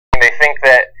think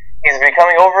that he's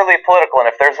becoming overly political, and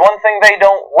if there's one thing they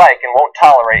don't like and won't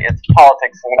tolerate, it's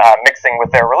politics mixing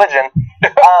with their religion.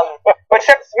 But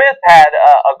Shep Smith had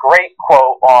a great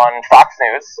quote on Fox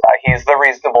News. He's the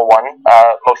reasonable one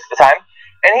most of the time.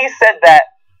 And he said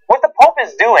that what the Pope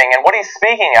is doing and what he's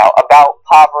speaking out about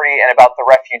poverty and about the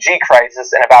refugee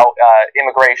crisis and about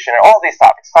immigration and all these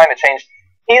topics, climate change,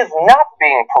 he is not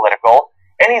being political,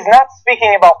 and he's not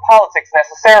speaking about politics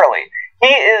necessarily.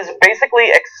 He is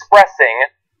basically expressing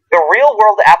the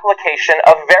real-world application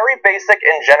of very basic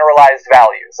and generalized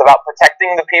values about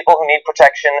protecting the people who need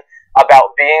protection,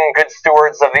 about being good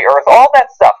stewards of the earth, all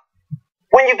that stuff.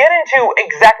 When you get into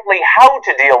exactly how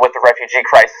to deal with the refugee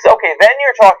crisis, okay, then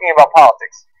you're talking about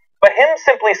politics. But him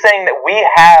simply saying that we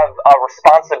have a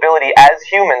responsibility as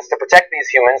humans to protect these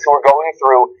humans who are going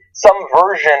through some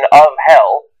version of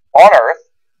hell on earth,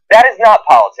 that is not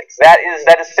politics. That is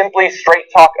simply straight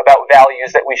talk about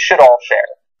values that we should all share.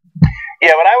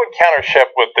 Yeah, but I would counter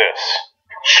Shep with this.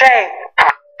 Shame.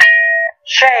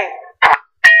 Shame.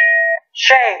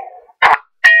 Shame.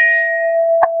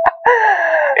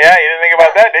 Yeah, you didn't think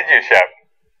about that, did you, Shep?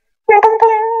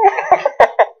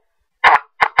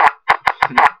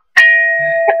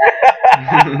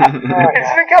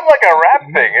 It's become like a rap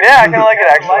thing. Yeah, I kind of like it,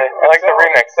 actually. I like the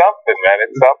remix. Something, man.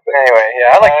 It's something. Anyway,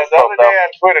 yeah, I like this the other day on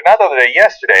Twitter. Not the other day,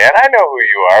 yesterday. And I know who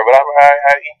you are, but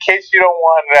in case you don't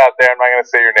want it out there, I'm not going to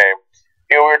say your name.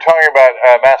 You know, we were talking about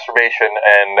masturbation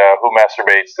and who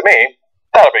masturbates. To me,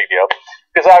 not a big deal.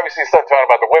 Because obviously, start talking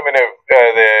about the women of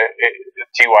the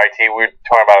TYT. We were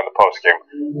talking about in the post game.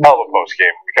 Hell of a post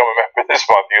game. Become a member this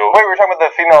month. Wait, we were talking about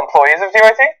the female employees of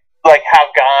TYT? Like how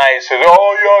guys say,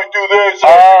 oh yeah, I do this. Oh,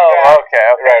 do that. okay,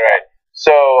 Right.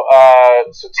 So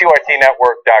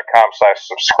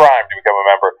TYTnetwork.com/subscribe to become a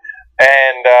member,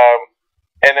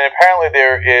 and then apparently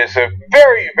there is a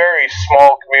very, very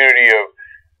small community of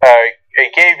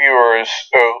gay viewers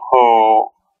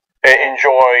who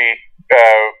enjoy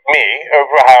me,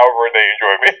 however they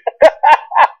enjoy me.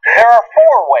 There are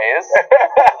 4 ways.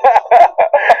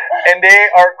 And they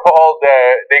are called,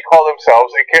 they call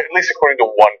themselves, at least according to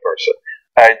one person,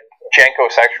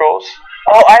 jankosexuals.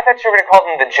 Oh, I thought you were going to call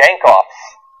them the Jankoffs.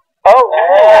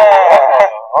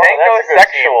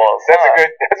 Jankosexuals.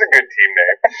 That's a good team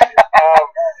name.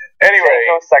 Anyway,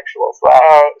 Jankosexuals.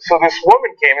 Wow. So this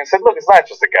woman came and said, look, it's not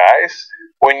just the guys.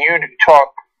 When you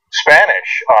talk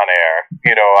Spanish on air,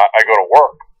 you know, I go to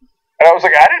work. And I was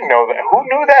like, I didn't know that. Who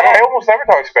knew that? I almost never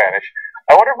talk Spanish.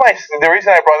 I wonder if the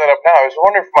reason I brought that up now is I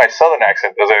wonder if my southern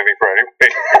accent does anything for anybody.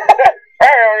 Makes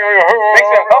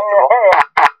me uncomfortable.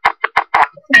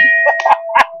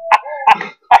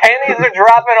 Panties are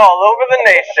dropping all over the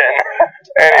nation.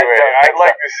 Anyway, I'd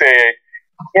like to say,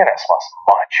 ¿Quién es más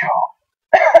macho?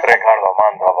 Ricardo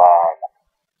Mandovan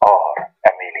or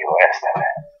Emilio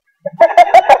Estevez?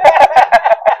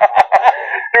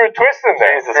 Threw a twist in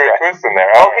there.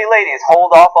 Okay, ladies,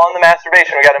 hold off on the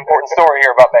masturbation. We got an important story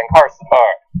here about Ben Carson. All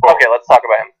right. Cool. Okay, let's talk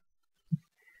about him.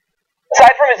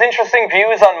 Aside from his interesting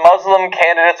views on Muslim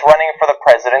candidates running for the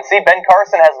presidency, Ben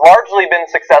Carson has largely been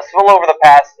successful over the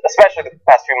past, especially the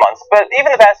past few months, but even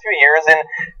the past few years, in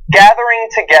gathering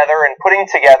together and putting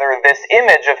together this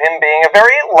image of him being a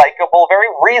very likable, very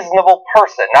reasonable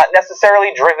person, not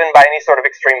necessarily driven by any sort of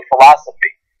extreme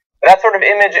philosophy. That sort of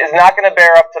image is not going to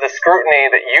bear up to the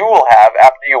scrutiny that you will have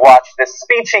after you watch this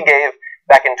speech he gave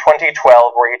back in 2012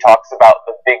 where he talks about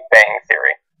the Big Bang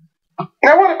Theory.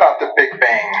 Now, what about the Big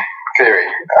Bang Theory?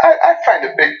 I find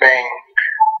the Big Bang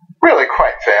really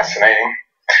quite fascinating.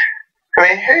 I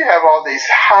mean, here you have all these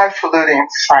highfalutin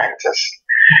scientists,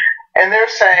 and they're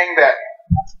saying that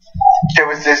there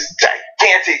was this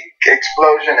gigantic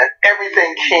explosion and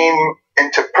everything came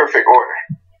into perfect order.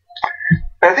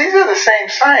 Now, these are the same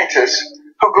scientists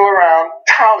who go around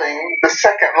touting the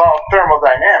second law of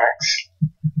thermodynamics,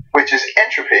 which is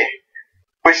entropy,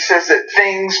 which says that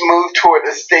things move toward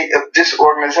a state of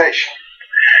disorganization.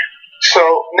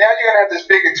 So now you're going to have this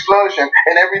big explosion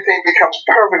and everything becomes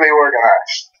perfectly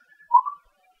organized.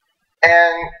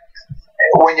 And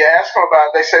when you ask them about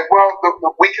it, they say, well,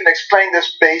 we can explain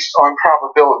this based on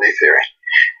probability theory.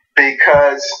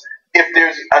 Because if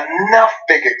there's enough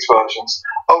big explosions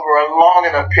over a long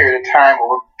enough period of time,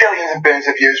 over billions and billions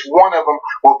of years, one of them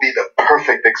will be the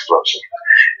perfect explosion.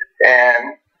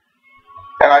 And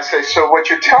I say, so what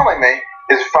you're telling me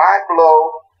is if I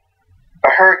blow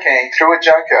a hurricane through a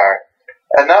junkyard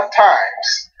enough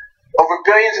times, over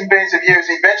billions and billions of years,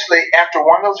 eventually, after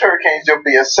one of those hurricanes, there'll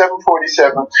be a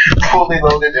 747 fully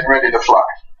loaded and ready to fly.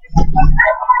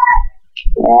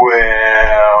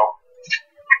 Well,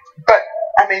 but,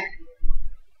 I mean,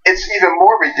 it's even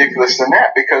more ridiculous than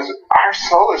that because our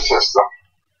solar system,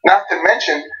 not to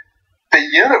mention, the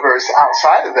universe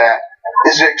outside of that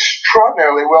is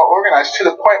extraordinarily well organized to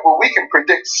the point where we can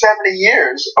predict 70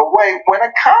 years away when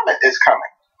a comet is coming.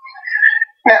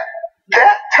 Now,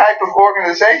 that type of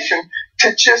organization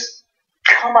to just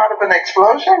come out of an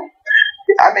explosion,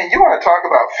 I mean, you want to talk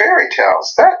about fairy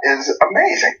tales. That is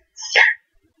amazing.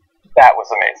 That was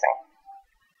amazing.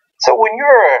 So when you're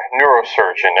a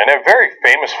neurosurgeon, and a very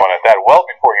famous one at that, well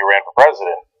before you ran for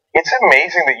president, it's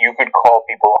amazing that you could call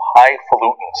people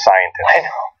highfalutin scientists. I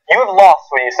know. You have lost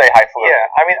when you say highfalutin. Yeah,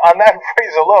 I mean, on that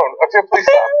phrase alone,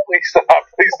 please stop,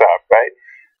 please stop, right?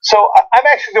 So I'm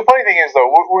actually, the funny thing is, though,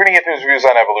 we're going to get to his views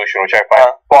on evolution, which I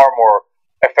find far more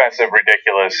offensive,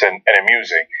 ridiculous, and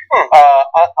amusing.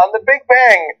 On the Big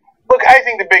Bang, look, I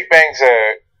think the Big Bang's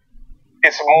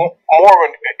it's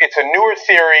a newer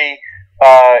theory.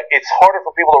 It's harder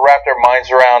for people to wrap their minds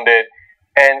around it.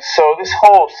 And so this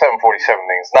whole 747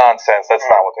 thing is nonsense. That's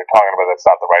not what they're talking about. That's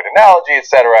not the right analogy,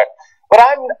 etc. But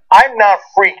I'm not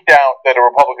freaked out that a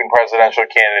Republican presidential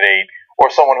candidate or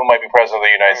someone who might be president of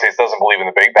the United States doesn't believe in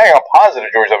the Big Bang. I'm positive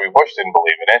George W. Bush didn't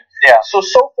believe in it. Yeah. So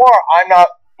far, I'm not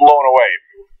blown away.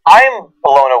 I'm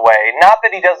blown away. Not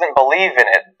that he doesn't believe in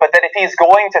it, but that if he's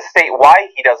going to state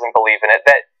why he doesn't believe in it,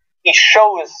 that he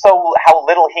shows how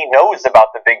little he knows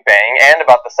about the Big Bang and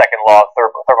about the second law of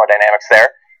thermodynamics there.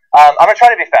 I'm going to try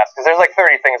to be fast, because there's like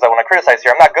 30 things I want to criticize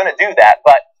here. I'm not going to do that,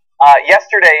 but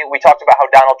yesterday we talked about how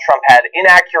Donald Trump had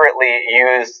inaccurately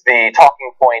used the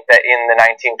talking point that in the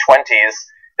 1920s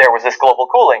there was this global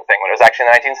cooling thing, when it was actually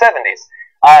in the 1970s.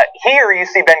 Here you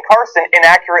see Ben Carson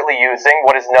inaccurately using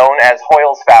what is known as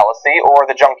Hoyle's fallacy, or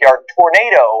the junkyard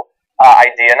tornado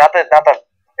idea, not the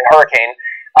hurricane.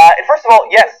 And first of all,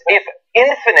 yes, if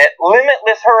infinite,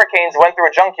 limitless hurricanes went through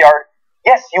a junkyard,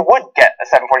 yes, you would get a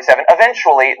 747.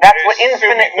 Eventually, that's what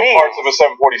infinite means. Parts of a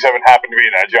 747 happen to be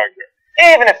in that junkyard.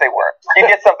 Even if they were, you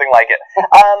get something like it.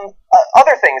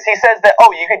 Other things, he says that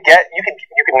you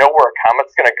could know where a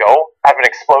comet's going to go. Have an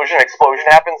explosion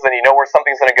happens, then you know where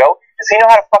something's going to go. Does he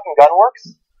know how a fucking gun works?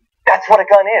 That's what a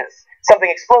gun is. Something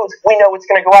explodes, we know it's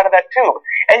going to go out of that tube.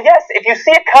 And yes, if you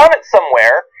see a comet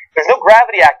somewhere, there's no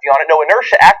gravity acting on it, no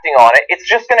inertia acting on it. It's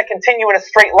just going to continue in a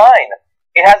straight line.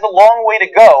 It has a long way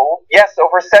to go. Yes,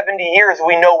 over 70 years,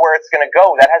 we know where it's going to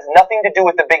go. That has nothing to do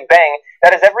with the Big Bang.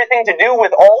 That has everything to do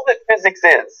with all that physics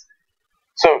is.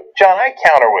 So, John, I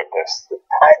counter with this. The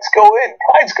tides go in,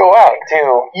 tides go out.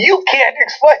 You can't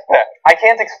explain that. I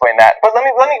can't explain that. But let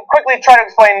me quickly try to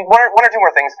explain one or two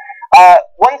more things.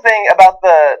 One thing about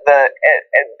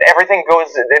everything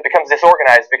it becomes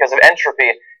disorganized because of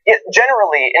entropy.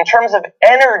 Generally, in terms of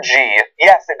energy,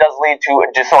 yes, it does lead to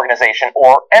disorganization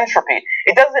or entropy.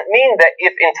 It doesn't mean that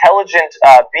if intelligent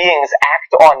beings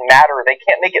act on matter, they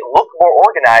can't make it look more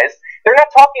organized. They're not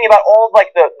talking about all of,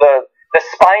 like, the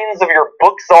spines of your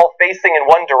books all facing in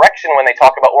one direction when they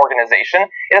talk about organization.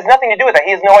 It has nothing to do with that.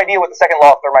 He has no idea what the second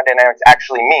law of thermodynamics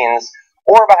actually means,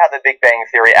 or about how the Big Bang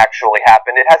Theory actually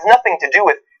happened. It has nothing to do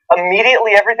with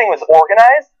immediately everything was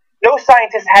organized. No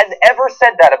scientist has ever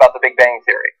said that about the Big Bang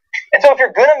Theory. And so if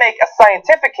you're going to make a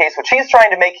scientific case, which he's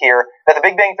trying to make here, that the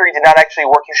Big Bang Theory did not actually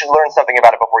work, you should learn something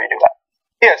about it before you do that.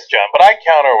 Yes, John, but I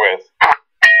counter with...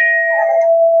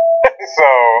 So,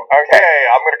 okay,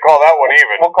 I'm going to call that one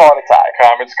even. We'll call it a tie.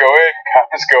 Comets go in,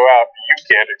 comets go out. You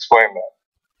can't explain that.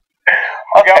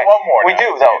 We got one more. We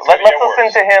do, though. Let's listen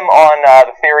to him on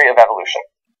the theory of evolution.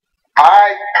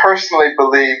 I personally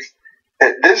believe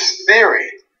that this theory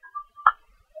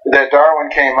that Darwin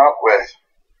came up with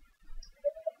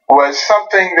was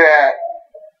something that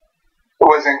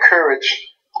was encouraged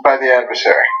by the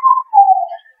adversary.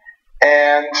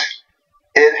 And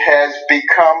it has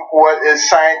become what is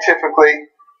scientifically,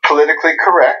 politically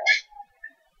correct.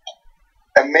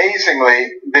 Amazingly,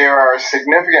 there are a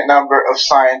significant number of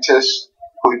scientists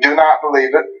who do not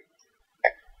believe it,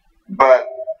 but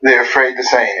they're afraid to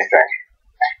say anything.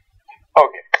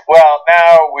 Okay, well,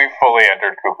 now we've fully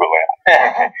entered cuckoo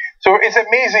land. So it's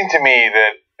amazing to me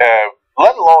that,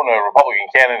 let alone a Republican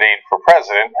candidate for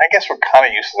president, I guess we're kind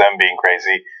of used to them being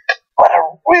crazy, but a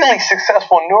really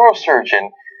successful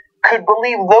neurosurgeon could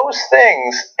believe those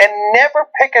things and never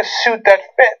pick a suit that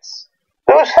fits.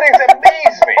 Those things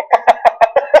amaze me.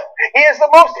 He has the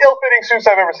most ill-fitting suits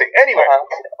I've ever seen. Anyway,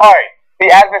 all right. The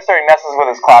adversary messes with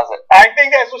his closet. I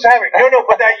think that's what's happening. No,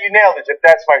 but you nailed it.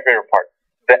 That's my favorite part.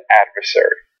 The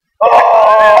adversary.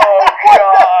 Oh,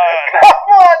 God.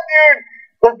 Come on, dude.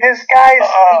 Look, this guy's,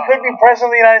 he could be president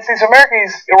of the United States of America.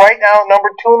 He's right now number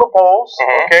 2 in the polls,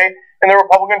 okay? In the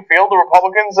Republican field, the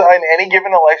Republicans in any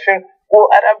given election will,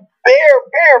 at a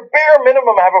bare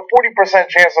minimum, have a 40%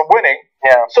 chance of winning.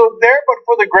 Yeah. So there, but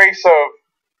for the grace of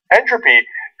entropy,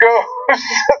 goes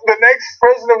the next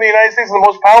president of the United States, the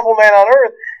most powerful man on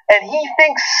earth, and he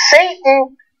thinks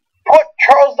Satan put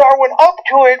Charles Darwin up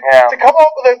to it to come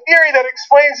up with a theory that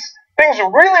explains things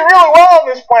really, really well on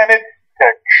this planet to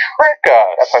trick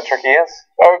us. That's how tricky he is.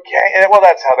 Okay, and well,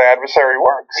 that's how the adversary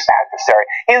works. The adversary.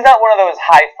 He's not one of those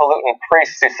highfalutin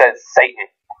priests who says Satan.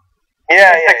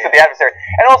 Yeah, he sticks with the adversary.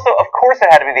 And also, of course, it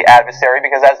had to be the adversary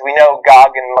because, as we know,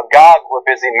 Gog and Magog were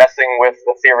busy messing with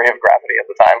the theory of gravity at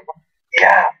the time.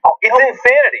 Yeah. It's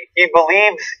insanity. He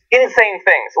believes insane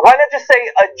things. Why not just say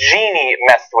a genie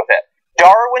messed with it?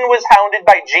 Darwin was hounded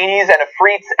by genies and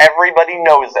afrits. Everybody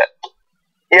knows it.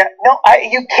 Yeah, no,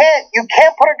 you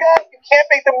can't put a guy, you can't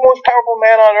make the most powerful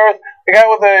man on earth, the guy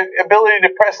with the ability to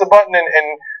press the button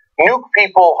and nuke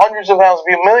people, hundreds of thousands of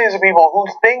people, millions of people, who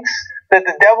thinks that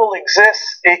the devil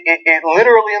exists it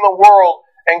literally in the world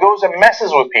and goes and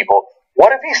messes with people.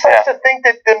 What if he starts to think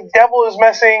that the devil is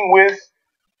messing with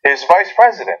his vice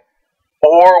president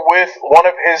or with one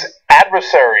of his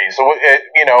adversaries,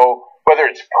 you know, whether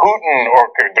it's Putin or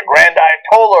the Grand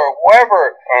Ayatollah or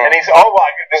whoever, and he's, oh, well,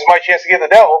 this is my chance to get the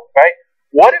devil, right?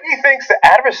 What if he thinks the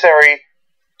adversary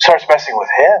starts messing with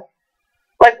him?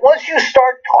 Like, once you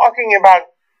start talking about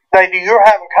that you're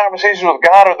having conversations with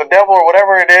God or the devil or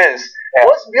whatever it is,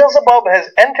 once Beelzebub has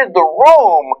entered the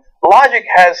room, logic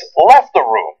has left the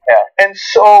room. Yeah. And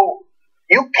so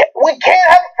we can't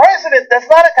have a president that's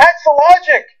not attached to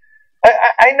logic.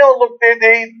 I know, look,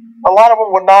 a lot of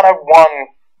them would not have won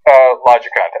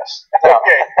logic contests. No.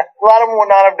 Okay, a lot of them would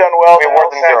not have done well.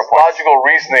 Logical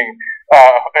reasoning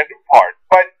part,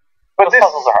 but those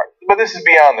puzzles are hard. But this is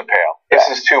beyond the pale. This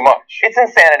is too much. It's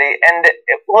insanity. And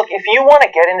look, if you want to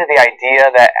get into the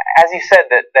idea that, as you said,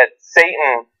 that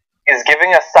Satan is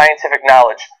giving us scientific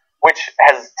knowledge, which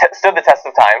has stood the test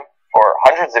of time for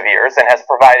hundreds of years and has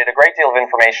provided a great deal of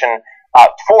information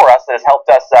for us that has helped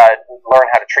us learn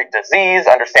how to treat disease,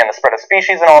 understand the spread of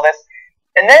species, and all this.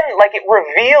 And then, like, it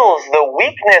reveals the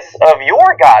weakness of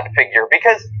your God figure,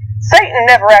 because Satan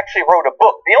never actually wrote a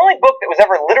book. The only book that was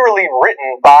ever literally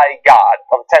written by God,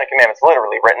 well, the Ten Commandments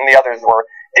literally written, the others were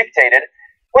dictated,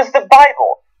 was the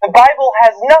Bible. The Bible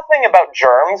has nothing about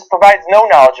germs, provides no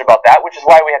knowledge about that, which is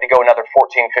why we had to go another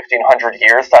 1,500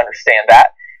 years to understand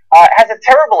that. It has a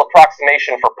terrible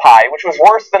approximation for pi, which was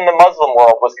worse than the Muslim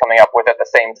world was coming up with at the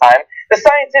same time. The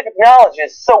scientific knowledge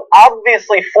is so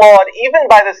obviously flawed, even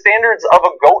by the standards of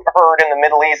a goat herd in the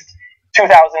Middle East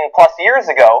 2,000 plus years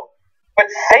ago.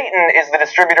 But Satan is the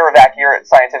distributor of accurate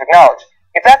scientific knowledge.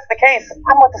 If that's the case,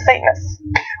 I'm with the Satanists.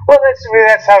 Well,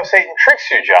 that's how Satan tricks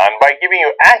you, John, by giving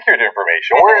you accurate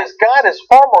information, whereas God is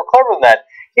far more clever than that.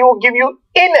 He will give you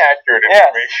inaccurate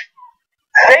information.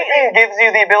 Satan gives you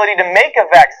the ability to make a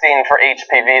vaccine for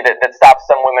HPV that stops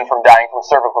some women from dying from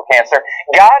cervical cancer.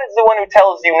 God is the one who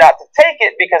tells you not to take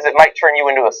it because it might turn you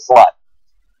into a slut.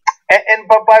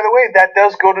 But by the way, that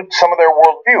does go to some of their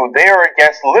worldview. They are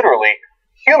against literally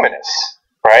humanists,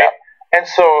 right? Yeah. And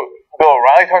so Bill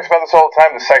O'Reilly talks about this all the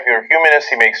time, the secular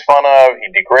humanist he makes fun of, he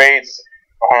degrades.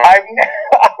 I've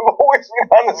always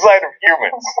been on the side of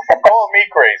humans. Call me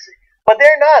crazy. But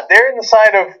they're not. They're in the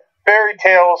side of fairy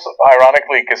tales,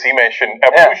 ironically, because he mentioned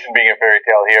evolution being a fairy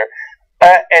tale here,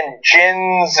 and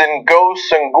jinns and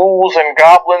ghosts and ghouls and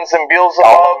goblins and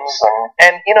Beelzebubs.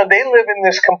 And, you know, they live in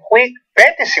this complete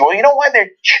fantasy. Well, you know why? They're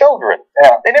children.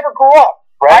 Yeah. They never grew up.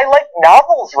 Right? I like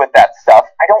novels with that stuff.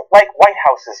 I don't like White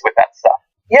Houses with that stuff.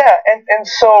 Yeah, and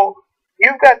so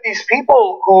you've got these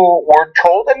people who were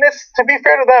told, and this, to be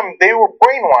fair to them, they were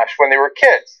brainwashed when they were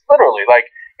kids. Literally, like,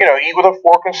 you know, eat with a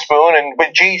fork and spoon,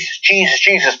 but Jesus,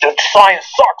 science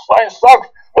sucks.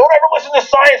 Don't ever listen to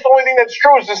science. The only thing that's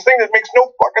true is this thing that makes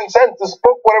no fucking sense. This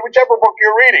book, whichever book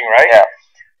you're reading, right? Yeah.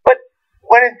 But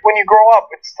when you grow up,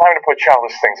 it's time to put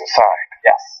childish things aside.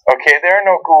 Yes. Okay, there are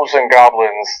no ghouls and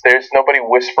goblins. There's nobody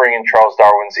whispering in Charles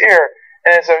Darwin's ear.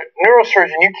 And as a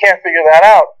neurosurgeon, you can't figure that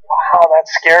out. Wow, that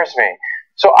scares me.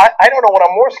 So I don't know what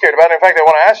I'm more scared about. In fact, I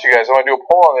want to ask you guys, I want to do a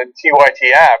poll on the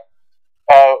TYT app.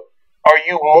 Are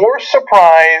you more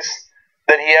surprised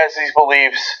that he has these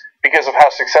beliefs because of how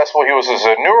successful he was as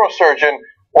a neurosurgeon,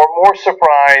 or more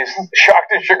surprised,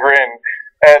 shocked and chagrined,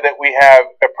 that we have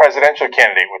a presidential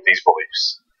candidate with these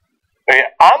beliefs?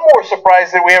 I'm more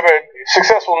surprised that we have a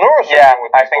successful neurosurgeon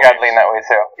with these I think beliefs. I'd lean that way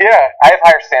too. Yeah. I have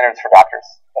higher standards for doctors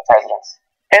than presidents.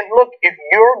 And look, if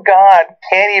your God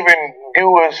can't even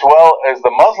do as well as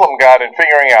the Muslim God in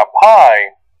figuring out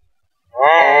pi,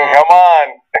 come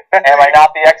on. Am I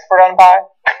not the expert on pi?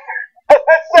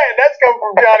 That's come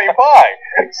from Johnny Pie.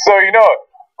 So you know,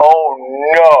 oh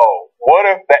no, what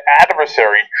if the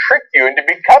adversary tricked you into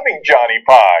becoming Johnny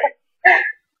Pie?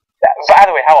 By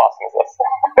the way, how awesome is this?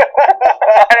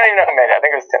 I don't even know who made it. I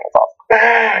think it was Tim. It's awesome.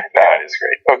 No, it is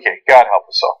great. Okay, God help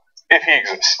us all. If he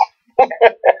exists.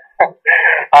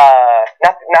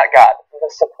 Not God, the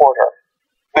supporter.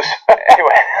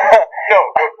 Anyway. No,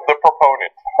 the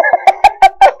proponent.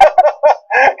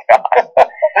 God.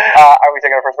 Are we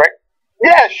taking our first break?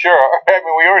 Yeah, sure. I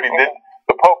mean, we already did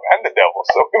the Pope and the devil,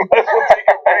 so we might as well take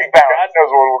a break. God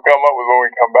knows what we'll come up with when we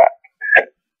come back.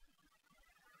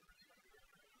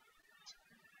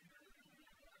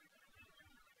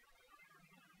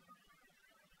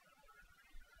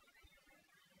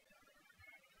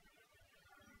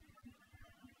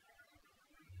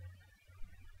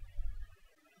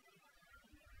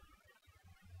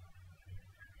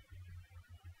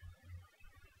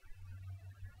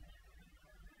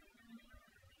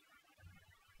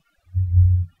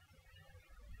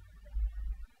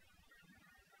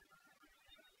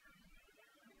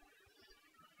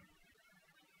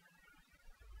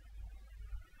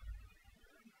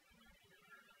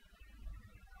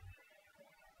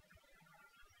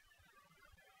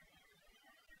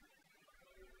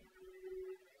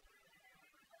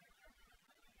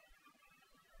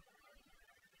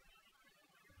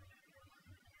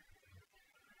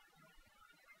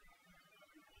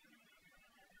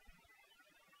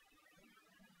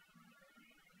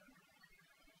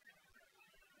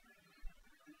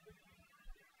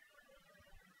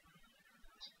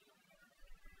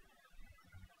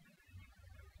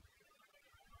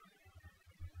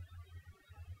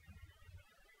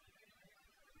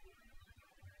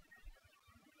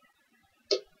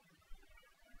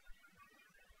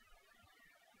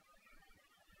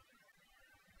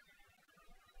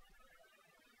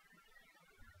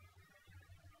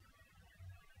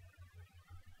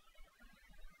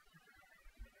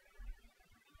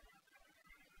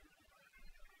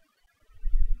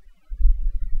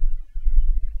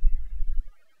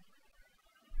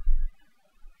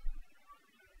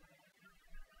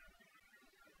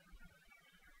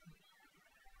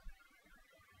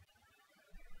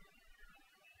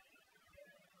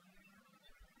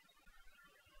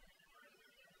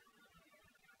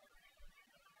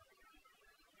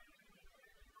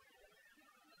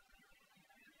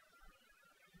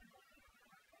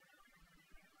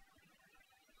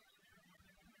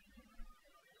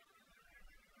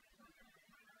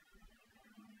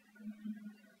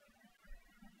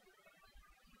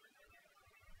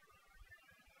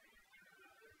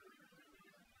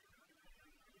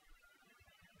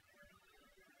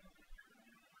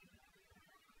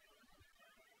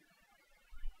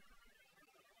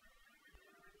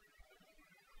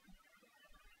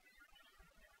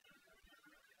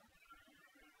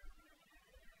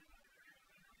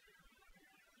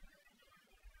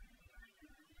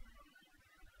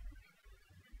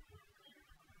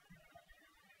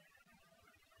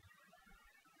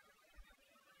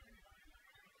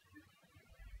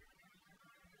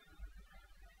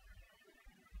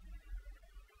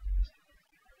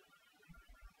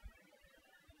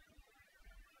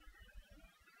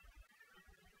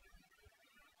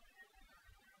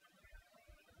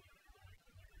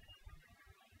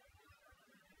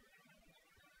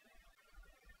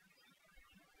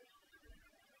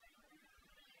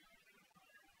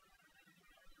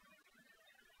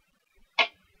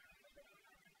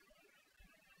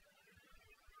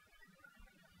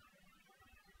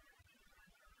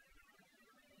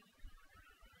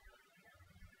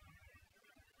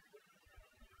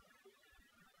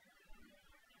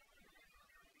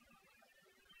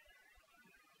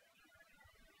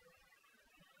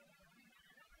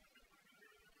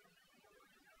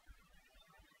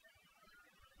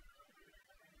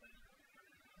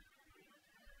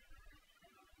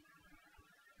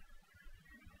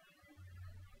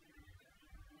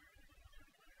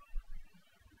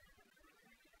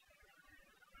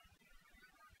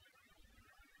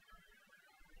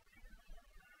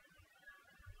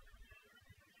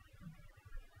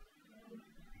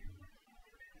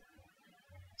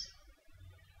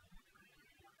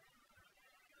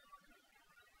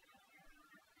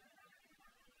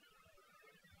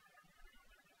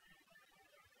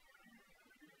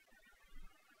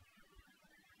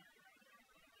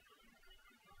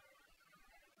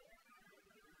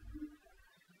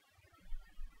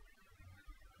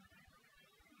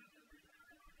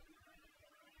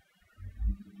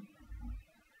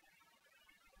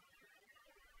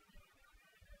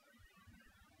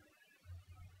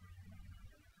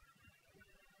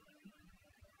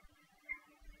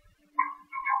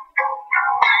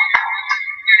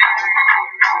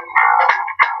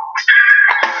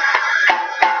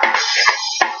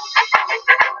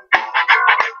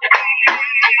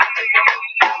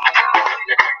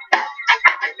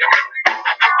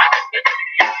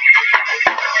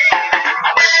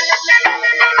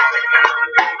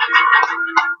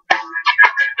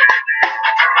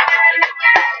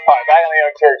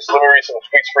 So let me read some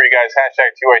tweets for you guys.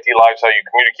 Hashtag TYT Live is how you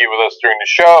communicate with us during the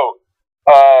show.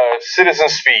 Citizen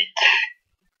Speak.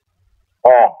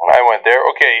 Well, I went there.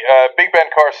 Okay, Big Ben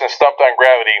Carson stumped on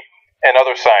gravity and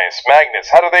other science.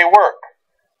 Magnets, how do they work?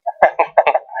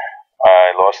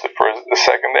 I lost it for a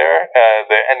second there.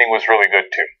 The ending was really good,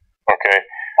 too. Okay.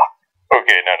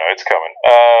 Okay, no, it's coming.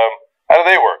 How do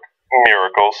they work?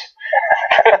 Miracles.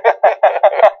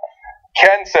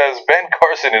 Ken says Ben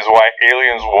Carson is why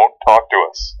aliens won't talk to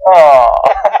us. Oh,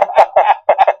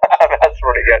 that's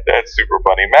pretty good. That's super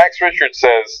funny. Max Richards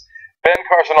says Ben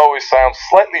Carson always sounds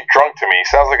slightly drunk to me.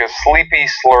 Sounds like a sleepy,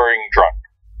 slurring drunk.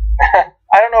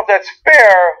 I don't know if that's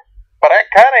fair, but I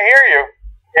kind of hear you.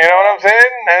 You know what I'm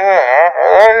saying? I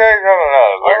don't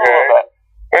know. Okay.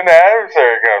 When the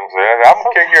adversary comes in, I'm going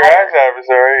to kick your ass,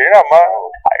 adversary. You're not mine.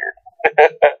 I'm tired.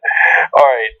 All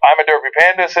right. I'm a Derpy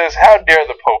Panda says, how dare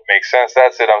the Pope make sense?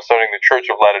 That's it. I'm starting the Church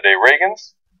of Latter-day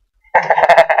Reagans.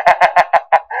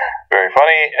 Very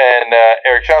funny. And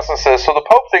Eric Johnson says, so the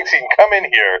Pope thinks he can come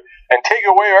in here and take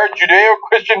away our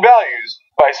Judeo-Christian values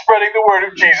by spreading the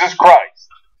word of Jesus Christ.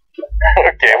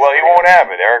 Okay, well, he won't have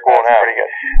it. Eric won't have it.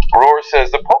 Roar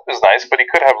says, the Pope is nice, but he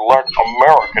could have learned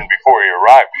American before he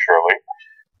arrived, surely.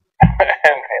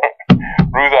 And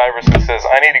Ruth Iverson says,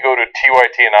 I need to go to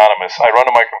TYT Anonymous. I run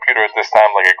on my computer at this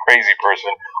time like a crazy person.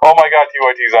 Oh my god,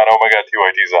 TYT's on. Oh my god,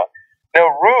 TYT's on. No,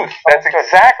 Ruth, that's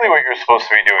exactly what you're supposed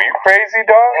to be doing. You crazy,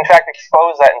 dog? In fact,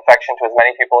 expose that infection to as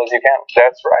many people as you can.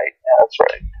 That's right. That's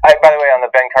right. By the way, on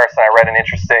the Ben Carson, I read an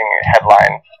interesting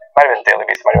headline. Might have been Daily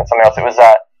Beast, might have been something else. It was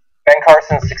Ben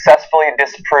Carson successfully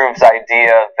disproves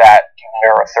idea that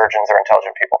neurosurgeons are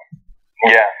intelligent people.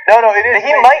 Yeah. No, it is.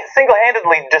 He might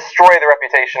single-handedly destroy the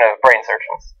reputation of brain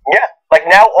surgeons. Yeah. Like,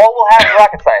 now all we'll have is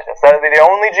rocket scientists. That'll be the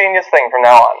only genius thing from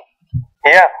now on.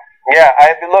 Yeah.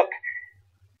 Look,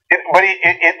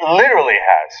 it literally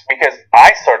has, because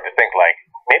I started to think, like,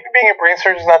 maybe being a brain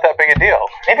surgeon is not that big a deal.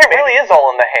 Maybe it really is all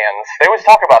in the hands. They always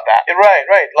talk about that. Right.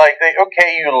 Like,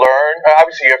 you learn.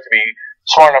 Obviously, you have to be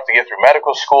smart enough to get through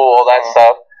medical school, all that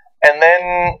stuff. And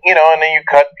then, you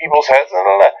cut people's heads and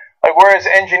all that. Like, whereas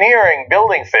engineering,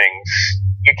 building things,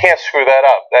 you can't screw that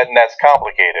up. That's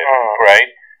complicated, right?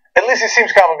 At least it seems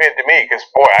complicated to me, because,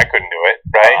 boy, I couldn't do it,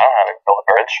 right? Build a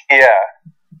bridge. Yeah.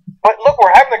 But look,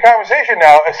 we're having the conversation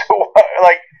now. So,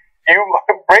 like, you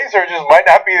brain surgeons might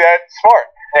not be that smart.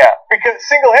 Yeah. Because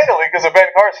single-handedly, because of Ben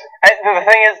Carson. And the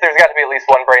thing is, there's got to be at least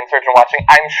one brain surgeon watching.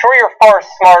 I'm sure you're far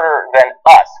smarter than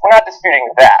us. We're not disputing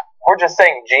that. We're just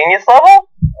saying genius level?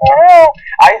 No.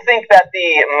 I think that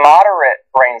the moderate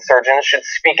brain surgeons should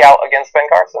speak out against Ben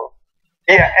Carson.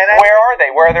 Yeah, and where are they?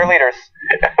 Where are their leaders?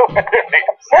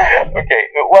 Okay,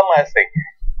 one last thing.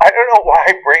 I don't know why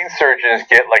brain surgeons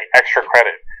get like extra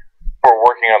credit for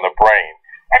working on the brain.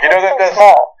 That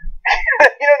small.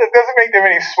 That doesn't make them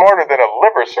any smarter than a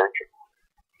liver surgeon.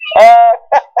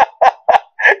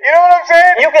 You know what I'm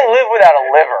saying? You can live without a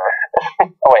liver.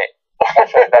 Oh wait, I'm not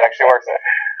sure if that actually works.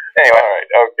 Anyway, all right,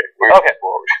 okay.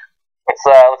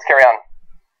 Let's carry on.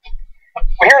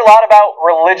 We hear a lot about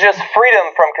religious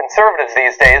freedom from conservatives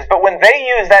these days, but when they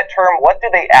use that term, what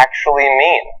do they actually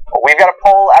mean? Well, we've got a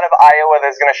poll out of Iowa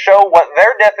that's going to show what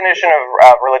their definition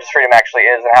of religious freedom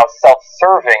actually is and how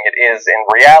self-serving it is in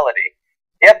reality.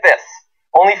 Get this.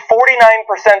 Only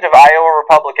 49% of Iowa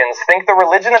Republicans think the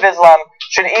religion of Islam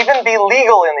should even be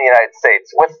legal in the United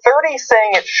States, with 30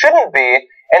 saying it shouldn't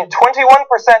be, and 21%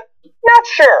 not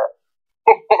sure.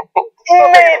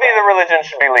 Maybe the religion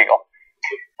should be legal.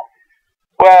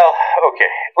 Well, okay.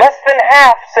 Less than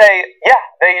half say, yeah,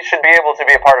 they should be able to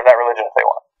be a part of that religion if they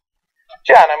want.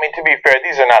 John, I mean, to be fair,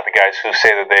 these are not the guys who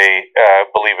say that they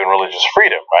believe in religious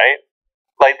freedom, right?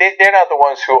 Like, they're not the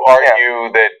ones who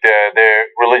argue that their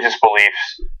religious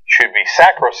beliefs should be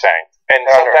sacrosanct and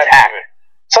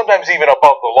sometimes even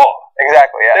above the law.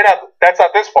 Exactly, yeah. That's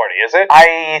not this party, is it?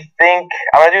 I think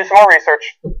I'm going to do some more research.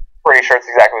 Pretty sure it's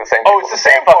exactly the same people. Oh, it's the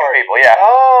same fucking party. people, yeah.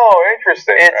 Oh,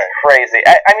 interesting. It's crazy.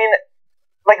 I mean,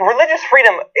 like, religious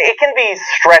freedom, it can be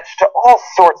stretched to all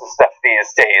sorts of stuff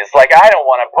these days. Like, I don't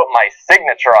want to put my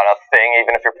signature on a thing,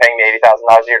 even if you're paying me $80,000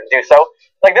 a year to do so.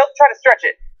 Like, they'll try to stretch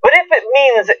it. But if it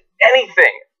means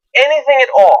anything at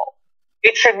all,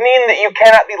 it should mean that you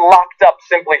cannot be locked up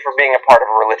simply for being a part of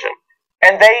a religion.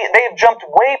 And they've jumped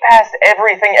way past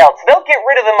everything else. They'll get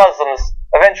rid of the Muslims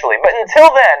eventually, but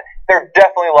until then, they're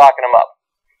definitely locking them up.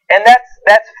 And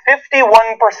that's 51%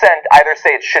 either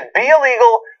say it should be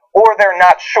illegal or they're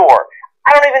not sure.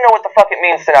 I don't even know what the fuck it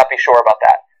means to not be sure about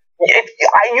that.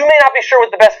 You may not be sure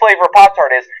what the best flavor of Pop-Tart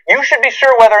is. You should be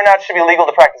sure whether or not it should be legal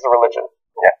to practice a religion.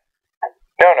 Yeah.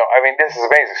 No, I mean, this is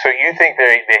amazing. So you think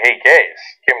they hate gays?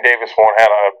 Kim Davis won't have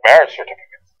a marriage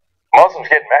certificate? Muslims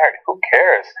getting married. Who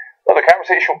cares? No, the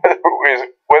conversation is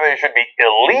whether it should be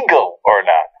illegal or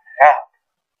not. Yeah.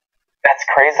 That's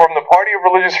crazy. From the party of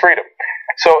religious freedom.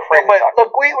 So, but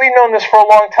look, we've known this for a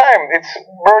long time. It's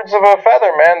birds of a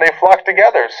feather, man. They flock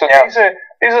together. So these are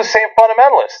the same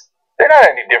fundamentalists. They're not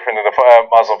any different than the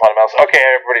Muslim fundamentalists. Okay,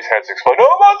 everybody's heads explode. No,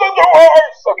 Muslims are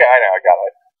worse. Okay, I know, I got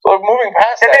it. So moving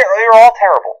past that, they're all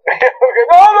terrible. Okay,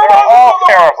 no, they're all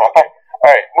terrible. Okay.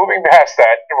 All right, moving past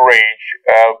that rage.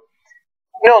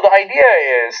 No, the idea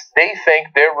is they think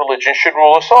their religion should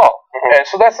rule us all, and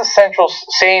so that's the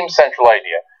same central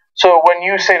idea. So when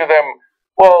you say to them,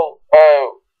 well,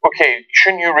 okay,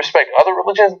 shouldn't you respect other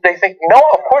religions? They think, no,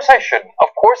 of course I shouldn't. Of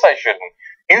course I shouldn't.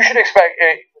 You should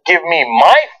give me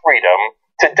my freedom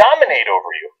to dominate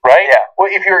over you, right? Yeah. Well,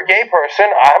 if you're a gay person,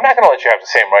 I'm not going to let you have the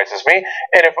same rights as me.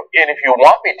 And if you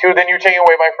want me to, then you're taking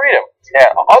away my freedom. Yeah.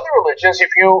 Other religions,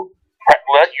 if you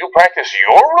let you practice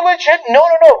your religion, no.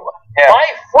 Yeah. My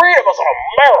freedom as an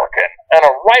American and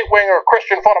a right-winger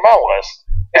Christian fundamentalist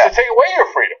is to take away your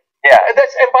freedom. Yeah.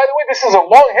 And by the way, this is a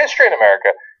long history in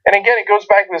America. And again, it goes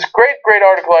back to this great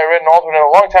article I read in Alternate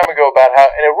a long time ago about how,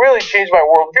 and it really changed my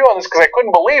worldview on this because I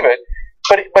couldn't believe it.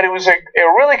 But it was a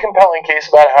really compelling case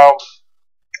about how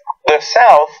the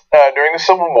South during the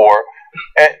Civil War,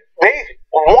 they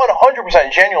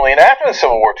 100% genuinely, and after the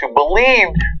Civil War too,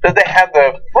 believed that they had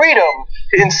the freedom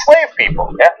to enslave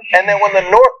people. Yeah. And then when the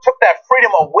North took that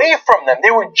freedom away from them,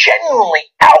 they were genuinely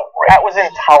outraged. That was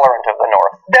intolerant of the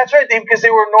North. That's right, because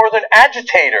they were Northern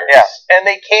agitators. Yeah. And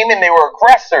they came in, they were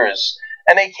aggressors.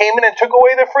 And they came in and took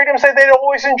away the freedoms that they'd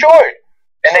always enjoyed.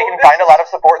 And they can find a lot of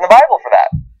support in the Bible for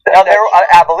that. Now,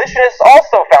 abolitionists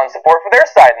also found support for their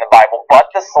side in the Bible, but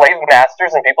the slave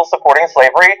masters and people supporting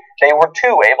slavery, they were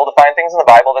too able to find things in the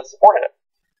Bible that supported it.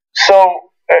 So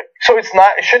it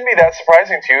shouldn't be that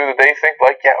surprising to you that they think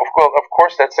like, yeah, of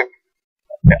course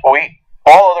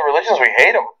all other religions, we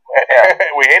hate them.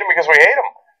 We hate them because we hate them.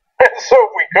 So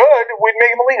if we could, we'd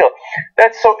make them illegal.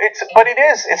 But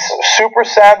it's super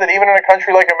sad that even in a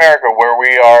country like America, where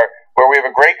we have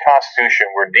a great constitution,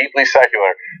 we're deeply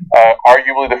secular,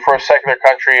 arguably the first secular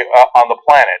country on the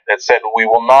planet that said we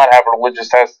will not have a religious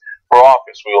test for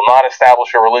office, we will not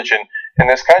establish a religion in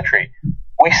this country.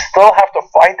 We still have to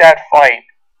fight that fight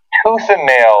tooth and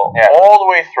nail all the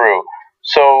way through.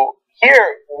 So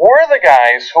here, we're the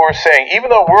guys who are saying,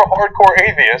 even though we're hardcore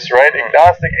atheists, right?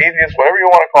 Agnostic, atheists, whatever you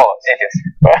want to call us. Atheists.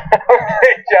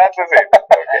 John says atheists.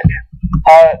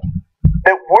 Okay.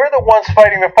 That we're the ones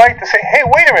fighting the fight to say, hey,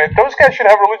 wait a minute, those guys should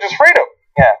have religious freedom.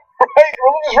 Yeah. Right?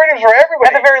 Religious freedom's for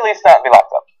everybody. At the very least, not be locked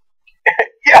up.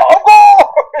 Yeah, of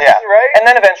course! Yeah. Right? And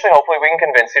then eventually, hopefully, we can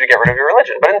convince you to get rid of your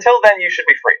religion. But until then, you should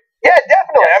be free. Yeah,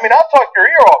 definitely. Yes. I mean, I'll talk your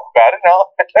ear off about it, and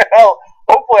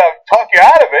hopefully I'll talk you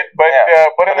out of it, but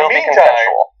in the meantime,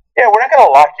 we're not going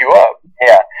to lock you up.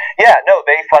 Yeah, no,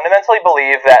 they fundamentally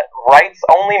believe that rights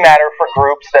only matter for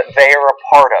groups that they are a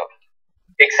part of,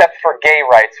 except for gay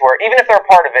rights, where even if they're a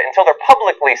part of it, until they're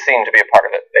publicly seen to be a part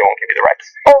of it, they won't give you the rights.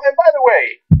 Oh, and by the way,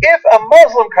 if a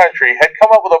Muslim country had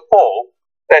come up with a poll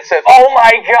that says, oh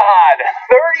my God,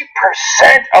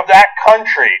 30% of that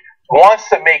country wants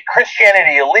to make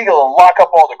Christianity illegal and lock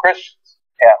up all the Christians.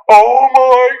 Yeah. Oh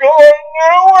my God, I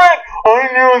knew it! I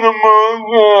knew the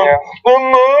Muslims! Yeah. The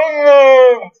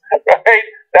Muslims! Right?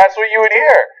 That's what you would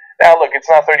hear. Now, look, it's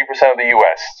not 30% of the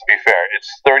U.S., to be fair. It's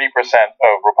 30%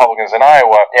 of Republicans in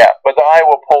Iowa. Yeah. But the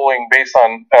Iowa polling, based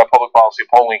on public policy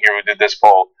polling here, who did this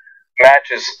poll,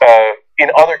 matches, in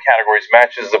other categories,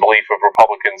 matches the belief of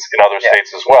Republicans in other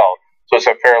states as well. So it's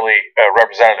a fairly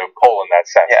representative poll in that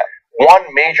sense. Yeah. One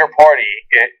major party,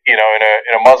 in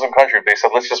a Muslim country, if they said,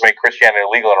 let's just make Christianity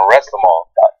illegal and arrest them all,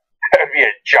 that would be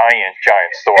a giant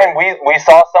story. And we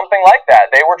saw something like that.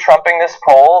 They were trumping this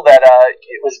poll that I think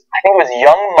it was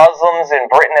young Muslims in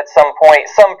Britain at some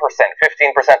point, some percent,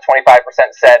 15%, 25%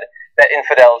 said that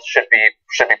infidels should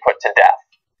be put to death.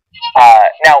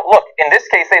 Now, look, in this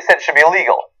case, they said it should be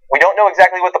illegal. We don't know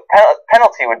exactly what the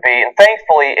penalty would be, and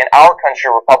thankfully, in our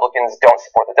country, Republicans don't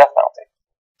support the death penalty.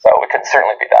 So it could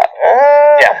certainly be that.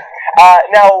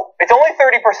 Now, it's only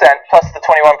 30% plus the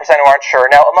 21% who aren't sure.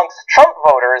 Now, amongst Trump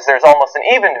voters, there's almost an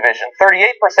even division.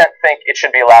 38% think it should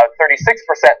be allowed, 36%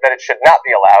 that it should not be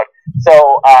allowed.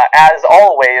 So, as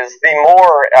always, the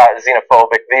more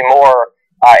xenophobic, the more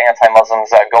anti-Muslims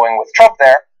going with Trump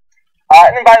there.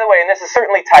 And then, by the way, and this is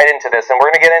certainly tied into this, and we're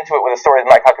going to get into it with a story that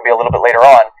Mike Huckabee a little bit later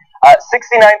on, 69%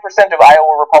 of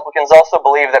Iowa Republicans also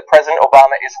believe that President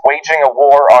Obama is waging a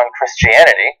war on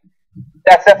Christianity.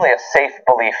 That's definitely a safe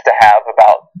belief to have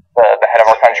about the head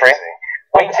of our country.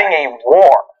 Waging a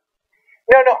war.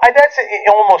 No, that's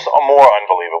almost more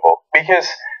unbelievable, because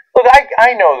Look,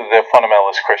 I know that the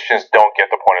fundamentalist Christians don't get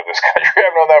the point of this country.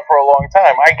 I've known that for a long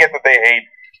time. I get that they hate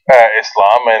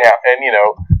Islam, and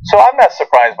so I'm not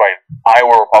surprised by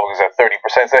Iowa Republicans at 30%.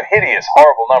 It's a hideous,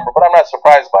 horrible number, but I'm not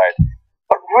surprised by it.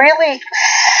 But really,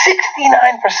 69%,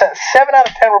 7 out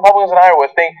of 10 Republicans in Iowa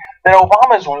think that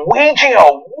Obama is waging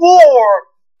a war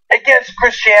against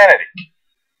Christianity.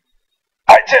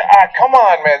 Come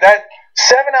on, man. That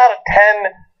 7 out of 10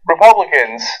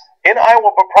 Republicans in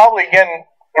Iowa, but probably, again,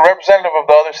 the representative of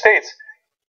the other states,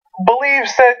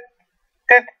 believes that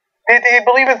they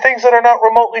believe in things that are not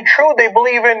remotely true. They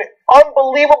believe in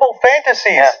unbelievable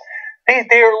fantasies. Yeah.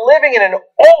 They are living in an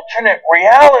alternate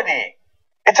reality.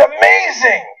 It's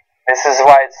amazing. This is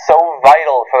why it's so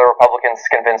vital for the Republicans to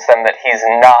convince them that he's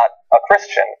not a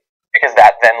Christian, because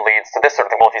that then leads to this sort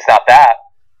of thing. Well, if he's not that,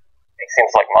 he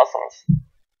seems like Muslims.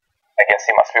 I guess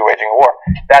he must be waging a war.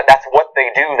 That's what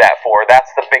they do that for. That's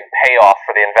the big payoff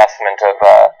for the investment of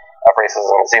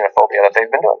racism and xenophobia that they've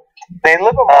been doing. They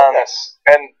live among us,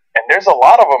 and there's a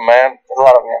lot of them, man. There's a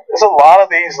lot of them. Yeah. There's a lot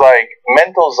of these like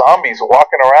mental zombies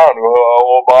walking around.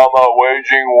 Oh, Obama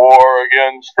waging war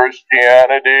against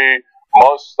Christianity.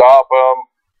 Must stop him.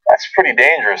 That's pretty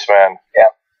dangerous, man.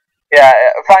 Yeah. Yeah.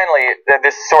 Finally,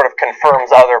 this sort of confirms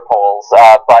other polls,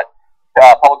 but.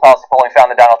 Public policy polling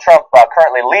found that Donald Trump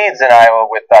currently leads in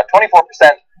Iowa with 24%,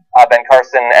 Ben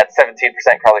Carson at 17%,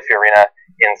 Carly Fiorina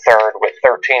in third with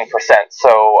 13%.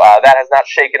 So that has not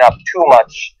shaken up too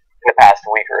much in the past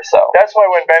week or so. That's why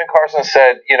when Ben Carson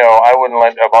said, I wouldn't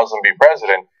let a Muslim be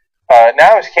president,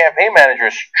 now his campaign manager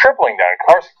is tripling down.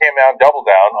 Carson came down, doubled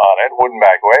down on it, wouldn't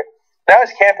back away. Now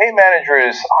his campaign manager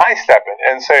is high-stepping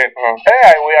and saying, hey,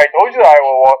 I told you the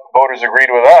Iowa voters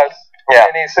agreed with us. Yeah.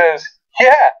 And he says,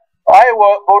 yeah,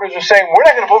 Iowa voters are saying, we're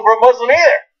not going to vote for a Muslim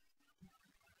either.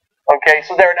 Okay,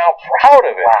 so they're now proud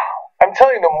of it. Wow. I'm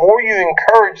telling you, the more you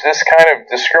encourage this kind of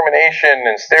discrimination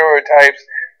and stereotypes,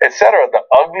 etc., the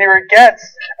uglier it gets,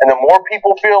 and the more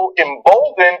people feel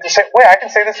emboldened to say, wait, I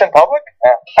can say this in public?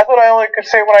 I thought I only could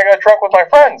say when I got drunk with my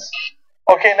friends.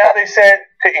 Okay, now they say it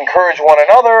to encourage one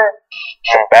another.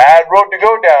 It's a bad road to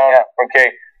go down. Yeah.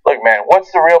 Okay, look, man,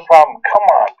 what's the real problem? Come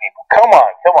on, people. Come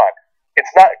on.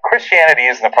 It's not, Christianity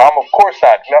isn't the problem. Of course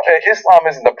not. No, Islam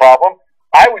isn't the problem.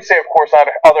 I would say, of course not,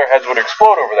 other heads would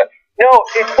explode over that. No,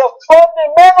 it's the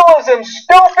fundamentalism,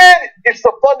 stupid! It's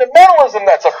the fundamentalism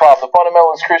that's a problem. The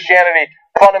fundamentalist Christianity,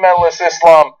 fundamentalist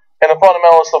Islam, and the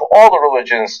fundamentalists of all the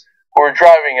religions who are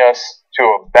driving us to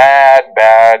a bad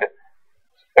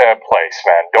place,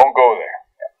 man. Don't go there.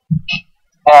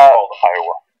 Called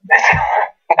Iowa.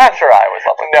 Not sure Iowa's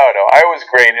helping. No, Iowa's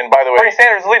great. And by the way, Bernie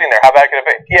Sanders is leading there. How bad could it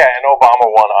be? Yeah, and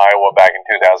Obama won Iowa back in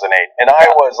 2008. And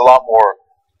Iowa is a lot more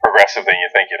progressive than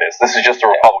you think it is. This is just the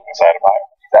Republican side of Iowa.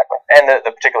 Exactly. And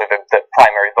particularly the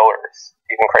primary voters,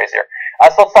 even crazier.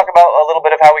 So let's talk about a little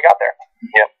bit of how we got there.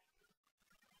 Yeah.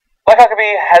 Mike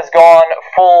Huckabee has gone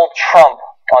full Trump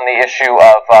on the issue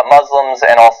of Muslims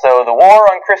and also the war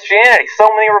on Christianity.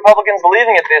 So many Republicans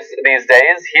believing it these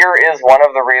days. Here is one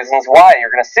of the reasons why.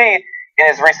 You're going to see in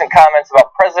his recent comments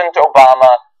about President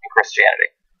Obama and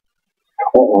Christianity.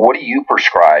 What do you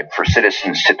prescribe for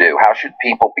citizens to do? How should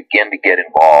people begin to get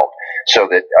involved so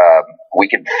that we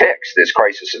can fix this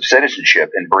crisis of citizenship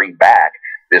and bring back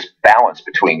this balance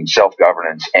between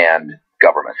self-governance and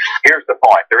government? Here's the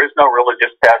point. There is no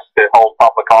religious test to hold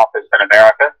public office in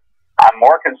America. I'm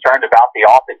more concerned about the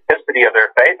authenticity of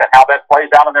their faith and how that plays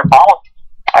out in their policies.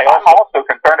 I'm also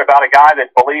concerned about a guy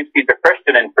that believes he's a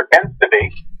Christian and pretends to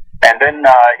be, and then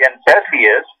and says he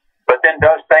is, but then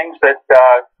does things that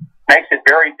makes it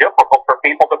very difficult for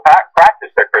people to practice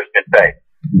their Christian faith.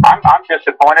 I'm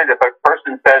disappointed if a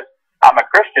person says, I'm a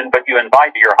Christian, but you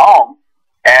invite to your home,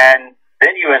 and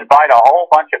then you invite a whole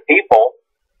bunch of people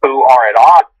who are at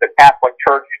odds with the Catholic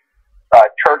Church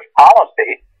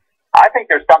policy. I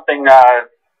think there's something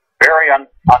very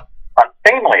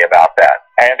unseemly about that.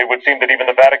 And it would seem that even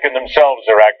the Vatican themselves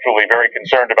are actually very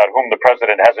concerned about whom the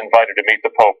president has invited to meet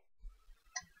the Pope.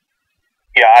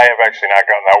 Yeah, I have actually not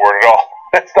gotten that word at all.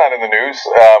 That's not in the news,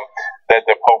 that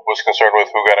the Pope was concerned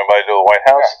with who got invited to the White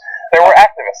House. Yeah. There were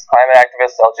activists, climate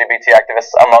activists, LGBT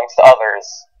activists, amongst others.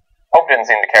 Pope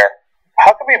didn't seem to care.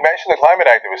 How can we mention the climate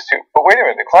activists too? But wait a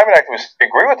minute, the climate activists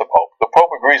agree with the Pope. The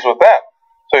Pope agrees with them.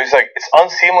 So he's like, it's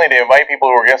unseemly to invite people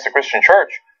who are against the Christian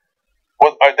church.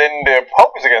 Well, then the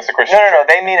Pope is against the Christian church. No.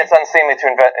 They mean it's unseemly to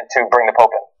bring the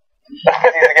Pope in.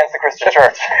 He's against the Christian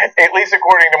church. At least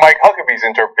according to Mike Huckabee's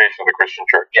interpretation of the Christian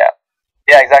church.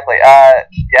 Yeah, exactly. I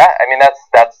mean, that's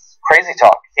crazy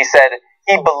talk. He said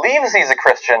he believes he's a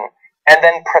Christian and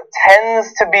then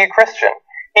pretends to be a Christian.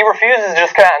 He refuses to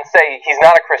just come out and say he's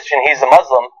not a Christian, he's a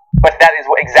Muslim, But that is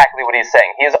exactly what he's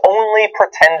saying. He is only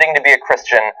pretending to be a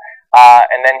Christian,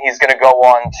 and then he's going to go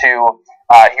on to,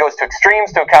 he goes to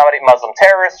extremes to accommodate Muslim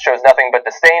terrorists, shows nothing but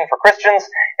disdain for Christians,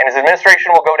 and his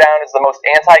administration will go down as the most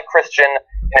anti-Christian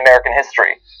in American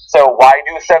history. So why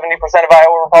do 70% of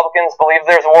Iowa Republicans believe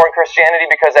there's a war on Christianity?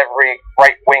 Because every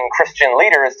right-wing Christian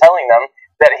leader is telling them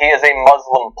that he is a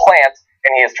Muslim plant,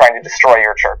 and he is trying to destroy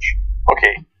your church.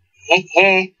 Okay,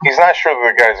 he's not sure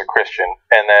that the guy's a Christian,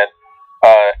 and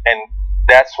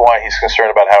that's why he's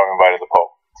concerned about having invited the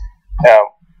Pope.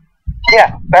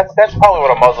 Yeah, that's probably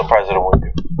what a Muslim president would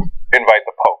do: invite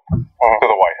the Pope to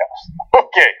the White House.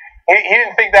 Okay, he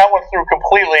didn't think that one through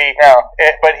completely,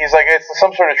 but he's like, it's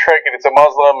some sort of trick, and it's a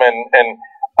Muslim, and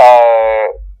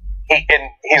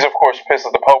he's of course pissed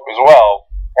at the Pope as well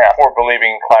for believing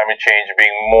in climate change and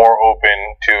being more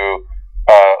open to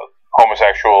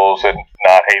homosexuals and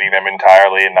not hating them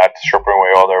entirely and not stripping away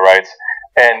all their rights,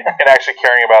 and actually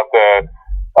caring about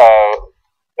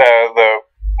the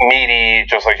needy,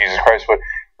 just like Jesus Christ would.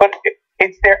 But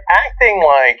they're acting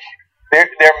like they're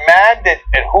mad at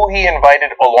who he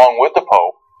invited along with the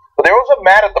Pope, but they're also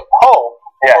mad at the Pope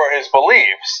for his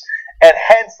beliefs, and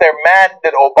hence they're mad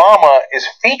that Obama is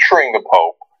featuring the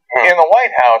Pope in the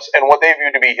White House and what they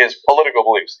view to be his political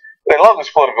beliefs. They love his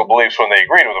political beliefs when they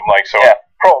agreed with him, like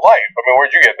pro-life. I mean,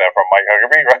 where'd you get that from, Mike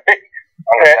Huckabee, right?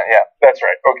 Okay, yeah, that's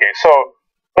right. Okay, so,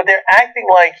 but they're acting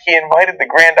like he invited the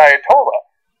Grand Ayatollah.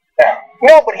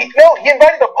 No, he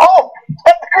invited the Pope,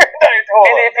 not the Grand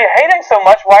Ayatollah. And if you hate him so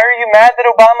much, why are you mad that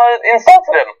Obama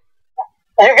insulted him?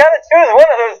 You got to choose one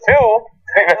of those two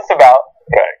to be pissed about.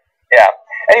 Right. Yeah.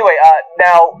 Anyway,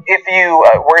 now, if you,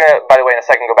 we're going to, by the way, in a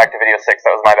second, go back to video 6.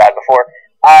 That was my bad before.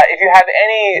 If you have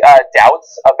any doubts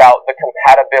about the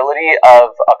compatibility of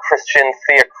a Christian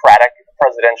theocratic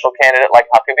presidential candidate like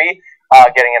Huckabee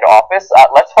getting into office,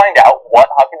 let's find out what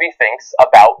Huckabee thinks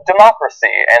about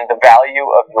democracy and the value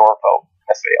of your vote in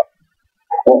this video.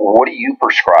 What do you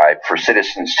prescribe for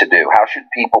citizens to do? How should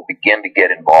people begin to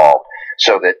get involved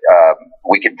so that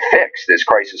we can fix this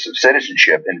crisis of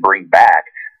citizenship and bring back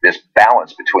this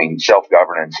balance between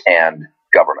self-governance and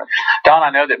government? Don, I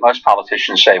know that most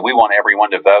politicians say we want everyone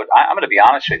to vote. I'm going to be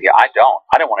honest with you. I don't.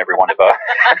 I don't want everyone to vote.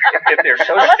 If they're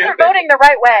so Unless stupid, they're voting the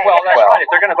right way. Well, that's right. If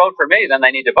they're going to vote for me, then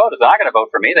they need to vote. If they're not going to vote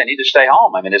for me, they need to stay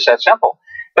home. I mean, it's that simple.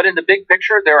 But in the big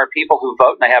picture, there are people who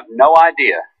vote and they have no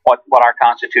idea what our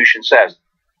Constitution says.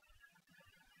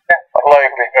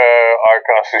 Like our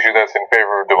Constitution that's in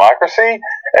favor of democracy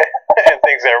and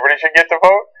thinks everybody should get to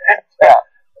vote. Yeah.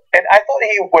 And I thought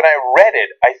when I read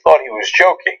it, I thought he was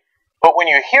joking. But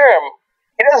when you hear him,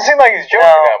 he doesn't seem like he's joking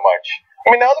that much.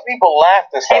 I mean, other people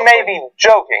laughed and stuff. He may be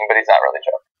joking, but he's not really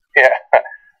joking. Yeah.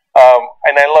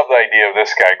 And I love the idea of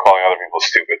this guy calling other people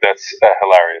stupid. That's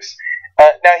hilarious.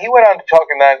 Now, he went on to talk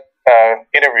in that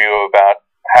interview about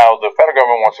how the federal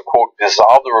government wants to, quote,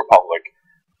 dissolve the republic.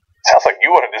 Sounds like you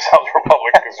want to dissolve the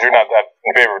republic because you're not that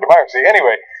in favor of democracy.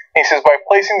 Anyway, he says, by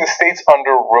placing the states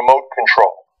under remote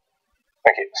control.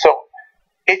 Okay, so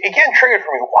it again triggered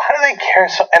for me. Why do they care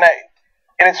so? And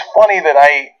it's funny that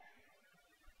I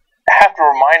have to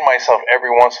remind myself every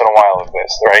once in a while of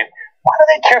this, right? Why do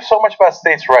they care so much about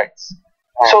states' rights?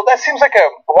 So that seems like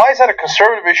why is that a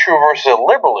conservative issue versus a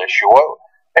liberal issue?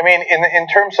 I mean, in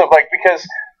terms of because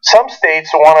some states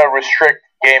want to restrict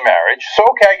gay marriage, so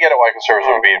okay, I get it why conservatives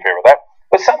would be in favor of that.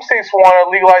 But some states want to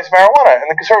legalize marijuana, and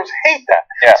the conservatives hate that.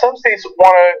 Yeah. Some states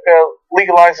want to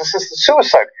legalize assisted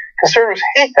suicide. Conservatives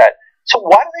hate that. So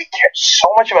why do they care so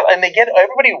much about it? And they get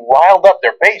everybody riled up,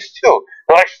 their base too.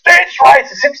 They're like, states'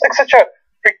 rights! It seems like such a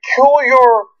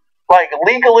peculiar,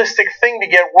 legalistic thing to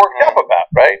get worked up about,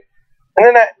 right? And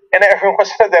then everyone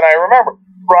said that I remember,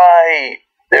 right,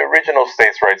 the original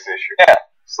states' rights issue. Yeah.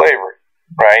 Slavery,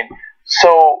 right?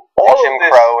 So all Jim of this,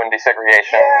 Crow and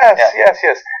desegregation.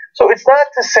 Yes. So it's not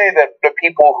to say that the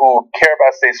people who care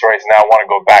about states' rights now want to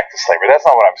go back to slavery. That's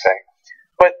not what I'm saying.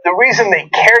 But the reason they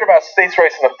cared about states'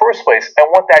 rights in the first place and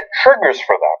what that triggers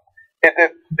for them,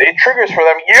 it triggers for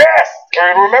them, yes!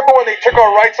 Remember when they took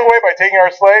our rights away by taking our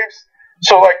slaves?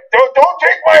 So, don't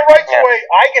take my rights away.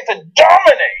 I get to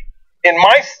dominate. In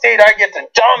my state, I get to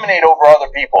dominate over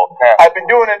other people. Yeah. I've been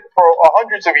doing it for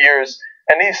hundreds of years,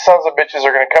 and these sons of bitches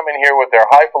are going to come in here with their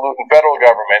highfalutin federal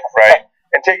government, right,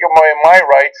 and take away my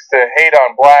rights to hate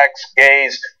on blacks,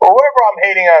 gays, or whoever I'm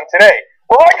hating on today.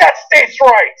 Well, I got states'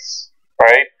 rights.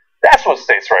 Right? That's what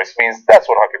states' rights means. That's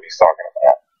what Huckabee's talking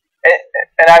about.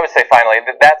 And I would say, finally,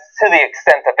 that that's to the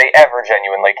extent that they ever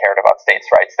genuinely cared about states'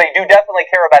 rights. They do definitely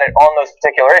care about it on those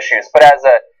particular issues, but as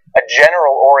a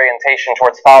general orientation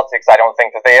towards politics, I don't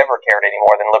think that they ever cared any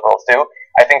more than liberals do.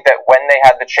 I think that when they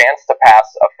had the chance to pass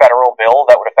a federal bill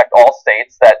that would affect all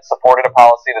states that supported a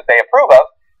policy that they approve of,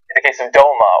 in the case of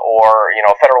DOMA or,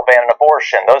 a federal ban on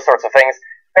abortion, those sorts of things,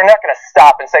 they're not going to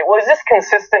stop and say, well, is this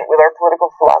consistent with our political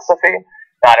philosophy?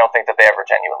 No, I don't think that they ever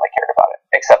genuinely cared about it,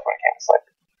 except when it came to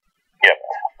slavery. Yep.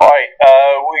 All right,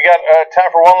 we got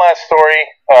time for one last story.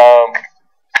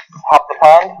 Hop the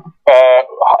pond?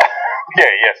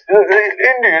 Yes.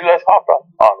 Indeed, let's hop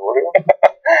on, would you?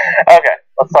 Okay,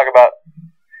 let's talk about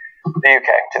the UK,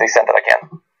 to the extent that I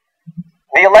can.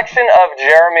 The election of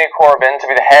Jeremy Corbyn to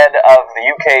be the head of the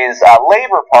UK's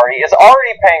Labour Party is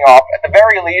already paying off, at the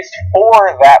very least,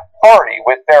 for that party,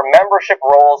 with their membership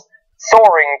rolls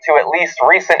soaring to at least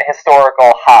recent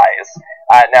historical highs.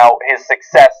 Now, his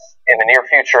success in the near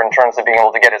future in terms of being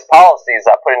able to get his policies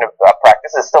put into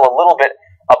practice is still a little bit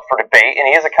up for debate,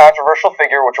 and he is a controversial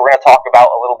figure, which we're going to talk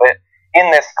about a little bit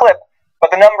in this clip,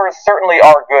 but the numbers certainly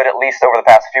are good, at least over the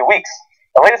past few weeks.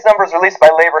 The latest numbers released by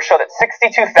Labour show that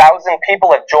 62,000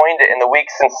 people have joined it in the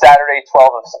week since Saturday,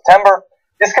 12th of September.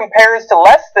 This compares to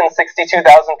less than 62,000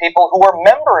 people who were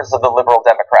members of the Liberal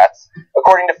Democrats,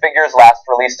 according to figures last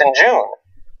released in June.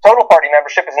 Total party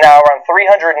membership is now around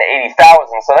 380,000,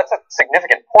 so that's a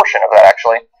significant portion of that,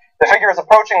 actually. The figure is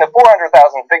approaching the 400,000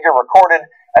 figure recorded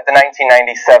at the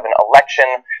 1997 election,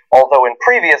 although in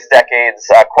previous decades,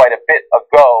 quite a bit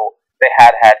ago, they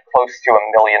had close to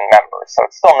 1 million members, so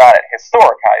it's still not at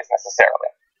historic highs necessarily.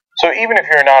 So even if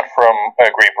you're not from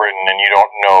Great Britain and you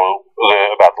don't know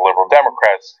about the Liberal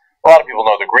Democrats, a lot of people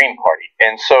know the Green Party,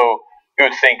 and so you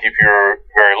would think if you're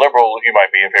very liberal, you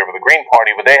might be in favor of the Green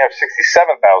Party, but they have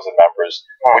 67,000 members,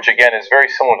 which again is very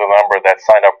similar to the number that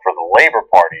signed up for the Labour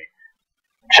Party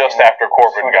just after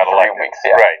Corbyn got elected. Weeks,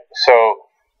 yeah. Right, so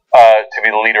to be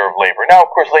the leader of Labour. Now,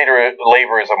 of course,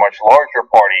 Labour is a much larger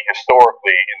party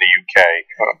historically in the UK,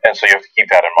 and so you have to keep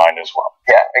that in mind as well.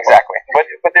 Yeah, exactly.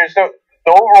 But there's the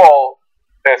overall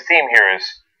theme here is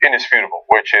indisputable,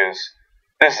 which is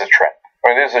this is a trend.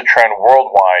 I mean, this is a trend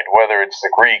worldwide, whether it's the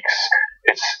Greeks,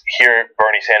 it's here,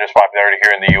 Bernie Sanders' popularity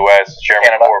here in the U.S.,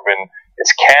 Jeremy Corbyn,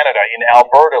 it's Canada. In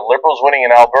Alberta, Liberals winning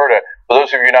in Alberta. For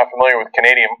those of you not familiar with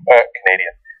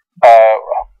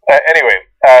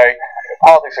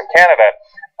politics of Canada,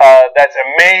 that's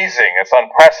amazing. It's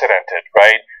unprecedented,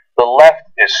 right? The left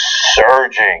is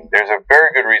surging. There's a very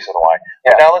good reason why.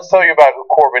 Yeah. Now let's tell you about who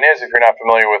Corbyn is if you're not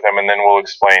familiar with him, and then we'll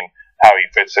explain how he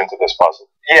fits into this puzzle.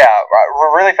 Yeah,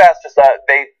 really fast, just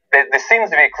there seems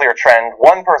to be a clear trend.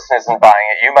 One person isn't buying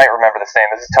it. You might remember this name.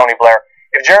 This is Tony Blair.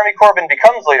 If Jeremy Corbyn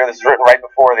becomes leader, this is written right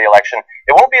before the election,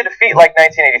 it won't be a defeat like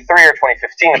 1983 or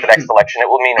 2015 at the next election. It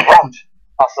will mean rout,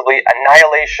 possibly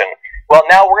annihilation. Well,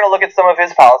 now we're going to look at some of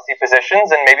his policy positions,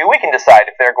 and maybe we can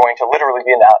decide if they're going to literally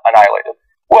be annihilated.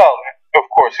 Well, of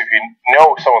course, if you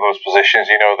know some of those positions,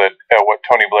 you know that what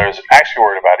Tony Blair is actually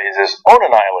worried about is his own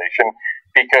annihilation,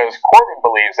 because Corbyn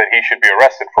believes that he should be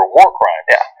arrested for war crimes.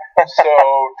 Yeah. So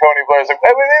Tony Blair's like,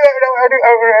 I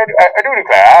do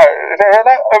declare, it's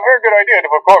a very good idea to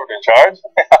put Corbyn in charge.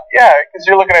 Yeah, because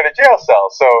you're looking at a jail cell.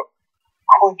 So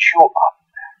could you up?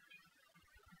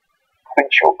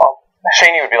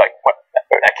 Shaney would be like, what?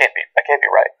 That can't be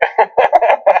right.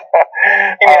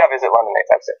 You may not visit London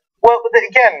anytime soon. Well, but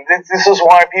again, this is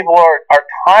why people are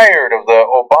tired of the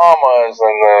Obamas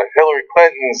and the Hillary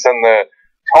Clintons and the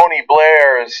Tony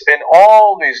Blairs and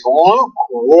all these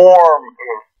lukewarm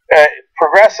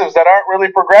progressives that aren't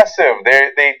really progressive.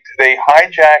 They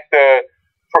hijack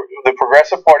the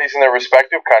progressive parties in their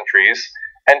respective countries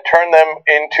and turn them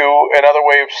into another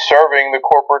way of serving the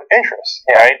corporate interests,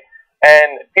 right?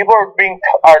 And people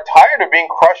are tired of being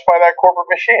crushed by that corporate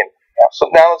machine. Yeah. So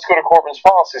now let's go to Corbyn's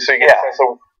policy so you get a sense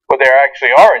of what they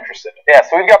actually are interested in. Yeah,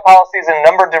 so we've got policies in a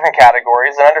number of different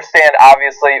categories, and understand,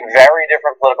 obviously, very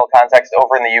different political context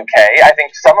over in the UK. I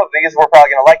think some of these we're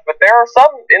probably going to like, but there are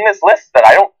some in this list that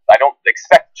I don't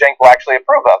expect Cenk will actually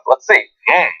approve of. Let's see.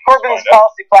 Corbyn's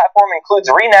policy platform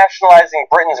includes renationalizing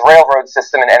Britain's railroad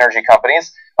system and energy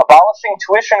companies, abolishing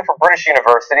tuition for British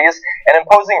universities, and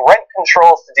imposing rent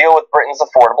controls to deal with Britain's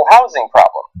affordable housing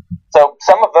problem. So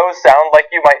some of those sound like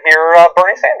you might hear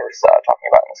Bernie Sanders talking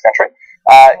about in this country.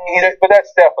 But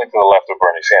that's definitely to the left of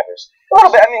Bernie Sanders. A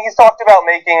little bit. I mean, he's talked about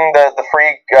making the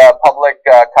free public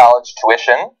college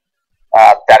tuition.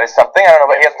 That is something. I don't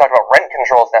know, but he hasn't talked about rent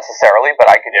controls necessarily, but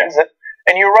I could use it.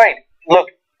 And you're right. Look,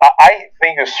 I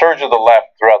think the surge of the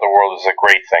left throughout the world is a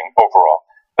great thing overall.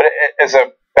 But as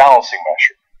a balancing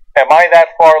measure. Am I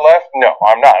that far left? No,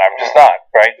 I'm not. I'm just not,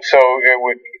 right? So it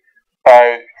would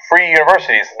free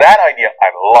universities, that idea I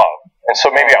love. And so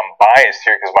maybe I'm biased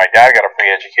here because my dad got a free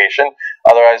education.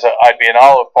 Otherwise, I'd be an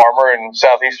olive farmer in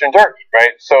southeastern Turkey,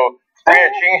 right? So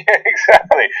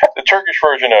Exactly. The Turkish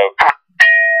version of.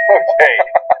 Okay.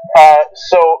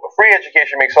 So free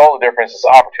education makes all the difference. It's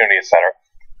opportunity,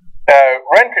 etc.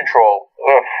 Rent control,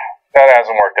 that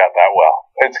hasn't worked out that well.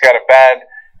 It's got a bad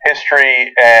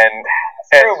history, and it's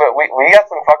true, but we got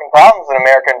some fucking problems in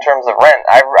America in terms of rent.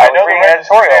 I know the rent is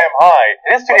too damn high.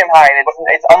 It is too damn high, and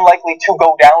it's unlikely to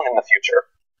go down in the future.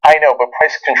 I know, but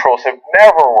price controls have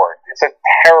never worked. It's a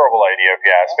terrible idea, if you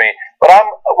ask me. But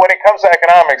when it comes to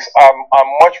economics, I'm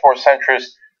much more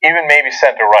centrist, even maybe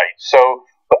center right. So,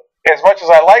 as much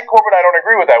as I like Corbyn, I don't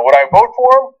agree with that. Would I vote for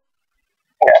him?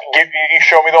 Yeah. You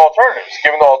show me the alternatives.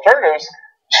 Given the alternatives,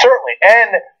 certainly,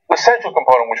 and the central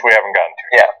component, which we haven't gotten to.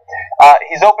 Yeah,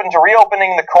 he's open to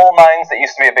reopening the coal mines that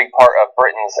used to be a big part of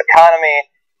Britain's economy.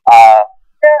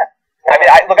 Yeah. I mean,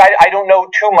 I don't know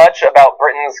too much about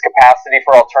Britain's capacity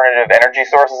for alternative energy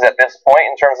sources at this point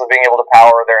in terms of being able to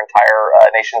power their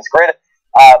entire nation's grid.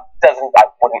 I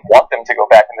wouldn't want them to go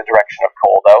back in the direction of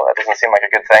coal, though. That doesn't seem like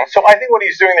a good thing. So I think what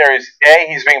he's doing there is, A,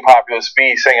 he's being populist,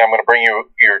 B, he's saying, I'm going to bring you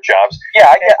your jobs. Yeah,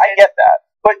 I get that.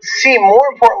 But C, more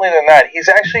importantly than that, he's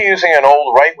actually using an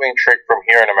old right-wing trick from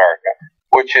here in America,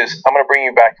 which is, I'm going to bring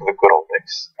you back to the good old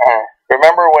days.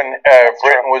 Remember when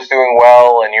Britain was doing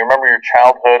well, and you remember your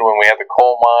childhood when we had the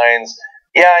coal mines?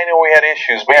 Yeah, I know we had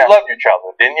issues, but you loved your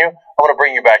childhood, didn't you? I'm going to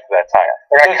bring you back to that time.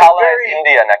 They're going to colonize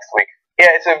India next week.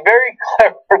 Yeah, it's a very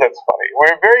clever, that's funny.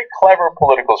 We're a very clever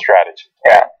political strategy.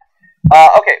 Yeah.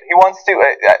 Okay, he wants to,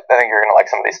 I think you're going to like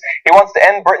some of these. He wants to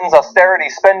end Britain's austerity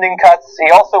spending cuts.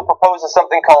 He also proposes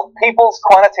something called People's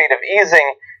Quantitative Easing,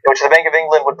 in which the Bank of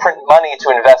England would print money to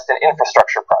invest in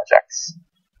infrastructure projects.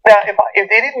 Now, if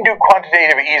they didn't do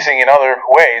quantitative easing in other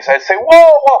ways, I'd say,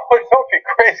 whoa, don't be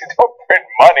crazy, don't print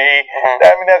money.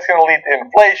 I mean, that's going to lead to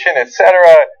inflation, etc.,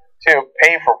 to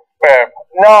pay for...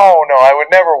 No, I would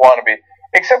never want to be...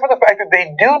 Except for the fact that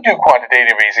they do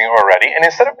quantitative easing already, and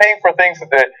instead of paying for things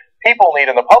that the people need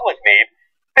and the public need,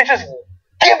 they just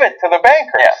give it to the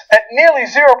bankers at nearly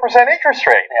 0% interest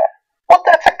rate. Yeah. Well,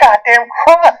 that's a goddamn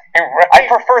crime, right? I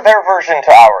prefer their version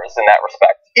to ours in that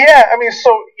respect. Yeah, I mean,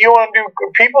 so you want to do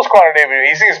people's quantitative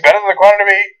easing is better than the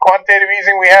quantitative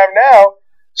easing we have now.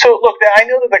 So, look, I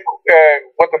know that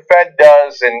what the Fed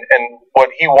does and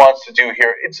what he wants to do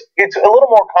here, it's a little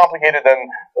more complicated than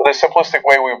the simplistic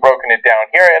way we've broken it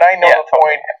down here. And I know the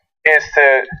point is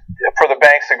for the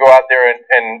banks to go out there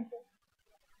and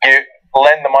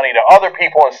lend the money to other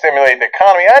people and stimulate the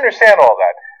economy. I understand all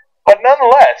that. But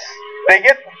nonetheless, they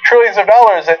get trillions of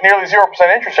dollars at nearly 0%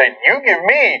 interest rate. You give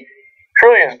me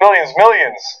trillions, billions,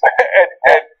 millions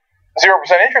at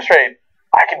 0% interest rate,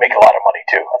 I can make a lot of money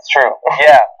too. That's true.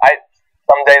 Yeah,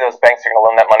 someday those banks are going to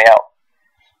loan that money out.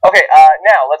 Okay,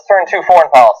 now let's turn to foreign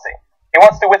policy. He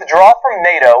wants to withdraw from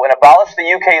NATO and abolish the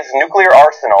UK's nuclear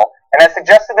arsenal, and has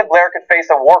suggested that Blair could face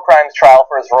a war crimes trial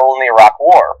for his role in the Iraq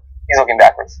War. He's looking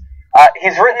backwards.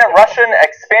 He's written that Russian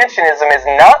expansionism is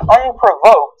not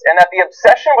unprovoked, and that the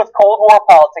obsession with Cold War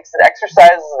politics that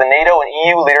exercises the NATO and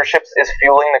EU leaderships is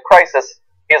fueling the crisis.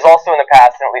 He has also in the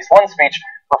past, in at least one speech,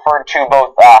 referred to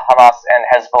both Hamas and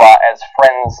Hezbollah as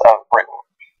friends of Britain.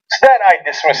 So that I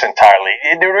dismiss entirely.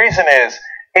 The reason is,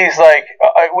 he's like,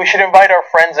 we should invite our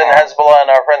friends in Hezbollah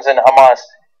and our friends in Hamas.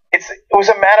 It was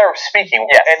a matter of speaking.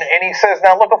 Yes. And he says,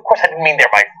 now look, of course I didn't mean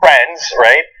they're my friends,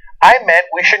 right? I meant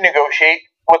we should negotiate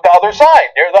with the other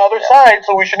side. They're the other side,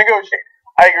 so we should negotiate.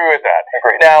 I agree with that.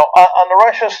 Agreed. Now, on the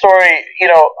Russia story,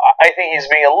 I think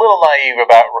he's being a little naive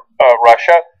about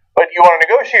Russia, but you want to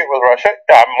negotiate with Russia,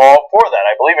 I'm all for that.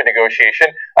 I believe in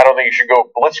negotiation. I don't think you should go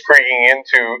blitzkrieging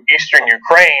into eastern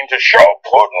Ukraine to show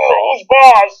Putin who's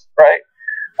boss, right?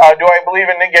 Do I believe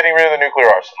in getting rid of the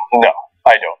nuclear arsenal? No,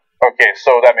 I don't. Okay,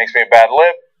 so that makes me a bad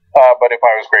lip, but if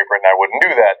I was Great Britain, I wouldn't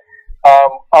do that.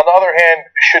 On the other hand,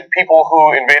 should people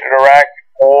who invaded Iraq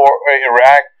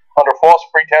under false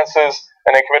pretenses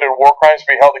and they committed war crimes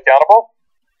be held accountable?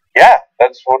 Yeah,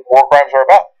 that's what war crimes are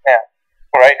about. Yeah.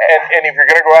 Right? And if you're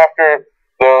going to go after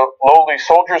the lowly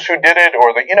soldiers who did it,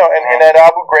 or and at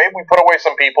Abu Ghraib, we put away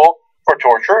some people for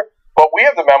torture, but we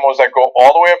have the memos that go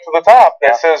all the way up to the top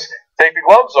that says, take the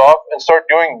gloves off and start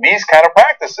doing these kind of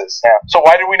practices. Yeah. So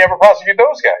why did we never prosecute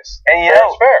those guys? And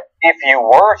fair. If you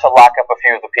were to lock up a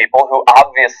few of the people who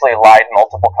obviously lied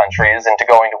multiple countries into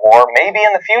going to war, maybe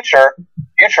in the future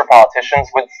politicians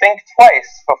would think twice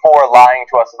before lying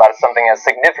to us about something as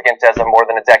significant as a more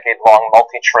than a decade-long,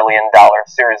 multi-trillion-dollar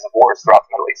series of wars throughout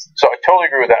the Middle East. So I totally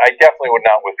agree with that. I definitely would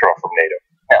not withdraw from NATO.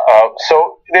 No.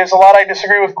 So there's a lot I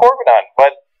disagree with Corbyn on,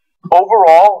 but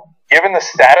overall, given the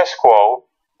status quo,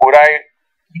 would I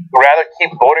rather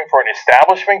keep voting for an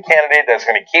establishment candidate that's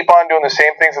going to keep on doing the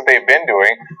same things that they've been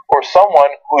doing, or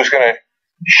someone who's going to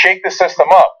shake the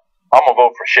system up I'm gonna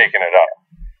vote for shaking it up.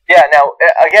 Yeah, now,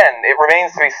 again, it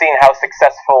remains to be seen how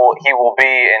successful he will be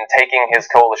in taking his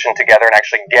coalition together and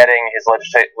actually getting his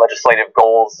legislative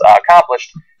goals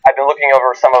accomplished. I've been looking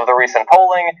over some of the recent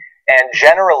polling, and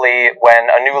generally, when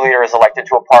a new leader is elected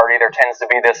to a party, there tends to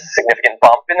be this significant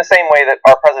bump in the same way that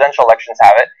our presidential elections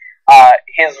have it.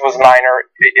 His was minor,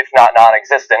 if not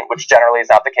non-existent, which generally is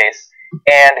not the case.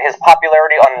 And his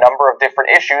popularity on a number of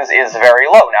different issues is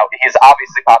very low. Now, he's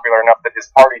obviously popular enough that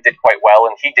his party did quite well,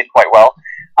 and he did quite well.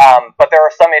 But there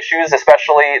are some issues,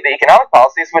 especially the economic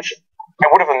policies, which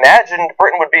I would have imagined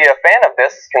Britain would be a fan of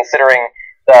this, considering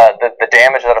the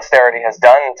damage that austerity has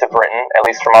done to Britain, at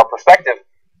least from our perspective.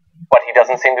 But he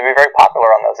doesn't seem to be very popular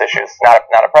on those issues, not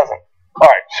at present. All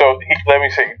right, so let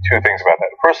me say two things about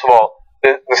that. First of all,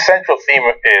 the central theme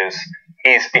is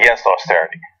he's against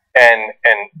austerity, and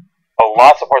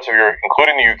lots of parts of Europe,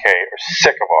 including the UK, are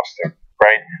sick of austerity,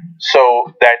 right?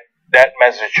 So that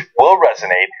message will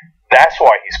resonate. That's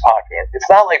why he's popular. It's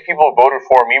not like people voted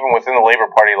for him, even within the Labour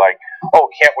Party, like,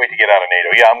 oh, can't wait to get out of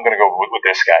NATO. Yeah, I'm going to go with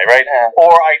this guy, right? Yeah.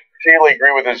 Or I particularly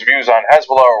agree with his views on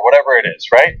Hezbollah or whatever it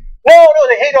is, right? No,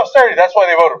 they hate austerity. That's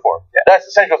why they voted for him. Yeah. That's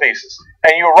the central thesis.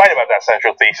 And you were right about that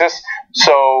central thesis.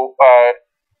 So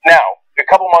now, a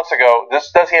couple months ago, does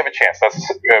he have a chance? That's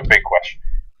a big question.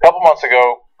 A couple months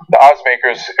ago, the odds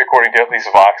makers, according to at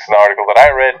least Vox, an article that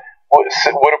I read, would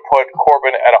have put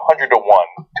Corbyn at 100 to 1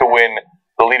 to win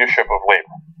the leadership of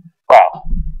Labour. Wow,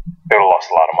 they would have lost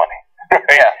a lot of money. Right?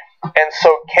 Yeah. And so,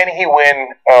 can he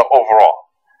win overall?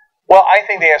 Well, I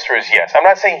think the answer is yes. I'm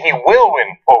not saying he will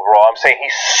win overall. I'm saying he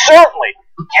certainly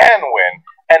can win,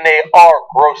 and they are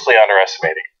grossly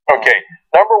underestimating. Okay,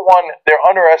 number one, they're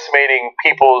underestimating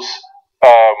people's,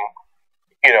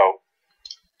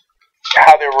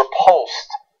 how they're repulsed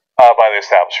by the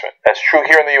establishment. That's true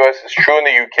here in the U.S. It's true in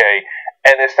the U.K.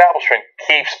 And the establishment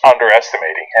keeps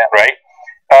underestimating it, right?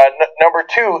 Number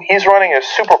two, he's running a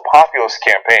super populist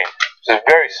campaign, which is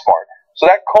very smart. So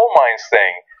that coal mines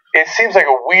thing, it seems like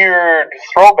a weird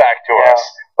throwback to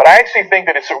us, but I actually think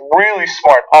that it's really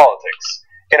smart politics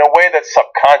in a way that's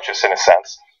subconscious in a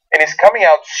sense. And he's coming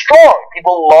out strong.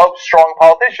 People love strong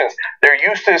politicians. They're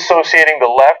used to associating the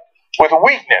left with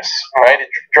weakness, right? It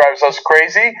drives us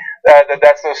crazy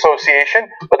that's the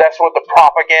association, but that's what the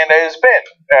propaganda has been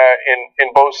in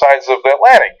both sides of the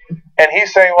Atlantic. And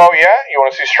he's saying, well, yeah, you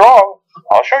want to see strong?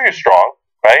 I'll show you strong,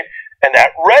 right? And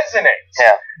that resonates.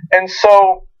 Yeah. And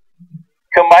so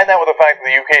combine that with the fact that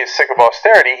the UK is sick of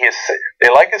austerity, they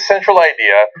like his central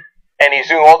idea, and he's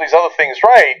doing all these other things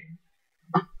right.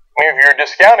 I mean, if you're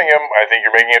discounting him, I think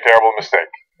you're making a terrible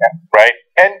mistake. Yeah. Right?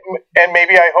 And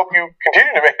maybe I hope you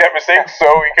continue to make that mistake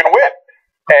so he can win.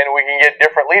 And we can get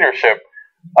different leadership,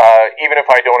 even if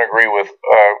I don't agree with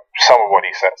some of what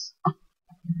he says.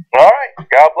 All right.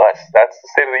 God bless. That's the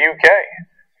state of the UK.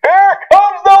 Here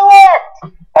comes the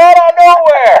left! Out of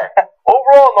nowhere!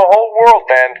 Overall in the whole world,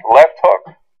 man, left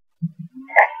hook.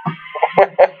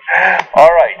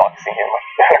 All right.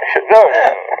 No.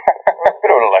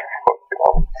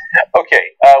 Okay,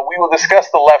 we will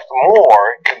discuss the left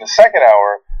more in the second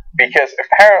hour because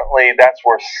apparently that's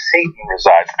where Satan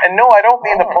resides. And no, I don't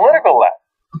mean the political left.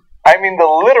 I mean the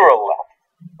literal left.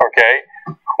 Okay?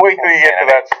 Wait till you get to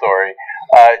that story.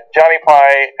 Johnny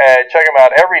Pie, check him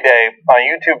out every day on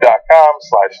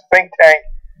youtube.com/thinktank.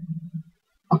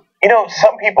 You know,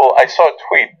 some people, I saw a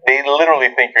tweet, they literally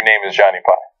think your name is Johnny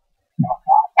Pie.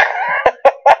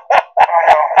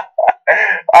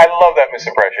 I love that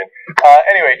misimpression.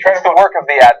 Anyway, it's the work of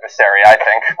the adversary, I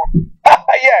think.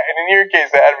 Yeah, and in your case,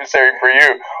 the adversary for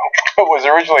you was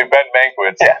originally Ben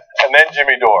Mankiewicz, and then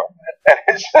Jimmy Dore. And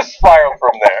it's just spiraled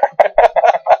from there.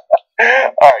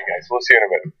 All right, guys, we'll see you in a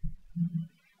minute.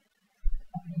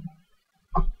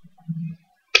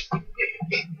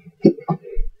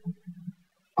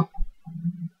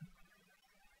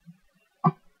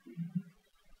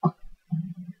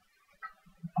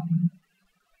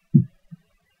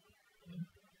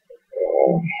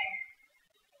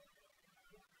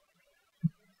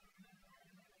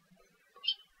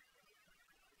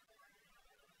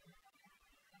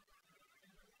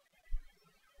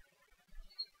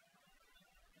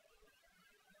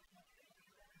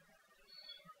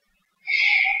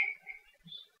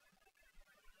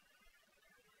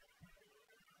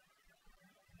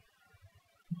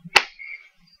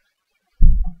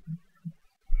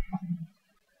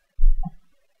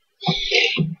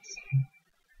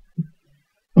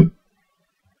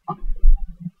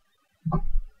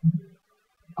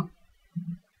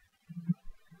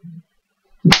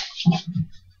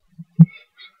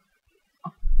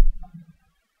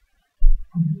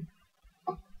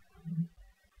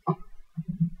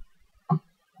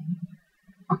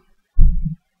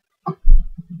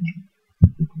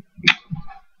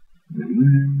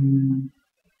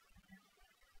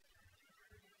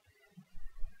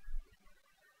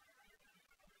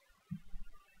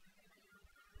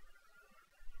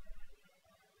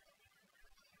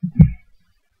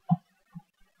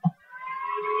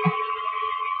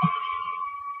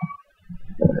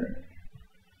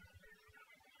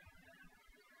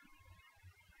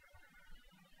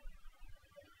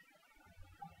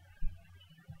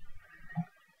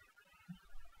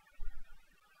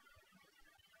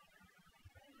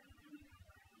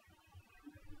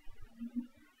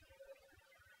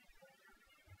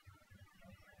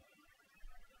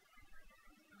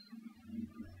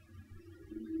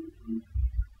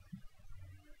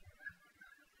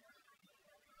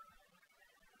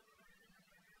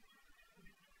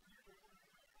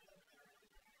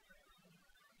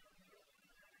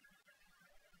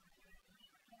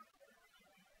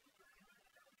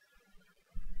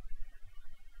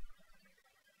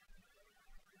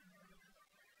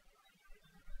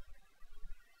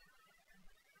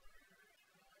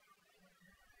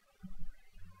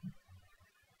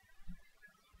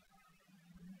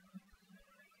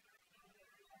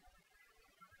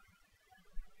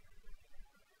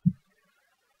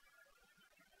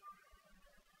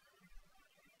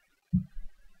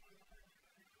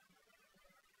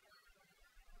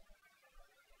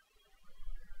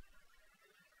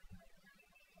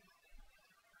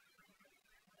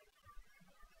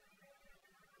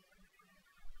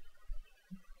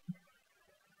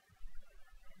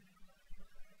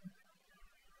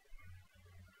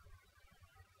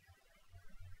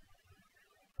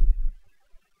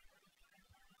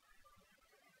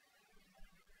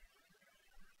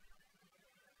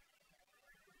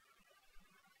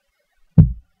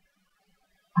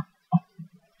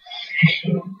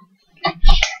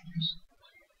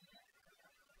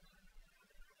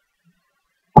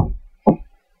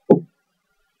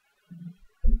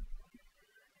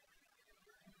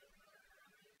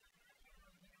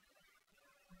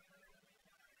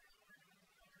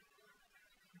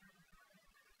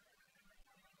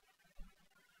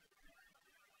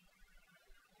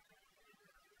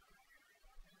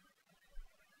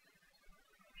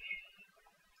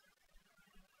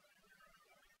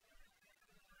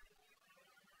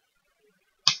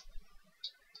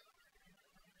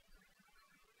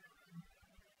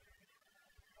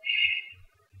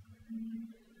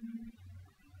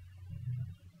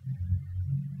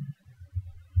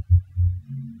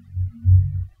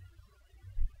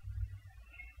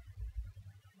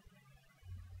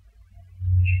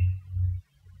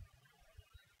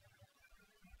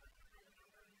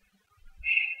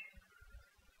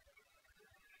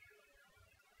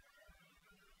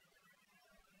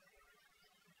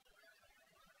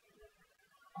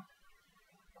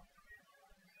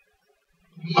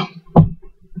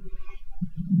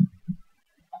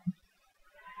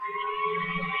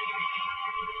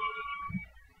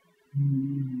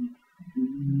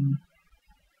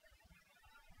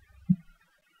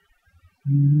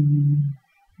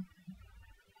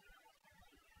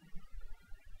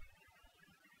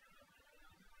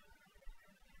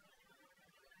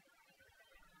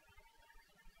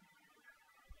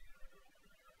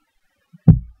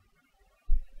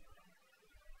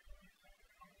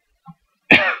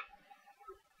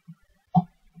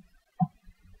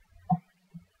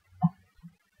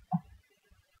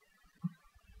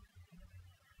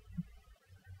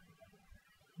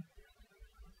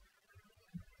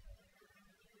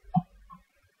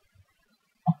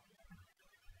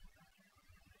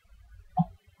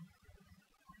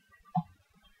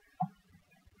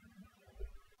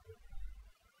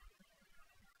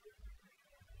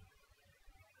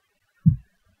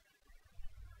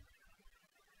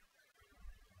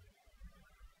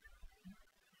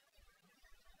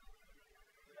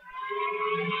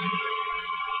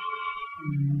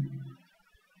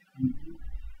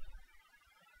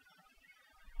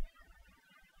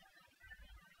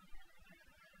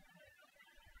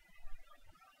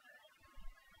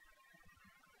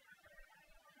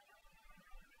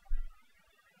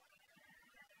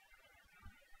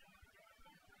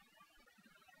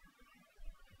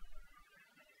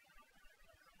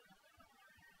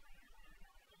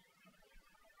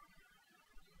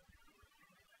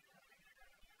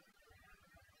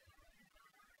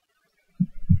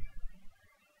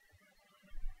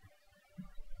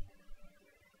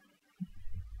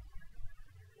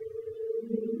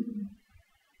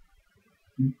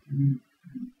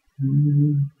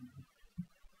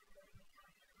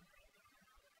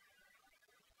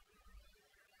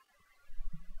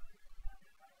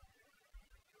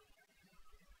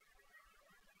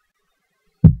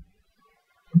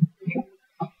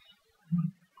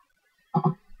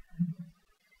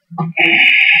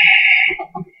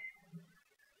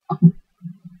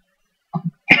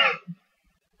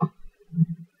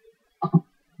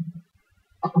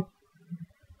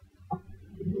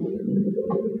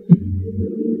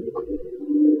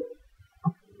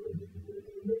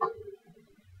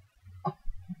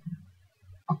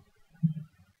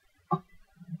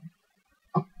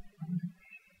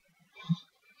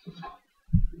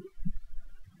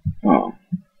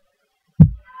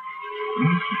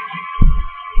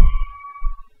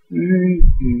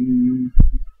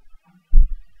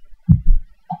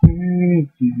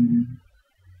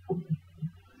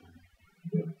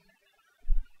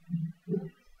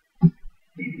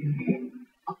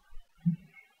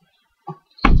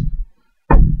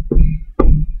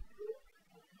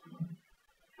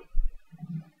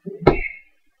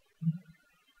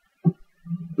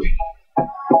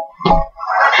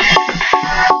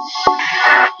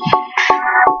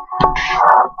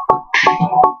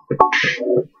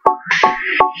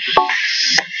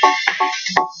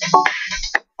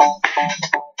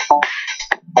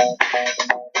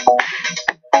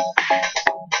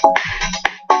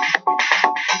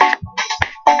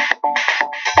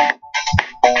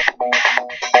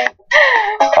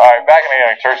 Alright, back in the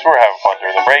Young Turks. We're having fun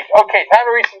during the break. Okay, time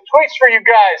to read some tweets for you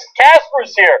guys.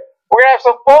 Casper's here. We're gonna have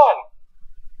some fun.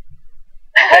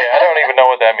 Hey, I don't even know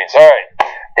what that means. Alright.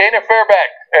 Dana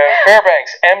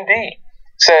Fairbanks, MD,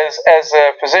 says, as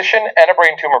a physician and a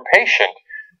brain tumor patient,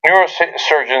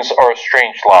 neurosurgeons are a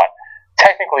strange lot.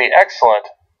 Technically excellent,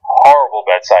 horrible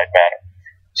bedside manner.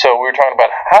 So we were talking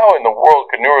about how in the world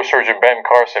could neurosurgeon Ben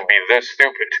Carson be this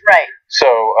stupid? Right. So,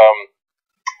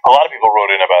 a lot of people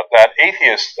wrote in about that.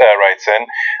 Atheist writes in,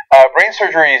 brain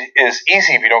surgery is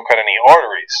easy if you don't cut any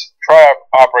arteries. Try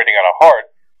operating on a heart.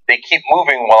 They keep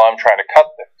moving while I'm trying to cut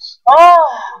things. Oh.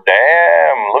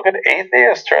 Damn, look at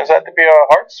Atheist. Turns out to be a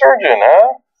heart surgeon,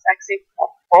 huh? Sexy.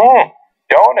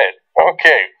 Don't it?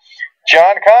 Okay.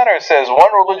 John Connor says,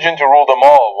 one religion to rule them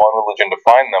all, one religion to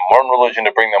find them, one religion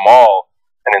to bring them all,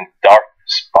 and in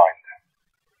darkness find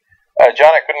them.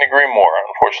 John, I couldn't agree more.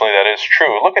 Unfortunately, that is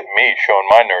true. Look at me showing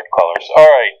my nerd colors. All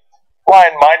right,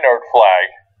 flying my nerd flag.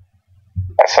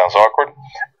 That sounds awkward.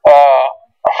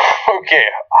 Okay,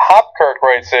 Hopkirk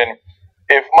writes in,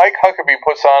 if Mike Huckabee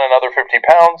puts on another 50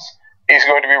 pounds, he's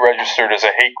going to be registered as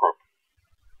a hate group.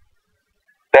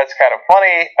 That's kind of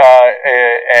funny,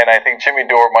 and I think Jimmy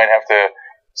Dore might have to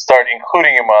start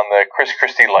including him on the Chris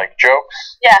Christie-like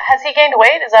jokes. Yeah, has he gained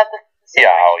weight? Is that the...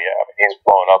 Yeah, oh yeah, I mean, he's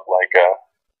blown up like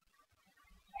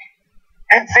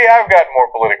See, I've gotten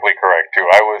more politically correct too.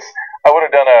 I would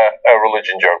have done a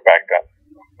religion joke back then,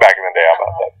 back in the day. How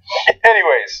about that?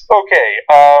 Anyways, okay.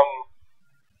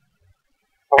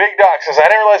 Big Doc says,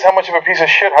 I didn't realize how much of a piece of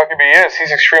shit Huckabee is.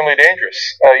 He's extremely dangerous.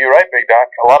 You're right, Big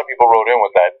Doc. A lot of people wrote in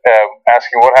with that,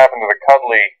 asking what happened to the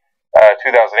cuddly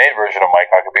 2008 version of Mike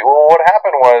Huckabee. Well, what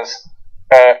happened was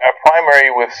a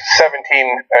primary with 17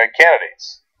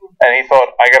 candidates, and he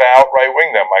thought, I got to outright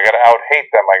wing them, I got to out hate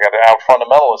them, I got to out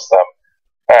fundamentalist them.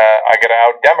 I got to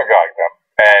out-demagogue them.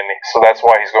 And so that's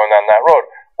why he's going down that road.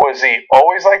 Was he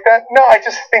always like that? No, I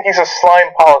just think he's a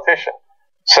slime politician.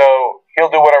 So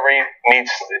he'll do whatever he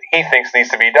thinks needs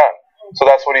to be done. So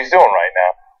that's what he's doing right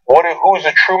now. Who's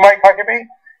the true Mike Huckabee?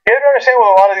 You have to understand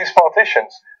with a lot of these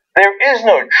politicians, there is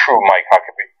no true Mike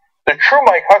Huckabee. The true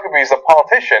Mike Huckabee is the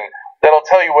politician that'll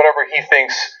tell you whatever he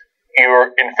thinks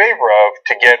you're in favor of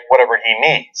to get whatever he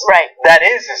needs. Right. That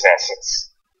is his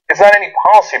essence. It's not any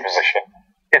policy position.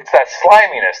 It's that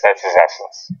sliminess that's his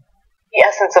essence. The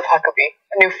essence of Huckabee.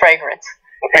 A new fragrance.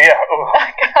 Yeah,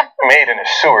 made in a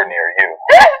sewer near you.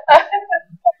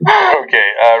 Okay,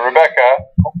 Rebecca,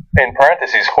 in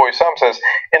parentheses, Hoy Sum says,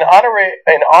 in honor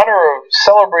of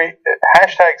celebrate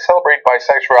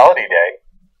 #CelebrateBisexuality Day,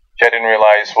 which I didn't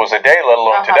realize was a day, let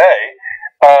alone today,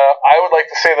 I would like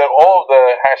to say that all of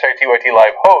the #TYT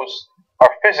Live hosts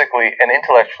are physically and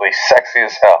intellectually sexy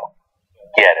as hell.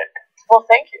 Get it? Well,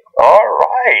 thank you. All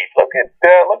right. Look at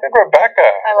Rebecca.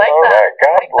 I like all that. Right.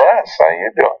 God bless. How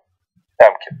you doing?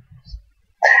 I'm kidding.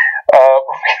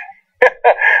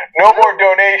 No more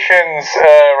donations.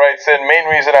 Writes in. Main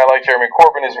reason I like Jeremy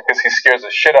Corbyn is because he scares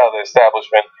the shit out of the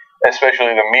establishment,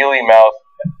 especially the mealy-mouthed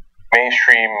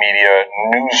mainstream media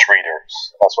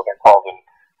newsreaders. That's what they're called in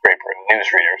Great Britain,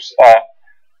 newsreaders.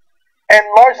 And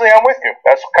largely, I'm with you.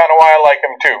 That's kind of why I like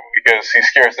him too, because he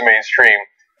scares the mainstream.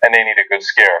 and they need a good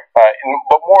scare. But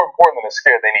more important than a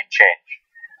scare, they need change.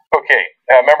 Okay,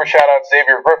 member shout-out,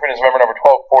 Xavier Griffin is member number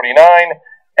 1249,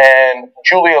 and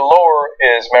Julia Lower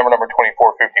is member number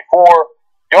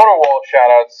 2454. Donor wall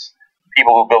shout-outs,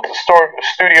 people who built the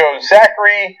studio,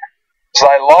 Zachary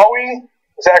Zylawi.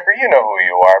 Zachary, you know who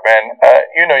you are, man.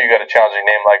 You know you got a challenging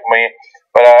name like me,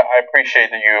 but I appreciate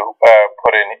that you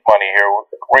put in money here.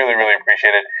 Really, really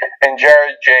appreciate it. And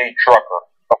Jared J. Drucker.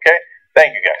 Okay?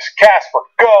 Thank you, guys. Casper,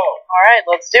 go! All right,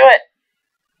 let's do it.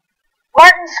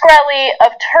 Martin Shkreli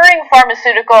of Turing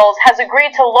Pharmaceuticals has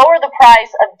agreed to lower the price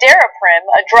of Daraprim,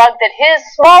 a drug that his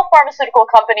small pharmaceutical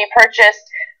company purchased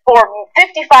for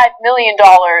 $55 million,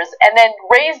 and then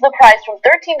raise the price from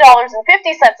 $13.50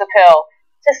 a pill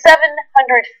to $750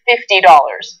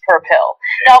 per pill.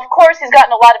 Now, of course, he's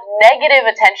gotten a lot of negative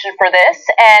attention for this,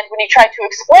 and when he tried to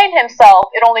explain himself,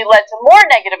 it only led to more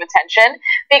negative attention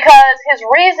because his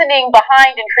reasoning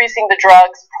behind increasing the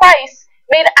drug's price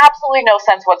made absolutely no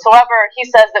sense whatsoever. He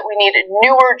says that we need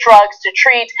newer drugs to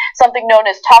treat something known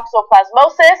as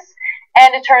toxoplasmosis,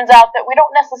 and it turns out that we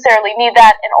don't necessarily need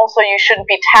that, and also you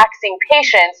shouldn't be taxing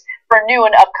patients for new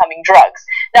and upcoming drugs.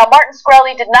 Now, Martin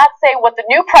Shkreli did not say what the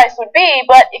new price would be,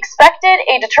 but expected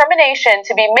a determination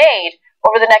to be made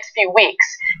over the next few weeks.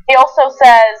 He also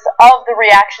says of the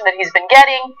reaction that he's been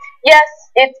getting, yes,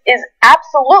 it is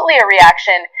absolutely a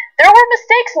reaction. There were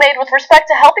mistakes made with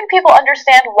respect to helping people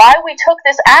understand why we took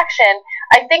this action.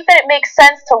 I think that it makes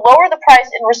sense to lower the price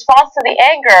in response to the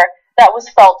anger that was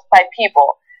felt by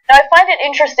people. Now, I find it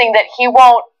interesting that he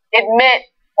won't admit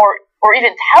or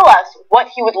even tell us what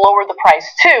he would lower the price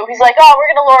to. He's like, oh, we're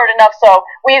going to lower it enough so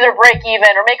we either break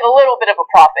even or make a little bit of a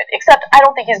profit. Except I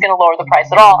don't think he's going to lower the price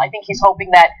at all. I think he's hoping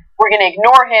that we're going to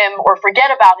ignore him or forget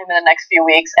about him in the next few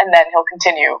weeks, and then he'll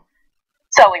continue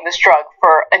selling this drug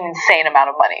for an insane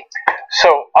amount of money. So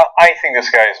I think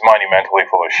this guy is monumentally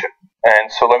full of shit.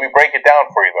 And so let me break it down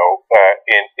for you, though,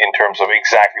 in terms of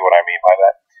exactly what I mean by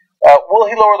that. Will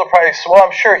he lower the price? Well,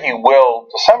 I'm sure he will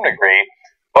to some degree,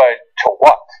 but to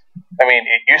what? I mean,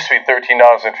 it used to be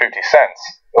 $13.50.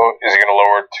 So is he going to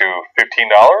lower it to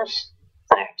 $15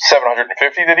 from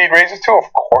 $750 that he'd raise it to? Of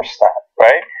course not,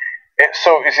 right?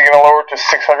 So is he going to lower it to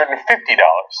 $650?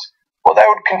 Well, that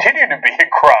would continue to be a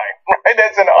crime, right?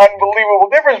 That's an unbelievable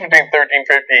difference between $13.50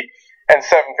 and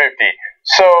 $7.50.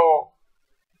 So,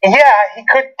 yeah, he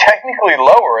could technically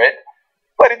lower it,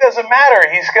 but it doesn't matter.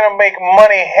 He's going to make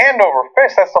money hand over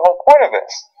fist. That's the whole point of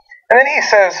this. And then he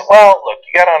says, well, look,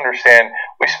 you got to understand,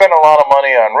 we spend a lot of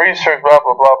money on research, blah,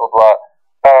 blah, blah, blah, blah.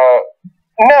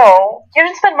 No. You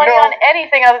didn't spend money on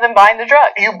anything other than buying the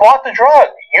drug. You bought the drug.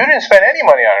 You didn't spend any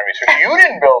money on research. You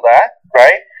didn't build that,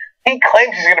 right? He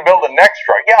claims he's going to build the next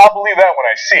drug. Yeah, I'll believe that when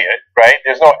I see it, right?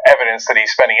 There's no evidence that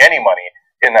he's spending any money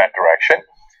in that direction.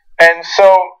 And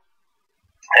so,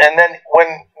 and then when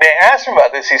they ask him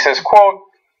about this, he says, quote,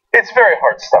 it's very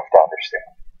hard stuff to understand.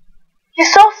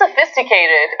 He's so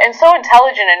sophisticated and so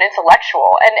intelligent and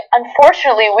intellectual, and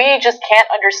unfortunately we just can't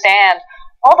understand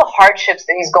all the hardships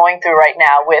that he's going through right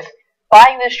now with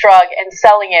buying this drug and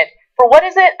selling it for, what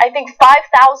is it? I think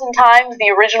 5,000 times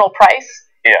the original price?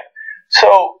 Yeah.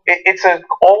 So it's an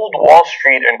old Wall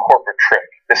Street and corporate trick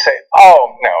to say,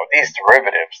 oh, no, these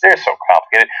derivatives, they're so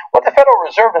complicated. What the Federal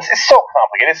Reserve does is so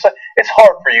complicated. It's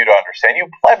hard for you to understand. You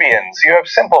plebeians, you have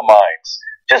simple minds.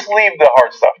 Just leave the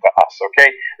hard stuff to us, okay?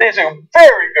 There's a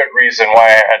very good reason why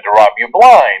I had to rob you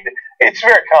blind. It's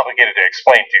very complicated to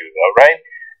explain to you, though, right?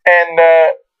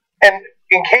 And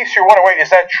in case you're wondering, wait,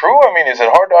 is that true? I mean, is it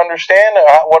hard to understand?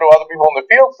 What do other people in the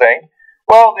field think?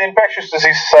 Well, the Infectious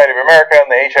Disease Society of America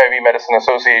and the HIV Medicine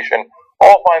Association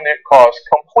all find the cost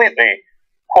completely,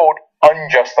 quote,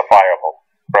 unjustifiable,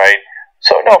 right?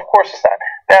 So, no, of course it's not.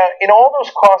 Now, in all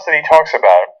those costs that he talks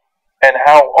about, and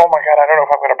how, oh my God, I don't know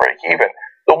if I'm going to break even,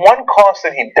 the one cost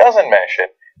that he doesn't mention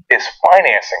is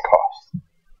financing costs.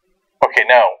 Okay,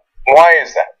 now, why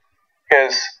is that?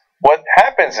 Because what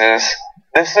happens is,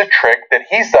 this is a trick that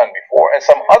he's done before, and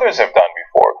some others have done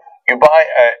before. You buy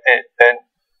a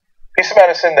piece of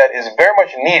medicine that is very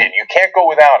much needed. You can't go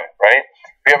without it, right?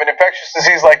 If you have an infectious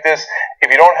disease like this,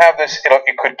 if you don't have this,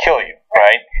 it could kill you,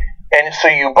 right? And so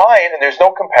you buy it, and there's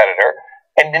no competitor,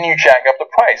 and then you jack up the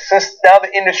price. Since now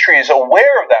the industry is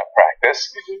aware of that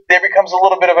practice, there becomes a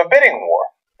little bit of a bidding war,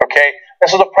 okay? And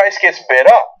so the price gets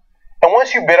bid up. And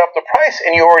once you bid up the price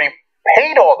and you already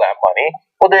paid all that money,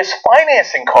 well, there's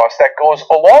financing cost that goes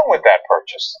along with that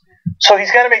purchase. So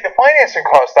he's got to make the financing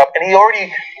cost up, and he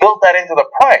already built that into the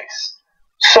price.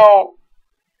 So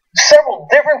several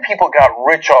different people got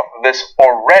rich off of this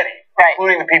already,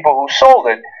 including the people who sold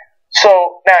it.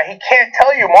 So now he can't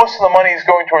tell you most of the money is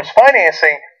going towards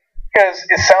financing because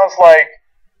it sounds like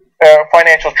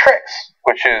financial tricks,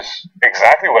 which is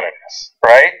exactly what it is,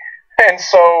 right? And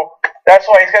so that's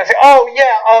why he's going to say, oh,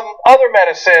 yeah, other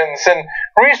medicines and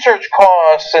research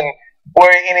costs, and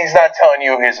he's not telling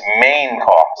you his main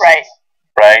costs.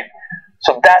 Right?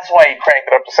 So that's why he cranked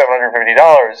it up to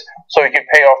 $750, so he could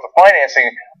pay off the financing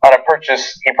on a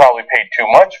purchase he probably paid too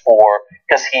much for,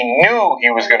 because he knew he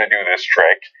was going to do this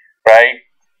trick, right?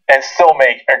 And still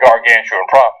make a gargantuan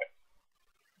profit.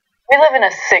 We live in a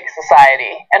sick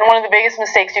society, and one of the biggest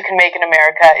mistakes you can make in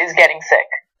America is getting sick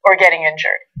or getting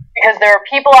injured. Because there are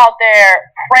people out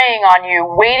there preying on you,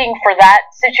 waiting for that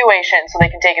situation so they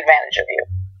can take advantage of you.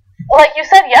 Like you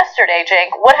said yesterday,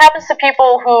 Jake, what happens to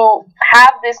people who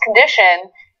have this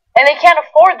condition and they can't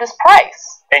afford this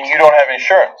price? And you don't have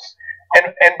insurance.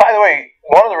 And by the way,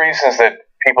 one of the reasons that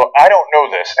people, I don't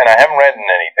know this, and I haven't read in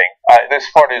anything, this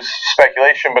part is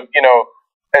speculation, but,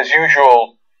 as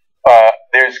usual,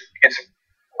 it's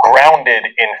grounded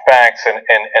in facts and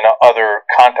other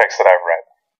contexts that I've read.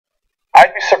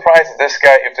 I'd be surprised if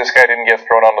this guy didn't get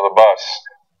thrown under the bus,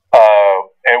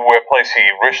 and a place he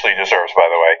richly deserves, by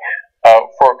the way,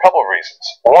 for a couple of reasons.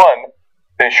 One,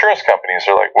 the insurance companies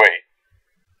are like, wait,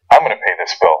 I'm going to pay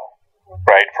this bill,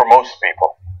 right, for most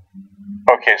people.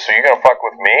 Okay, so you're going to fuck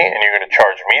with me, and you're going to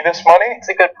charge me this money? That's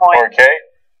a good point. Okay.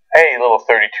 Hey, little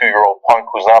 32-year-old punk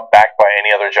who's not backed by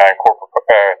any other giant corporate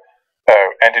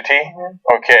entity.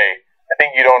 Mm-hmm. Okay, I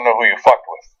think you don't know who you fucked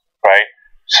with, right?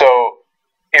 So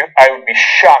I would be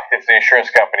shocked if the insurance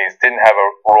companies didn't have a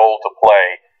role to play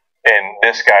in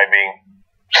this guy being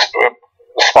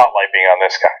spotlight being on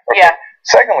this guy. Okay? Yeah.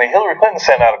 Secondly, Hillary Clinton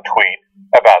sent out a tweet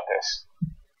about this.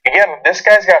 Again, this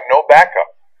guy's got no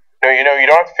backup. You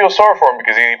don't have to feel sorry for him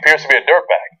because he appears to be a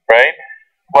dirtbag, right?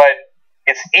 But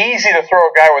it's easy to throw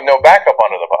a guy with no backup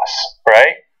under the bus,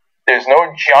 right? There's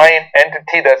no giant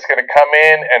entity that's going to come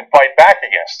in and fight back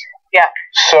against you. Yeah.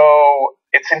 So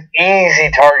it's an easy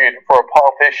target for a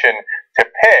politician to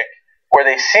pick, where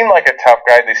they seem like a tough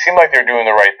guy, they seem like they're doing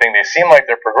the right thing, they seem like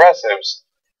they're progressives,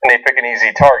 and they pick an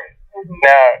easy target. Mm-hmm.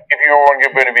 Now, if you were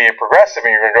going to be a progressive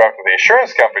and you're going to go after the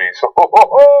insurance companies, you're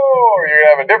going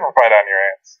to have a different fight on your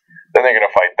hands. Then they're going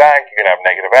to fight back, you're going to have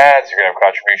negative ads, you're going to have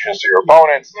contributions to your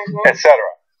opponents, etc.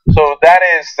 So that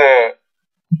is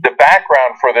the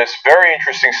background for this very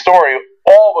interesting story,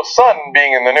 all of a sudden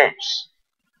being in the news.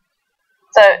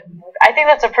 So I think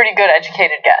that's a pretty good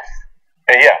educated guess.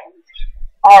 Yeah.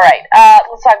 All right,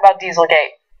 let's talk about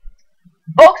Dieselgate.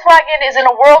 Volkswagen is in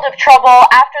a world of trouble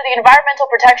after the Environmental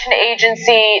Protection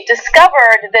Agency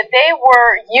discovered that they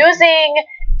were using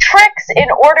tricks in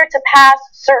order to pass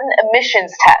certain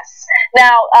emissions tests.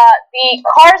 Now, the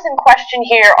cars in question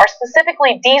here are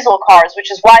specifically diesel cars,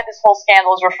 which is why this whole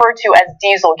scandal is referred to as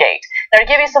Dieselgate. Now, to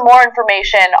give you some more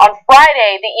information, on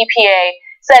Friday, the EPA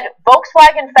said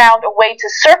Volkswagen found a way to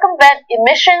circumvent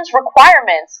emissions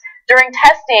requirements during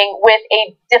testing with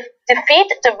a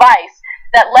defeat device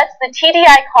that lets the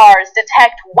TDI cars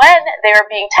detect when they are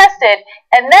being tested,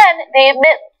 and then they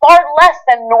emit far less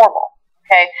than normal.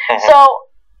 Okay, so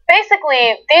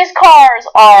basically, these cars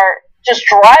are just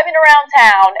driving around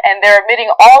town, and they're emitting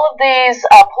all of these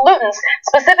pollutants,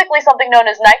 specifically something known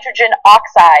as nitrogen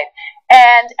oxide.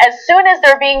 And as soon as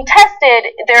they're being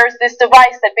tested, there's this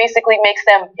device that basically makes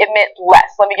them emit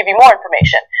less. Let me give you more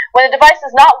information. When the device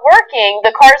is not working,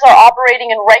 the cars are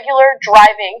operating in regular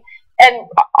driving, and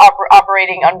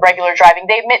operating on regular driving,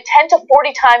 they emit 10 to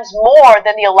 40 times more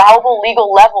than the allowable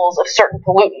legal levels of certain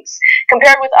pollutants.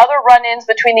 Compared with other run-ins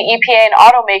between the EPA and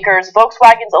automakers,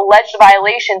 Volkswagen's alleged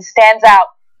violation stands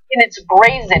out in its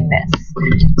brazenness.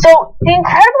 So the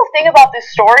incredible thing about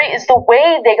this story is the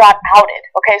way they got outed.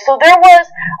 Okay, so there was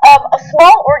a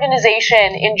small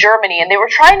organization in Germany, and they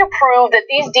were trying to prove that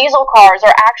these diesel cars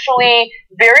are actually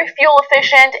very fuel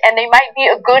efficient, and they might be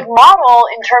a good model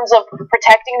in terms of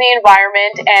protecting the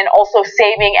environment and also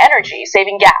saving energy,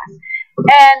 saving gas.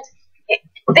 And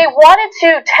they wanted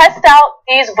to test out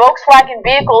these Volkswagen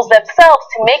vehicles themselves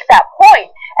to make that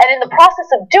point. And in the process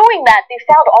of doing that, they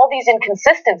found all these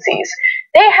inconsistencies.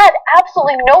 They had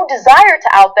absolutely no desire to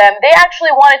out them. They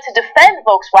actually wanted to defend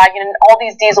Volkswagen and all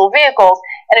these diesel vehicles.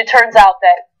 And it turns out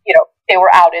that, they were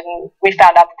outed, and we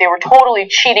found out that they were totally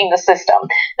cheating the system.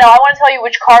 Now, I want to tell you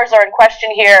which cars are in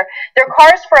question here. They're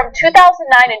cars from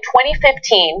 2009 and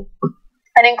 2015,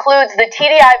 and includes the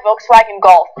TDI Volkswagen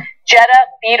Golf, Jetta,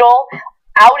 Beetle,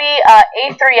 Audi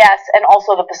A3S, and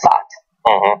also the Passat.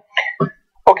 Mm-hmm.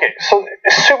 Okay, so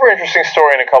super interesting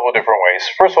story in a couple of different ways.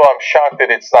 First of all, I'm shocked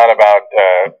that it's not about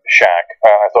Shaq.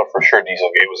 I thought for sure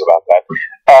Dieselgate was about that.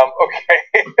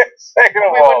 Okay, second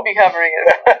of all... We wouldn't be covering it.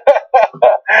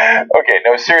 Okay,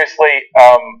 no, seriously,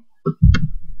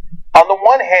 on the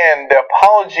one hand, the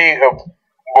apology of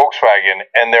Volkswagen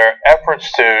and their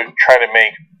efforts to try to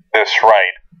make this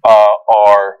right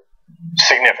are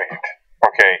significant.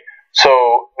 Okay,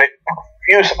 so the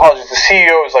use apologies. The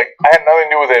CEO is like, I had nothing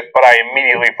to do with it, but I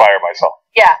immediately fired myself.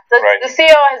 Yeah, Right. the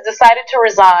CEO has decided to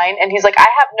resign, and he's like, I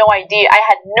have no idea. I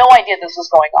had no idea this was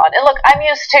going on. And look, I'm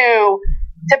used to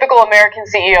typical American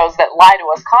CEOs that lie to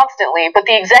us constantly, but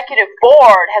the executive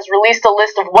board has released a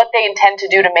list of what they intend to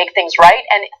do to make things right,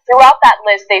 and throughout that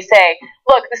list they say,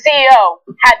 look, the CEO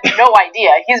had no idea.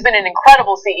 He's been an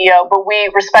incredible CEO, but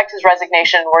we respect his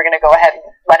resignation, and we're going to go ahead and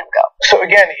let him go. So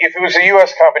again, if it was a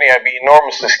U.S. company, I'd be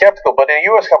enormously skeptical, but a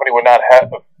U.S. company would not have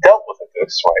dealt with it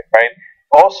this way, right?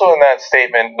 Also in that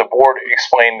statement, the board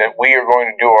explained that we are going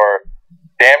to do our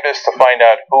damnedest to find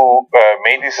out who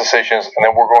made these decisions, and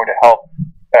then we're going to help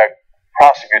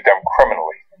prosecute them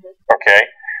criminally. Okay?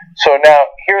 So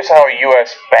now, here's how a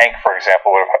U.S. bank, for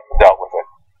example, would have dealt with it.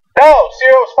 No,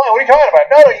 CEO, it's fine. What are you talking about?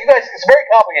 No, you guys, it's very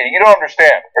complicated. You don't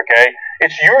understand, okay?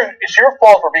 It's your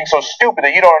fault for being so stupid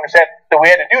that you don't understand that we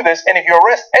had to do this, and if you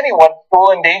arrest anyone, it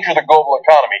will endanger the global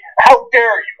economy. How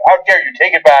dare you? How dare you?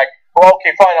 Take it back. Well,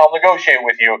 okay, fine, I'll negotiate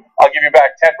with you. I'll give you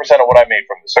back 10% of what I made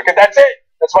from this. Okay, that's it.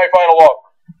 That's my final offer.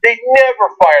 They never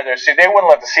fire their CEO. They wouldn't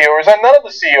let the CEO resign. None of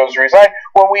the CEOs resigned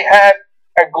when we had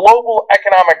a global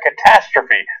economic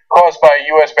catastrophe caused by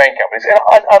U.S. bank companies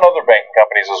and on other banking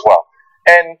companies as well.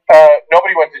 And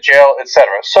nobody went to jail,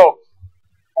 etc. So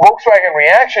Volkswagen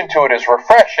reaction to it is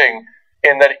refreshing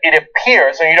in that it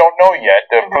appears, and you don't know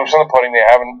yet, the proof's in the pudding, they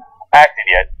haven't acted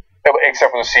yet,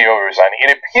 except for the CEO resigning.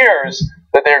 It appears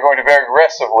that they're going to very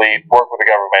aggressively work with the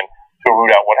government to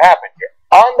root out what happened here.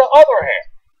 On the other hand,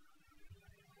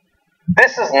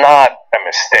 this is not a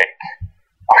mistake.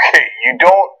 Okay,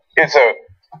 it's a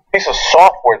piece of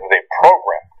software that they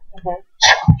program.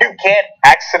 So you can't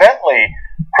accidentally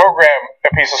program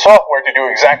a piece of software to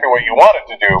do exactly what you want it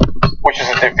to do, which is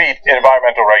to defeat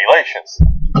environmental regulations.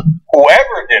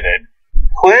 Whoever did it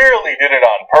clearly did it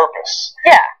on purpose.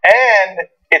 Yeah. And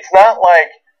it's not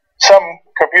like some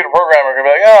computer programmer can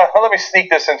be like, let me sneak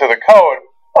this into the code.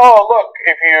 Oh, look,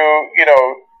 if you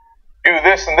do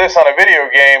this and this on a video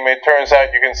game, it turns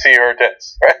out you can see her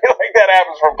tits. Right? Like that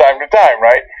happens from time to time,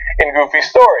 right? In goofy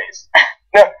stories.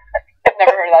 No. I've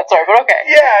never heard of that story, but okay.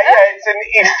 Yeah, it's an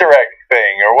Easter egg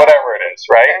thing or whatever it is,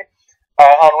 right? Okay.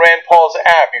 On Rand Paul's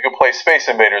app, you can play Space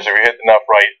Invaders if you hit enough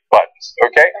right buttons,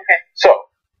 okay? Okay. So,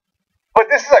 but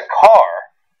this is a car,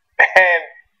 and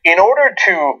in order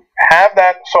to have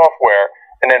that software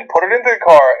and then put it into the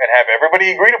car and have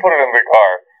everybody agree to put it into the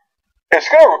car, it's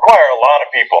going to require a lot of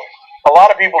people. A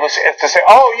lot of people to say,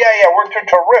 oh, yeah, we're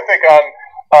terrific on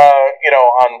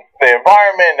the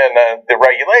environment and the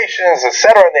regulations,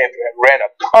 etc. And they ran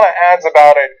a ton of ads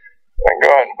about it. And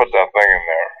go ahead and put that thing in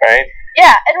there, right?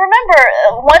 Yeah, and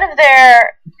remember, one of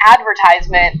their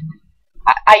advertisement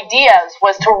ideas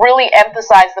was to really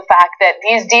emphasize the fact that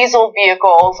these diesel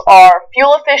vehicles are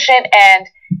fuel efficient and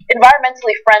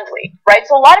environmentally friendly, right?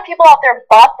 So a lot of people out there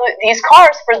bought these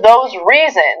cars for those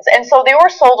reasons, and so they were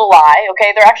sold a lie,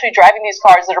 okay? They're actually driving these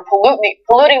cars that are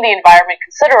polluting the environment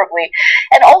considerably.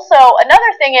 And also,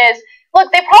 another thing is,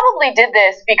 look, they probably did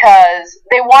this because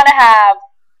they want to have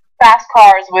fast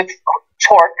cars with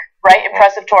torque, right?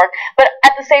 Impressive torque, but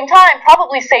at the same time,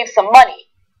 probably save some money.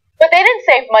 But they didn't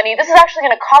save money. This is actually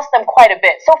going to cost them quite a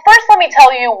bit. So first, let me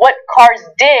tell you what cars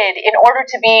did in order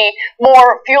to be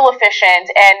more fuel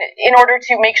efficient and in order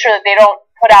to make sure that they don't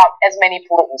put out as many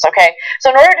pollutants, okay?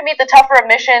 So in order to meet the tougher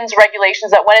emissions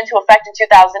regulations that went into effect in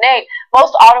 2008,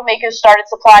 most automakers started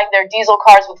supplying their diesel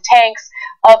cars with tanks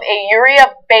of a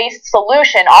urea-based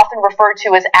solution, often referred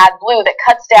to as AdBlue, that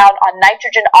cuts down on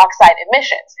nitrogen oxide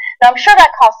emissions. Now, I'm sure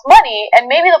that costs money, and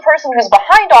maybe the person who's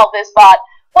behind all this thought,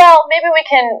 well, maybe we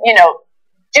can,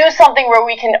 do something where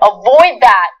we can avoid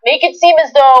that, make it seem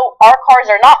as though our cars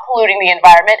are not polluting the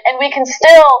environment, and we can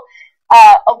still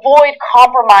avoid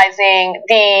compromising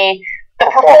the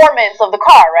performance of the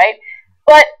car, right?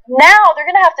 But now they're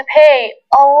going to have to pay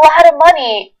a lot of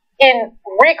money in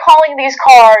recalling these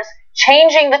cars,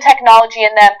 changing the technology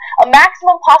in them, a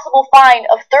maximum possible fine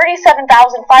of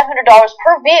 $37,500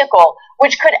 per vehicle,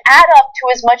 which could add up to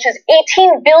as much as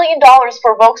 $18 billion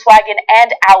for Volkswagen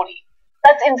and Audi.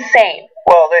 That's insane.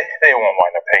 Well, they won't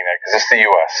wind up paying that because it's the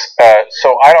U.S.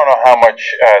 So I don't know how much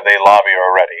they lobby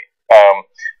already.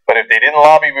 But if they didn't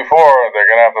lobby before, they're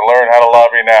going to have to learn how to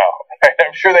lobby now.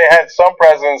 I'm sure they had some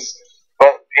presence,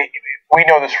 but we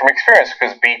know this from experience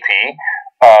because BP,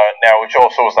 now which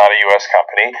also was not a U.S.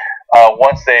 company,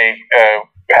 once they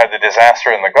had the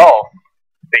disaster in the Gulf,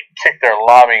 they kicked their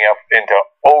lobbying up into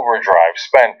overdrive,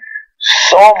 spent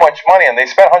so much money, and they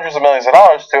spent hundreds of millions of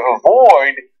dollars to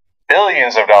avoid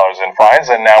billions of dollars in fines,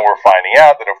 and now we're finding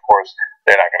out that, of course,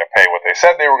 they're not going to pay what they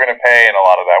said they were going to pay, and a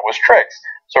lot of that was tricks.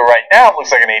 So right now it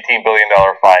looks like an $18 billion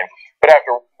fine, but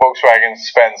after Volkswagen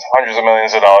spends hundreds of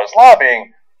millions of dollars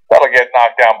lobbying, that'll get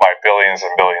knocked down by billions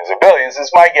and billions and billions, is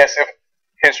my guess if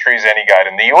history is any guide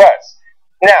in the U.S.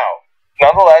 Now,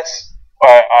 nonetheless,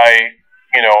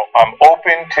 I'm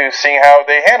open to seeing how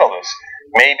they handle this.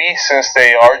 Maybe since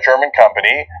they are a German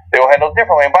company, they will handle it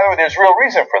differently. And by the way, there's real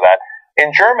reason for that.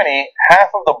 In Germany,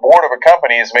 half of the board of a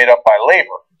company is made up by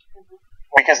labor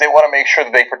because they want to make sure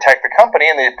that they protect the company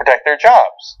and they protect their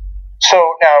jobs. So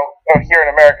now, here in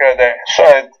America,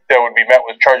 that would be met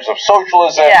with charges of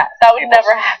socialism. Yeah, that would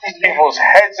never happen. People's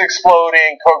heads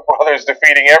exploding, Koch brothers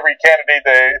defeating every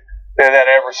candidate that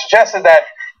ever suggested that.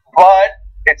 But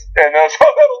that's how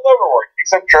that'll never work.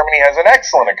 Except Germany has an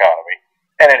excellent economy,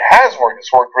 and it has worked.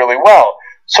 It's worked really well.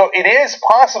 So it is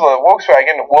possible that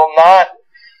Volkswagen will not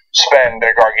spend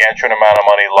a gargantuan amount of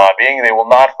money lobbying. They will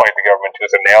not fight the government tooth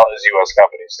and nail as U.S.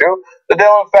 companies do. But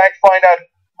they'll in fact find out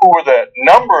who were the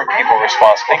number of people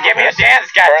responsible. Give me a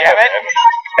dance, goddammit!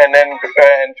 And then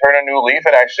turn a new leaf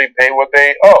and actually pay what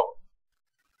they owe.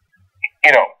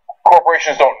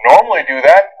 Corporations don't normally do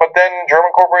that, but then German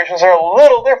corporations are a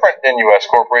little different than U.S.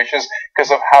 corporations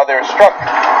because of how they're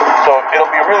structured. So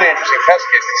it'll be a really interesting test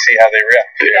case to see how they react.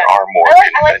 There are more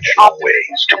conventional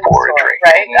ways to pour a drink.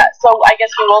 Right? So I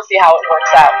guess we will see how it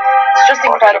works out. It's just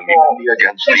incredible.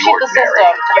 Against You the cheat the ordinary.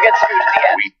 system, you get screwed in the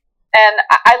end. And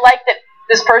I like that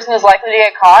this person is likely to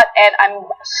get caught, and I'm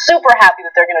super happy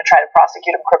that they're going to try to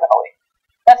prosecute him criminally.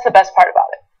 That's the best part about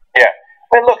it. Yeah. I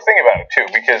mean, look, think about it, too,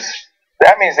 because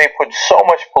that means they put so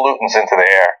much pollutants into the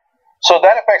air. So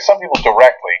that affects some people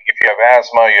directly. If you have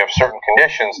asthma, you have certain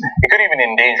conditions, it could even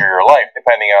endanger your life,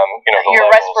 depending on the your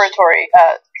levels. respiratory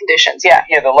conditions. Yeah.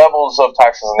 Yeah, the levels of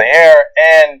toxins in the air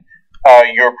and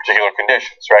your particular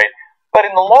conditions, right? But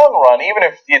in the long run, even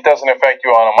if it doesn't affect you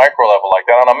on a micro level like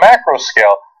that, on a macro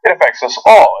scale, it affects us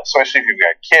all, especially if you've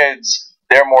got kids.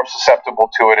 They're more susceptible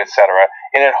to it, etc.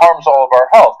 And it harms all of our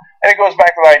health. And it goes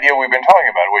back to the idea we've been talking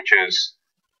about, which is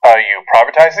you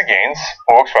privatize the gains,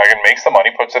 Volkswagen makes the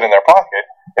money, puts it in their pocket.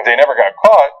 If they never got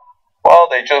caught, well,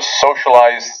 they just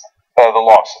socialized the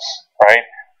losses, right?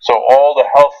 So all the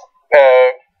health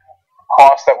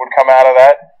costs that would come out of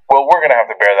that, well, we're going to have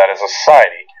to bear that as a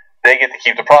society. They get to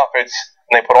keep the profits,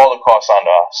 and they put all the costs onto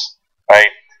us,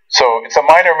 right? So it's a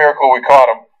minor miracle we caught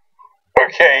them,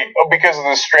 okay, because of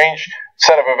this strange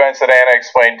set of events that Anna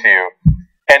explained to you.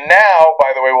 And now,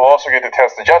 by the way, we'll also get to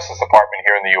test the Justice Department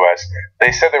here in the U.S.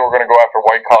 They said they were going to go after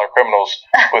white-collar criminals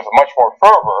with much more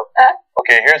fervor.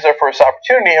 Okay, here's their first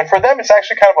opportunity, and for them, it's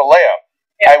actually kind of a layup.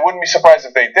 Yeah. I wouldn't be surprised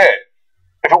if they did.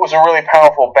 If it was a really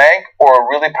powerful bank or a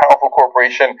really powerful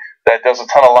corporation that does a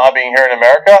ton of lobbying here in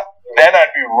America, then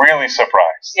I'd be really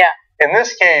surprised. Yeah. In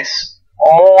this case,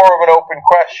 more of an open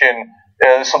question.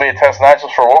 This will be a test not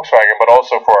just for Volkswagen, but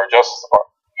also for our Justice Department.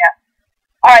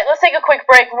 All right, let's take a quick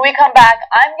break. When we come back,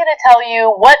 I'm going to tell you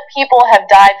what people have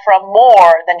died from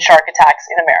more than shark attacks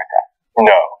in America.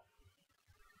 No.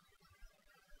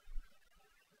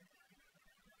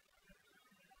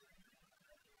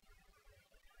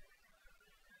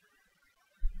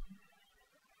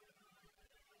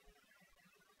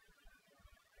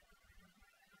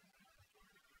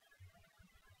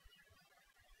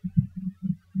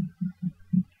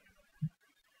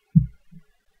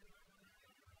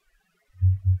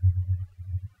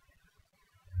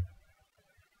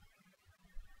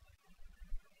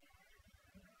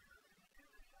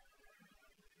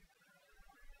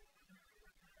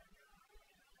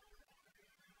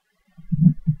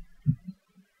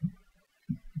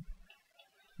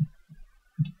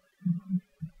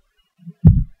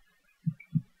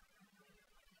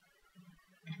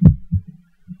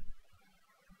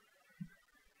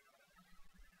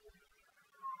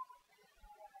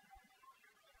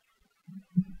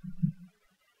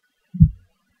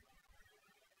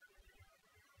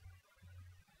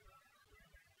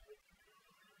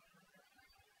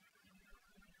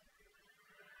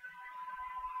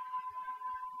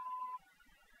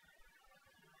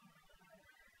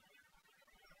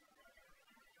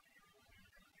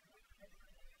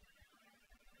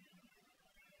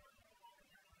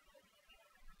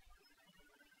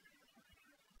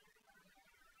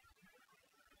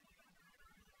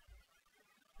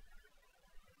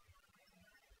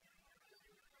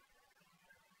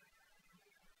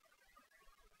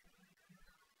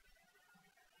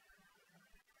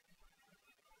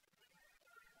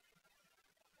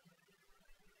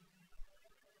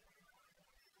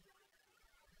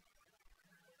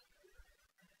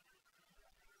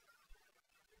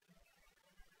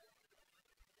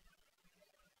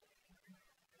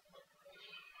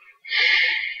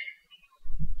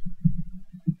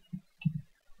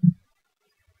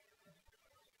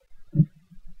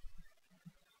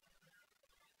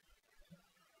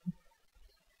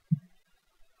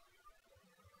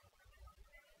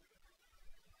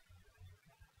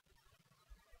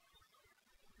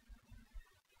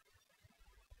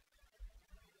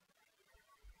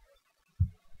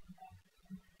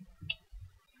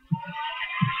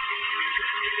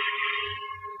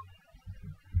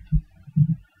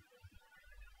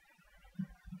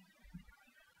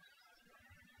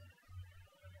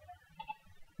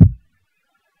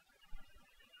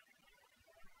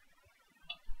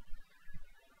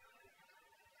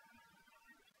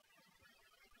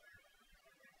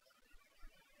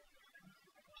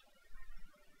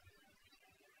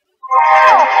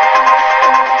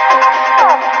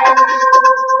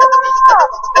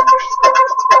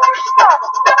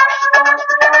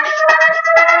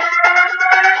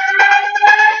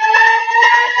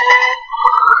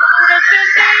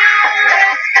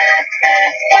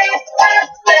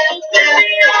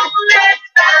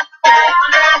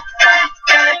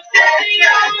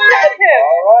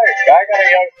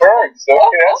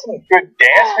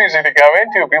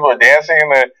 people are dancing in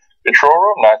the control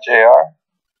room, not JR.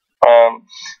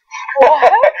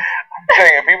 What?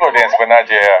 Saying people are dancing, but not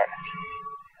JR.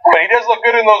 But he does look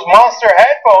good in those monster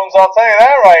headphones, I'll tell you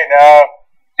that right now.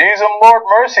 Jesus Lord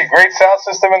mercy, great sound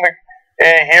system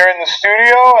here in the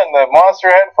studio, and the monster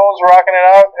headphones rocking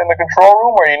it out in the control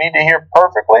room where you need to hear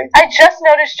perfectly. I just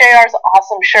noticed JR's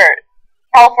awesome shirt.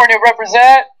 California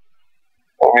represent.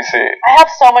 Let me see. I have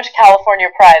so much California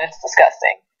pride, it's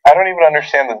disgusting. I don't even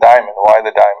understand the diamond. Why the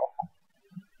diamond?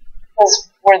 Because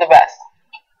we're the best.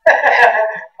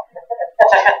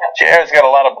 JR's got a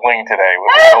lot of bling today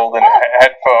with the golden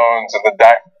headphones and the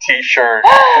diamond t-shirt.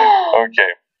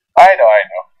 Okay. I know.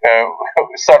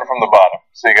 We started from the bottom,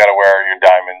 so you got to wear your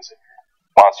diamonds,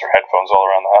 monster headphones all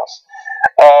around the house.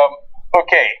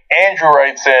 Okay, Andrew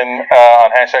writes in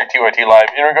on hashtag TYT Live.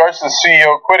 In regards to the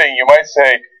CEO quitting, you might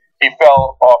say he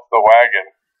fell off the wagon.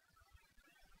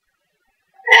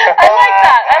 I like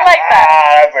that.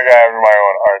 That's a guy after my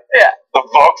own heart. Yeah. The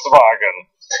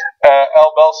Volkswagen.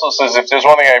 El Belso says, if there's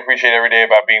one thing I appreciate every day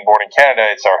about being born in Canada,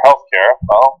 it's our health care.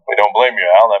 Well, we don't blame you,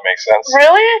 Al. That makes sense.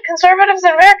 Really? Conservatives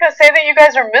in America say that you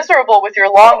guys are miserable with your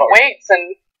long waits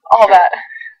and all that.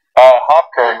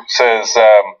 Hopkirk says,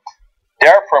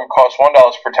 Daraprim costs $1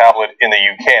 per tablet in the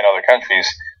UK and other countries.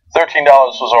 $13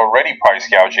 was already price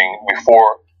gouging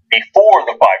before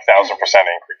the 5,000%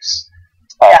 increase.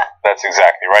 Yeah. That's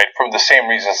exactly right. For the same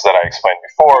reasons that I explained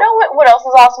before. You know what else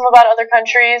is awesome about other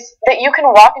countries? That you can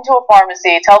walk into a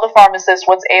pharmacy, tell the pharmacist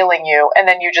what's ailing you, and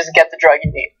then you just get the drug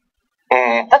you need.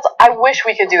 Mm-hmm. I wish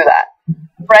we could do that.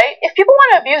 Right? If people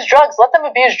want to abuse drugs, let them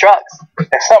abuse drugs.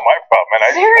 It's not my problem,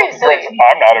 man. Seriously.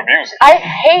 I'm not abusing. I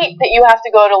hate that you have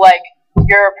to go to, like,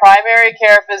 your primary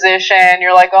care physician,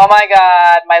 you're like, oh my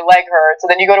god, my leg hurts, and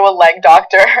then you go to a leg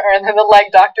doctor, and then the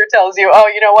leg doctor tells you, oh,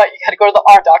 you know what, you gotta go to the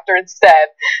arm doctor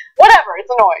instead. Whatever, it's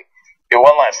annoying. Yeah,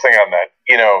 one last thing on that.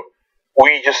 You know,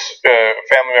 we just, a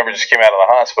family member just came out of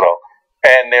the hospital,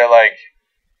 and they're like,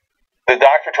 the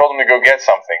doctor told them to go get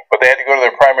something, but they had to go to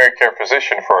their primary care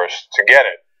physician first to get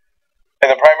it.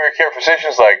 And the primary care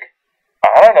physician's like,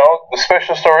 I don't know, the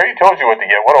specialist already told you what to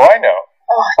get, what do I know?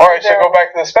 Oh, Alright, so go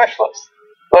back to the specialist.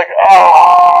 Like,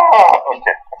 oh,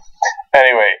 okay.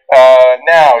 Anyway,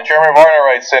 now, Jeremy Varner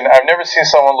writes in, I've never seen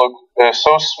someone look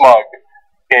so smug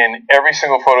in every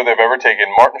single photo they've ever taken.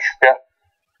 Martin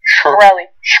Shkreli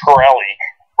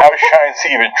outshines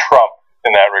even Trump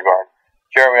in that regard.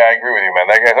 Jeremy, I agree with you, man.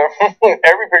 That guy,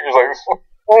 every picture's like this.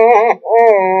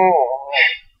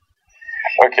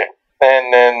 Okay.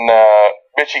 And then,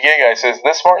 Bitchy Gay Guy says,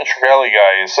 this Martin Shkreli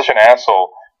guy is such an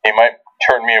asshole, he might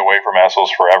turn me away from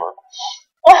assholes forever.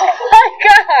 Oh my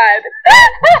god!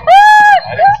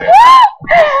 I didn't say that.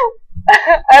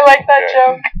 I like that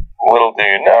joke. Little do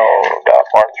you know about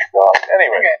Martin Shkreli.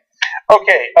 Anyway.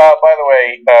 Okay, by the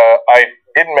way, I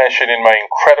didn't mention in my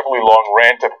incredibly long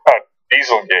rant about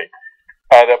Dieselgate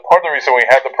that part of the reason we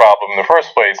had the problem in the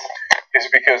first place is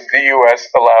because the U.S.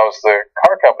 allows the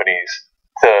car companies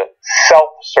to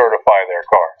self-certify their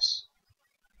cars.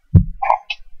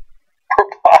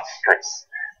 Preposterous.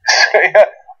 Yeah.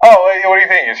 Oh, what do you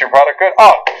think? Is your product good?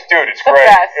 Oh, dude, it's great.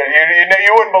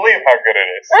 You wouldn't believe how good it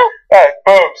is.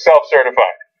 Boom,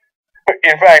 self-certified.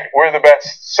 In fact, we're the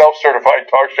best self-certified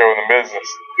talk show in the business.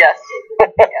 Yes.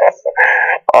 Yes.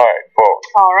 All right, cool.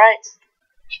 All right.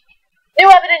 New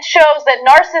evidence shows that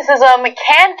narcissism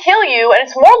can kill you, and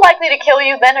it's more likely to kill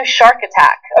you than a shark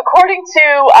attack. According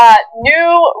to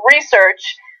new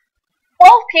research,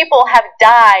 12 people have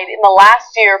died in the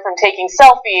last year from taking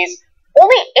selfies.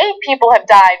 Only 8 people have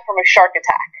died from a shark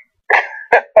attack.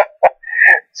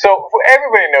 So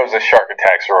everybody knows that shark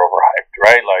attacks are overhyped,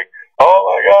 right? Like, oh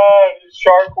my God, it's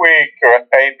Shark Week,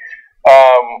 right?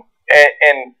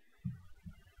 And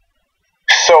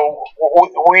so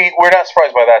we're not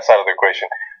surprised by that side of the equation.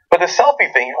 But the selfie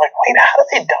thing, you're like, wait, how did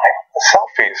they die from the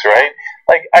selfies, right?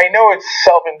 Like, I know it's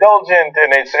self-indulgent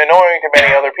and it's annoying to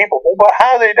many other people, but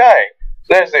how are they dying?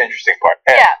 There's the interesting part.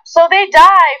 Yeah, so they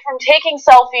die from taking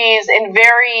selfies in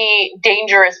very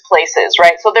dangerous places,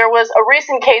 right? So there was a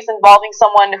recent case involving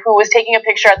someone who was taking a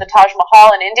picture at the Taj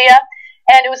Mahal in India,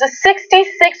 and it was a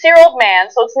 66-year-old man,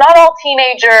 so it's not all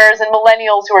teenagers and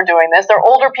millennials who are doing this, they're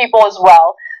older people as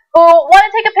well, who want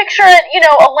to take a picture at,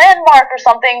 a landmark or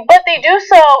something, but they do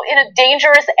so in a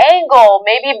dangerous angle,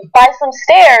 maybe by some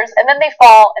stairs, and then they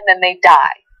fall, and then they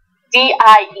die.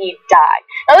 D-I-E, die.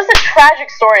 Now, this is a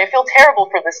tragic story. I feel terrible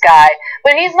for this guy,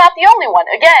 but he's not the only one.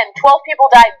 Again, 12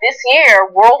 people died this year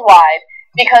worldwide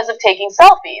because of taking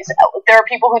selfies. There are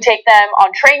people who take them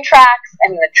on train tracks,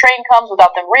 and the train comes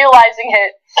without them realizing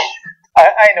it.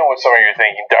 I know what some of you are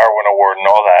thinking, Darwin Award and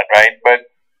all that, right?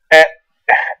 But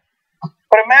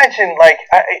But imagine, like,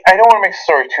 I don't want to make the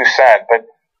story too sad, but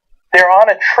they're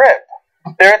on a trip.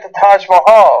 They're at the Taj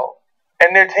Mahal,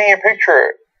 and they're taking a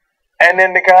picture, and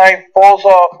then the guy falls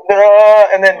off,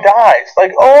 and then dies.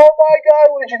 Like, oh my God,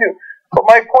 what did you do? But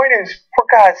my point is, for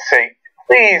God's sake,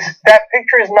 please, that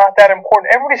picture is not that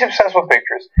important. Everybody's obsessed with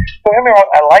pictures. Don't get me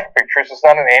wrong, I like pictures. It's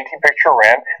not an anti-picture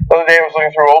rant. The other day I was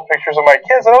looking through old pictures of my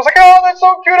kids, and I was like, oh, that's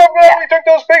so cute, I'm glad we took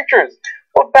those pictures.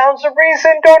 Well, bounds of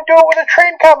reason, don't do it with a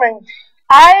train coming.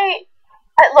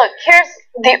 Look, here's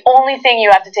the only thing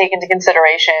you have to take into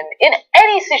consideration in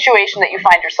any situation that you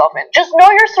find yourself in. Just know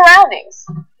your surroundings.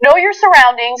 Know your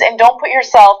surroundings and don't put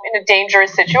yourself in a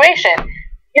dangerous situation.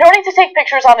 You don't need to take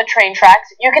pictures on the train tracks.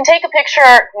 You can take a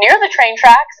picture near the train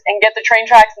tracks and get the train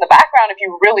tracks in the background if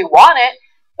you really want it.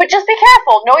 But just be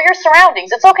careful. Know your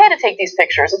surroundings. It's okay to take these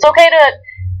pictures. It's okay to...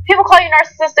 People call you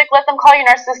narcissistic, let them call you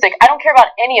narcissistic. I don't care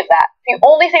about any of that. The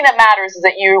only thing that matters is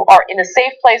that you are in a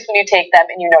safe place when you take them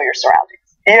and you know your surroundings.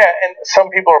 Yeah, and some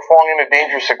people are falling into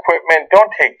dangerous equipment.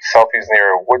 Don't take selfies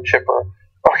near a wood chipper.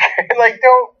 Okay? Like,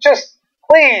 don't, just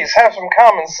please have some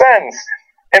common sense.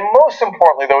 And most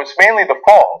importantly, though, it's mainly the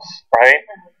falls, right?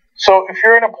 So if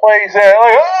you're in a place that,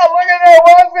 like, oh, look at that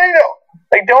one video.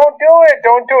 Like, don't do it.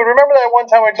 Don't do it. Remember that one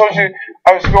time I told you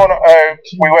I was going,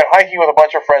 we went hiking with a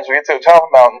bunch of friends. We get to the top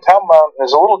of the mountain. Top of the mountain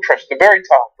is a little trench, the very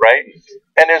top, right?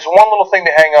 And there's one little thing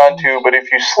to hang on to, but if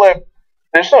you slip,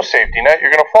 there's no safety net.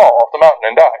 You're going to fall off the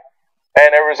mountain and die.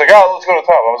 And everyone's like, oh, let's go to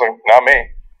the top. I was like, not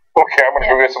me. Okay, I'm going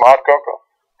to go get some hot cocoa.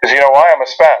 Because you know why? I'm a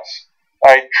spaz.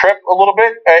 I trip a little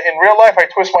bit. In real life, I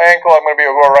twist my ankle. I'm going to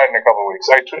be all right in a couple of weeks.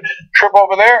 I trip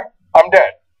over there, I'm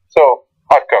dead. So,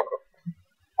 hot cocoa.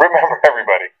 Remember,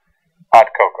 everybody, hot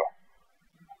cocoa.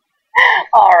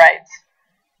 All right.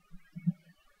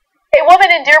 A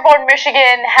woman in Dearborn,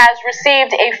 Michigan has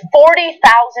received a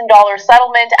 $40,000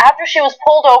 settlement after she was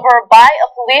pulled over by a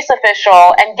police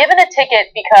official and given a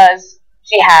ticket because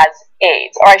she has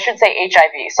AIDS, or I should say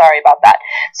HIV. Sorry about that.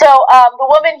 So the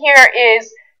woman here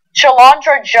is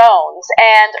Shalandra Jones,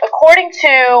 and according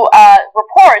to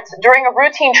reports, during a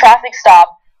routine traffic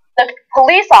stop, the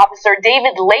police officer,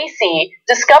 David Lacey,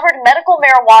 discovered medical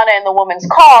marijuana in the woman's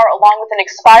car along with an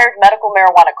expired medical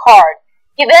marijuana card.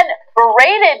 He then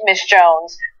berated Miss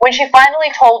Jones when she finally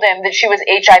told him that she was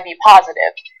HIV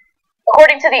positive.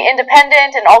 According to The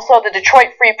Independent and also the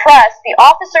Detroit Free Press, the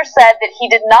officer said that he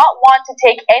did not want to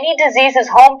take any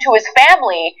diseases home to his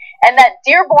family and that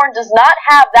Dearborn does not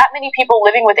have that many people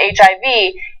living with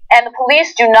HIV, and the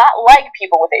police do not like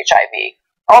people with HIV.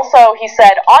 Also, he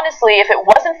said, honestly, if it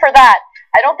wasn't for that,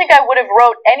 I don't think I would have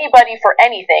wrote anybody for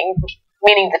anything,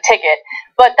 meaning the ticket,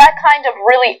 but that kind of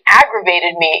really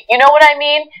aggravated me. You know what I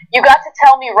mean? You got to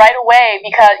tell me right away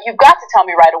because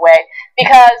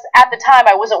at the time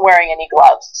I wasn't wearing any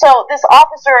gloves. So this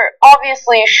officer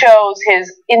obviously shows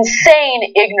his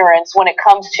insane ignorance when it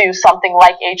comes to something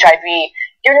like HIV.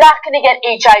 You're not going to get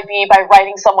HIV by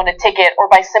writing someone a ticket or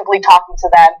by simply talking to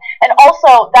them. And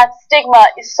also, that stigma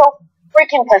is so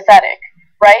freaking pathetic,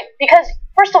 right? Because,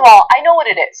 first of all, I know what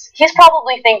it is. He's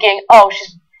probably thinking, oh,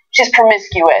 she's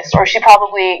promiscuous, or she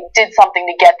probably did something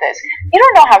to get this. You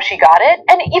don't know how she got it.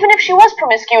 And even if she was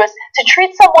promiscuous, to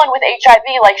treat someone with HIV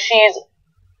like she's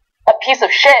a piece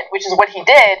of shit, which is what he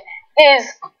did, is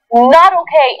not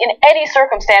okay in any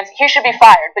circumstance. He should be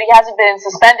fired, but he hasn't been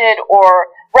suspended or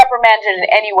reprimanded in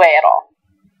any way at all.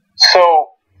 So,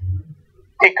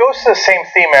 it goes to the same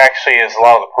theme, actually, as a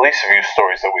lot of the police abuse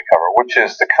stories that we cover, which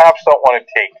is the cops don't want to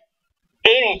take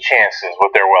any chances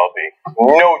with their well-being.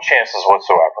 No chances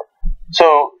whatsoever.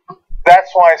 So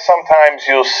that's why sometimes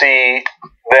you'll see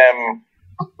them,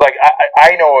 like,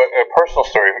 I know a personal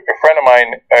story. A friend of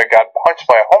mine got punched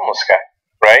by a homeless guy,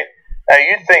 right? Now,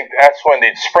 you'd think that's when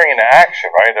they'd spring into action,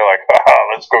 right? They're like,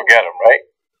 let's go get him,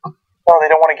 right? No, they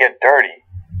don't want to get dirty.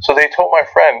 So they told my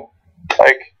friend,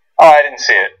 like, oh, I didn't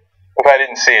see it. If I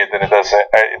didn't see it, then it'll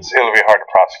be hard to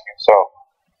prosecute. So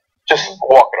just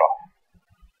walk it off.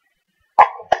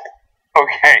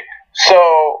 Okay, so,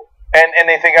 and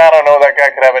they think, I don't know, that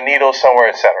guy could have a needle somewhere,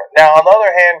 etc. Now, on the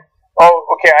other hand, oh,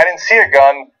 okay, I didn't see a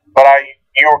gun, but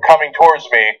you were coming towards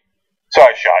me, so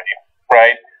I shot you,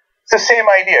 right? It's the same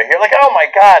idea. You're like, oh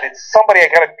my God, it's somebody I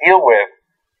got to deal with.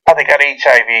 Oh, they got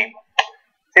HIV.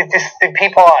 The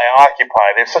people I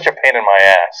occupy, they're such a pain in my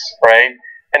ass, right?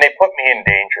 And they put me in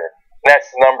danger. And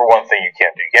that's the number one thing you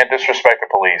can't do. You can't disrespect the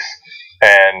police,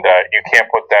 and you can't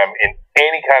put them in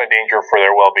any kind of danger for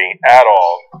their well-being at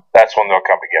all. That's when they'll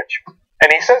come to get you. And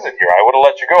he says it here. I would have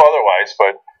let you go otherwise,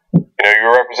 but you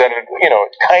represented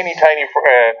tiny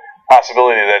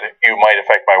possibility that you might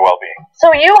affect my well-being.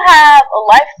 So you have a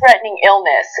life-threatening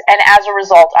illness, and as a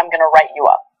result, I'm going to write you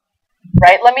up.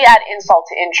 right? Let me add insult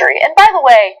to injury. And by the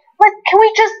way, can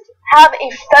we just have a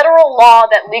federal law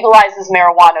that legalizes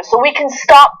marijuana so we can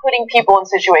stop putting people in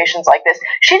situations like this?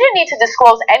 She didn't need to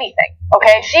disclose anything,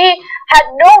 okay? She had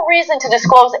no reason to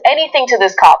disclose anything to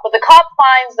this cop, but the cop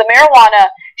finds the marijuana.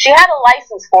 She had a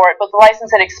license for it, but the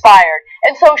license had expired.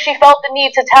 And so she felt the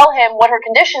need to tell him what her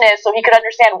condition is so he could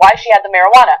understand why she had the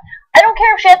marijuana. I don't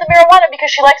care if she had the marijuana because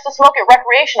she likes to smoke it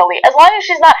recreationally. As long as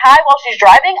she's not high while she's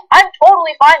driving, I'm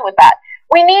totally fine with that.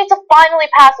 We need to finally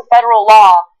pass a federal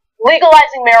law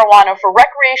legalizing marijuana for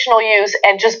recreational use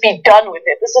and just be done with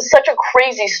it. This is such a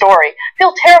crazy story. I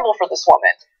feel terrible for this woman.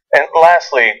 And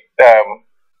lastly,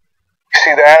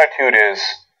 see, the attitude is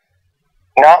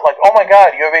not like, oh my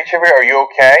God, you have HIV, are you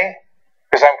okay?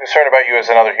 Because I'm concerned about you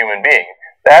as another human being.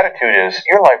 The attitude is,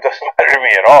 your life doesn't matter to me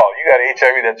at all. You got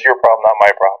HIV, that's your problem, not my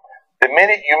problem. The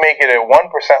minute you make it a 1%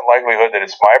 likelihood that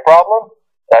it's my problem,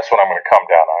 that's when I'm going to come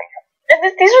down on you. And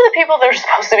these are the people that are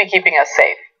supposed to be keeping us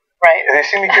safe, right? They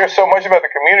seem to care so much about the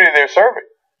community they're serving.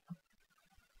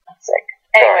 Sick.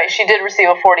 Anyway, she did receive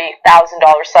a $40,000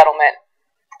 settlement.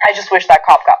 I just wish that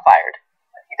cop got fired.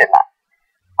 He did not.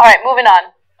 All right, moving on.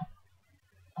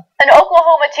 An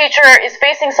Oklahoma teacher is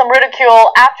facing some ridicule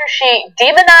after she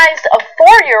demonized a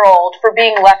 4-year-old for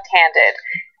being left-handed.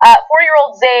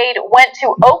 4-year-old Zaid went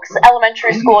to Oaks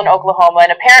Elementary School in Oklahoma,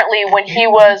 and apparently when he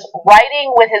was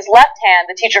writing with his left hand,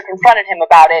 the teacher confronted him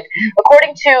about it.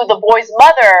 According to the boy's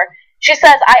mother, she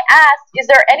says, I asked, is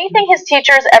there anything his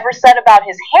teachers ever said about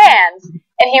his hands?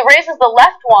 And he raises the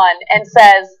left one and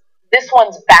says, this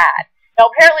one's bad. Now,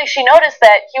 apparently she noticed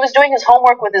that he was doing his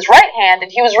homework with his right hand,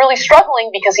 and he was really struggling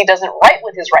because he doesn't write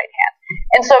with his right hand.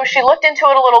 And so she looked into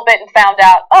it a little bit and found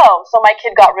out, oh, so my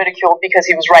kid got ridiculed because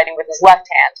he was writing with his left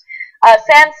hand.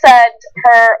 San sent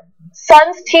her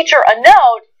son's teacher a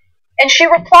note, and she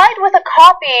replied with a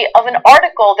copy of an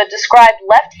article that described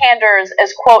left-handers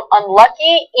as, quote,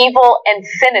 unlucky, evil, and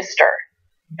sinister.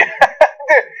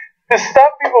 The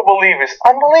stuff people believe is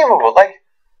unbelievable. Like,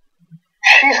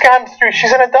 she's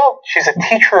an adult. She's a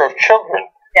teacher of children.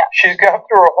 Yeah. She's gone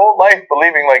through her whole life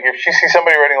believing, like, if she sees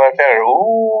somebody writing left-handed,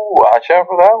 ooh, watch out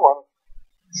for that one.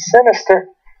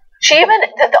 Sinister.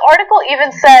 The article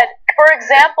even said, for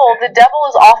example, the devil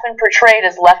is often portrayed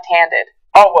as left-handed.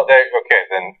 Oh, well,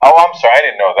 I'm sorry, I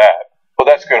didn't know that. Well,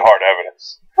 that's good hard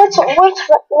evidence. What's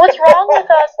wrong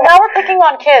with us? Now we're picking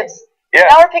on kids. Yeah.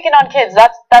 Now we're picking on kids.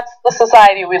 That's the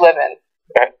society we live in.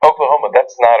 Oklahoma,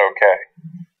 that's not okay.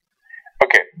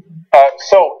 Okay,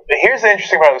 so here's the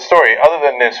interesting part of the story. Other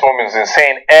than this woman's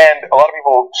insane, and a lot of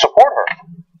people support her.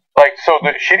 Like, so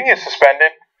she didn't get suspended.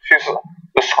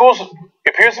 The schools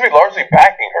appears to be largely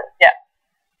backing her. Yeah,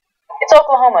 it's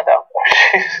Oklahoma though.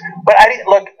 But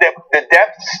look, the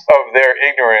depths of their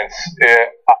ignorance.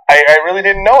 I really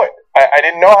didn't know it. I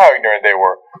didn't know how ignorant they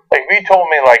were. Like, if you told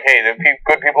me, like, hey, the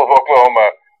good people of Oklahoma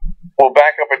will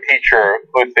back up a teacher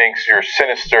who thinks you're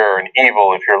sinister and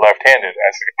evil if you're left-handed.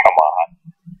 I said, come on.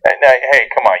 Hey,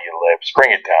 come on, you libs.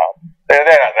 Bring it down. They're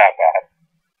not that bad.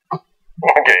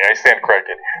 Okay, I stand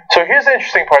corrected. So here's the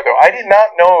interesting part, though. I did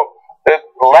not know that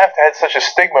left had such a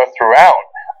stigma throughout.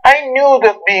 I knew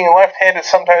that being left-handed,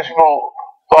 sometimes people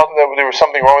thought that there was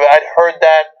something wrong with it. I'd heard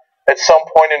that at some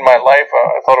point in my life.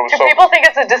 I thought it was Do people think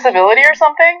it's a disability or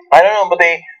something? I don't know,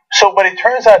 but it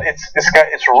turns out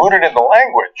it's rooted in the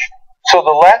language. So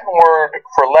the Latin word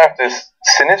for left is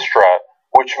sinistra,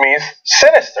 which means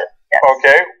sinister. Yes.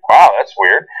 Okay? Wow, that's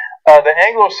weird. The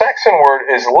Anglo-Saxon word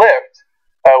is lift,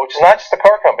 which is not just a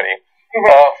car company.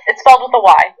 Mm-hmm. It's spelled with a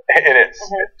Y. It is,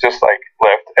 just like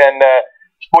lift, and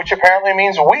which apparently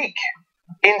means weak.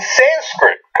 In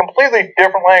Sanskrit, completely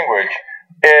different language,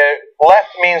 left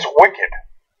means wicked.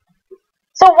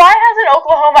 So why hasn't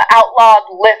Oklahoma outlawed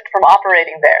Lyft from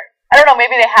operating there? I don't know,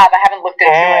 maybe they have. I haven't looked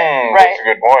into it. Right? That's a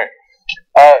good point.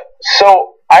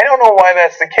 So I don't know why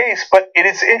that's the case, but it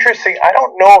is interesting. I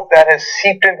don't know if that has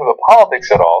seeped into the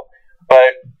politics at all,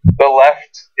 but the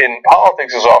left in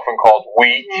politics is often called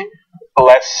weak,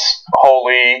 less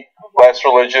holy, less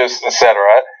religious, etc.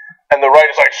 And the right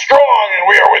is like strong and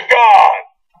we are with God.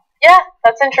 Yeah,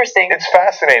 that's interesting. It's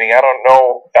fascinating. I don't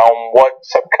know on what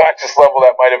subconscious level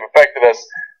that might have affected us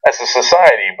as a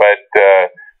society,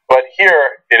 but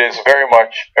here it is very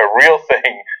much a real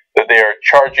thing that they are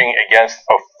charging against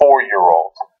a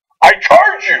 4-year-old. I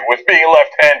charge you with being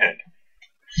left-handed.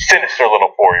 Sinister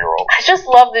little 4-year-old. I just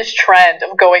love this trend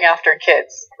of going after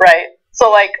kids, right?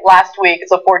 So, like, last week,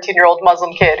 it's a 14-year-old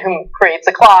Muslim kid who creates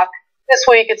a clock. This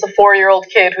week, it's a 4-year-old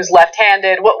kid who's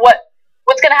left-handed.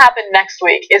 What's going to happen next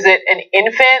week? Is it an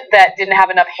infant that didn't have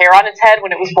enough hair on its head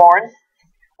when it was born?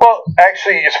 Well,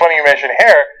 actually, it's funny you mentioned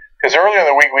hair, because earlier in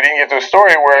the week we didn't get to a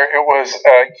story where it was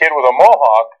a kid with a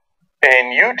mohawk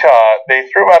in Utah. They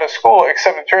threw him out of school,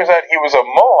 except it turns out he was a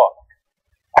Mohawk.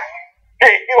 He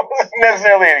wasn't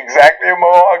necessarily exactly a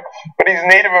Mohawk, but he's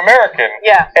Native American.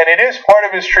 Yeah. And it is part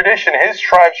of his tradition, his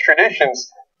tribe's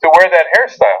traditions, to wear that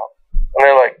hairstyle. And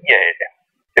they're like, yeah,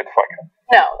 get the fuck out.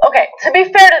 No, okay. To be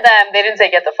fair to them, they didn't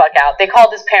say get the fuck out. They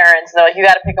called his parents, and they're like, you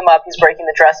got to pick him up. He's breaking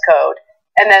the dress code.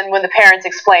 And then when the parents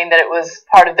explained that it was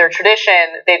part of their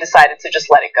tradition, they decided to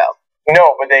just let it go.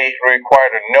 No, but they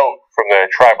required a note from the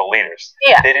tribal leaders.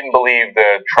 Yeah. They didn't believe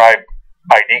the tribe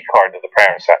ID card that the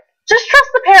parents had. Just trust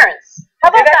the parents. How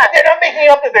about that? They're not making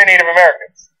up that they're Native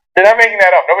Americans. They're not making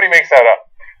that up. Nobody makes that up.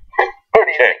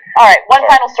 Okay. All right, one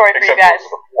final story for you Except guys.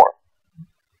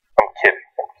 I'm kidding.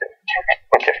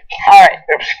 Okay. All right.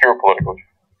 Obscure political.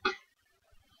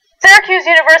 Syracuse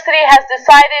University has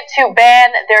decided to ban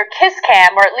their kiss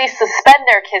cam, or at least suspend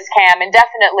their kiss cam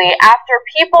indefinitely, after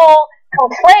people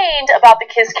complained about the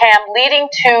kiss cam leading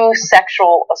to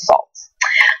sexual assaults.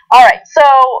 All right, so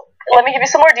let me give you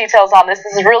some more details on this.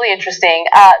 This is really interesting.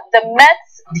 The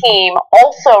Mets team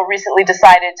also recently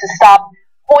decided to stop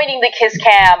pointing the kiss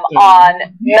cam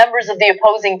on members of the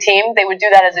opposing team. They would do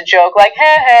that as a joke, like,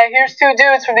 hey, here's two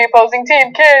dudes from the opposing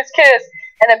team, kiss, kiss.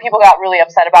 And then people got really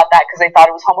upset about that because they thought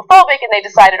it was homophobic, and they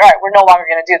decided, all right, we're no longer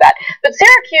going to do that. But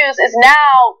Syracuse is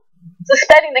now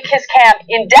suspending the kiss cam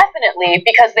indefinitely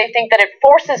because they think that it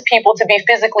forces people to be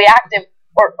physically active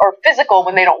or physical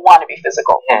when they don't want to be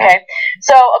physical, okay?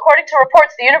 So, according to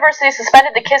reports, the university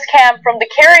suspended the kiss cam from the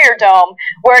Carrier Dome,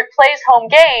 where it plays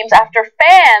home games, after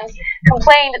fans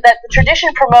complained that the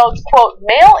tradition promotes, quote,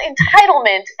 male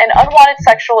entitlement and unwanted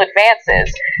sexual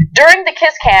advances. During the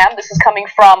kiss cam, this is coming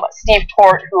from Steve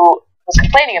Port, who was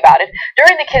complaining about it,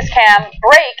 during the kiss cam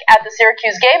break at the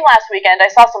Syracuse game last weekend, I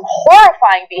saw some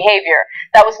horrifying behavior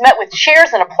that was met with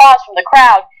cheers and applause from the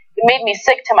crowd. It made me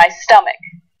sick to my stomach.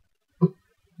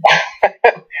 All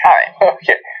right.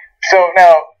 Okay. So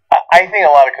now, I think a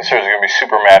lot of conservatives are going to be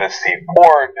super mad at Steve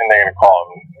Port, and they're going to call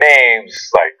him names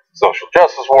like social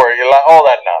justice warrior, all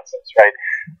that nonsense, right?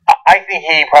 I think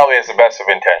he probably has the best of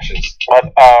intentions, but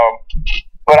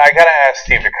I got to ask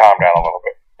Steve to calm down a little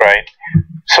bit, right?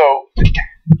 So,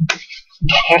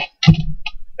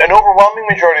 an overwhelming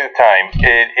majority of the time,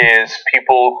 it is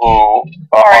people who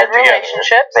are in together,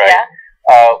 relationships, right? yeah.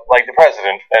 Like the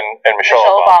president and Michelle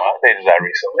Obama. They did that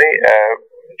recently.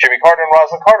 Jimmy Carter and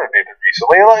Rosalind Carter did it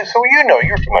recently. So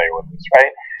you're familiar with this,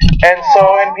 right? And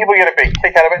and people get a big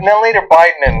kick out of it. And then later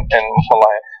Biden and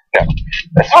Melania. No.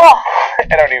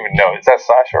 I don't even know. Is that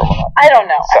Sasha or Melania? I don't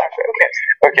know. Sasha.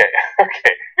 Okay.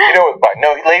 You know what Biden?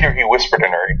 No, later he whispered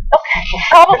in her ear. Okay. He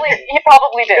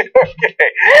probably did. Okay.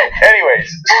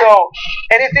 Anyways,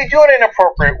 and if they do an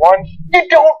inappropriate one, you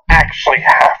don't actually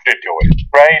have to do it,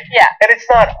 right? Yeah. And it's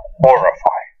not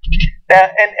horrifying. Now,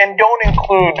 and don't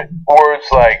include words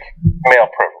like male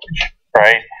privilege,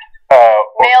 right?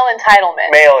 Male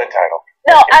entitlement. Male entitlement.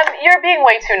 No, you're being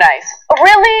way too nice.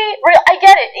 Really, I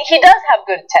get it. He does have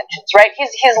good intentions, right?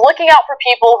 He's looking out for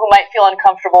people who might feel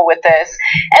uncomfortable with this.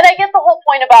 And I get the whole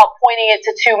point about pointing it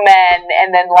to two men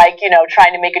and then,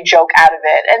 trying to make a joke out of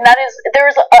it. And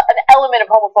there's an element of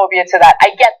homophobia to that. I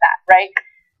get that, right?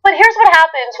 But here's what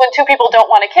happens when two people don't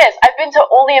want to kiss. I've been to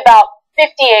only about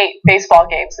 58 baseball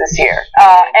games this year.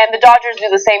 And the Dodgers do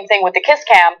the same thing with the kiss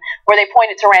cam, where they point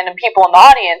it to random people in the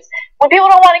audience. When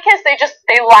people don't want to kiss, they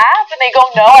laugh and they go,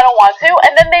 no, I don't want to,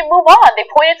 and then they move on. They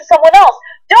point it to someone else.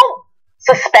 Don't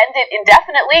suspend it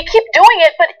indefinitely. Keep doing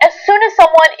it, but as soon as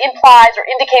someone implies or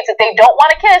indicates that they don't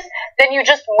want to kiss, then you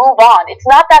just move on. It's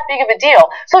not that big of a deal.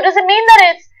 So does it mean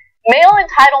that it's male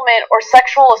entitlement or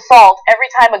sexual assault every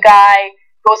time a guy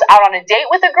goes out on a date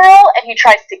with a girl and he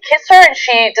tries to kiss her and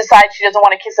she decides she doesn't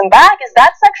want to kiss him back? Is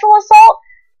that sexual assault?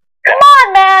 Come on,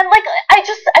 man. I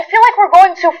feel like we're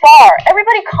going too far.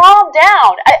 Everybody calm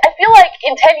down. I feel like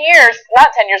in 10 years, not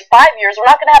 10 years, 5 years, we're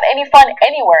not going to have any fun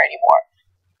anywhere anymore.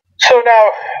 So now,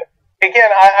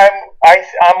 again,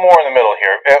 I'm more in the middle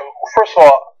here. First of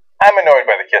all, I'm annoyed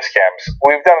by the kiss cams.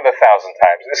 We've done it 1,000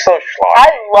 times. It's so schlocky. I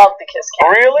love the kiss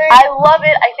cam. Really? I love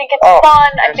it. I think it's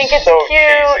fun. I think it's so cute.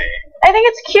 Cheesy. I think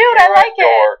it's cute. You're I like a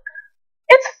dork.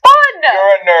 it. It's fun.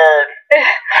 You're a nerd.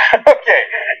 Okay.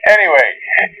 Anyway,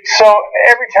 so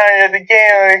every time you're at the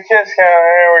game, the kiss cam,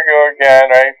 there we go again,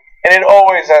 right? And it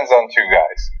always ends on two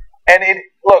guys. And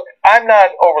look, I'm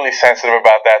not overly sensitive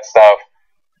about that stuff.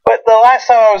 But the last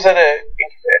time I was at a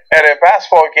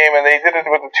basketball game and they did it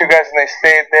with the two guys and they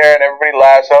stayed there and everybody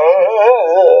laughs. I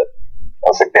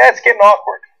was like, that's getting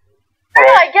awkward. No,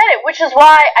 I get it, which is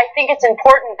why I think it's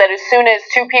important that as soon as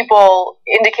two people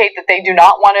indicate that they do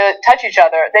not want to touch each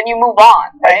other, then you move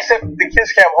on, right? Except the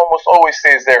kiss cam almost always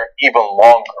stays there even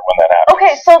longer when that happens.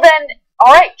 Okay, so then,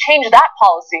 all right, change that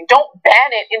policy. Don't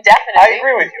ban it indefinitely. I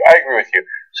agree with you.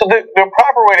 So the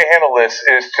proper way to handle this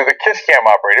is to the kiss cam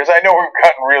operators. I know we've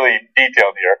gotten really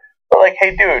detailed here, but like,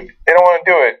 hey, dude, they don't want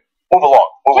to do it. Move along.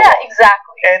 Yeah,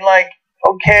 exactly. And like,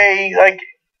 okay, like,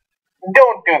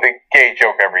 don't do the gay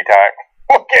joke every time.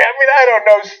 Okay, I mean, I don't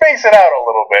know. Space it out a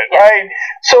little bit, right?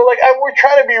 So, like, we're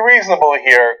trying to be reasonable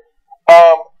here.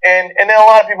 And then a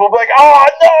lot of people will be like, oh,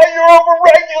 no, you're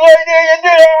overregulating. And,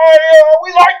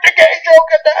 we like the gay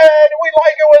joke at the end. We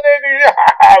like it when they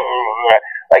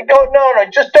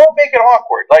like, just don't make it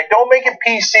awkward. Like, don't make it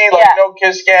PC, like, no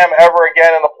kiss cam ever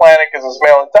again on the planet because it's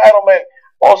male entitlement.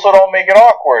 Also, don't make it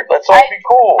awkward. Let's all be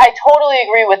cool. I totally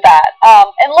agree with that.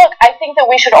 And look, I think that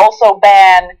we should also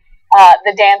ban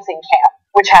the dancing cam,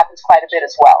 which happens quite a bit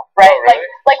as well, right? Oh, really?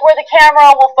 Like where the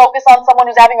camera will focus on someone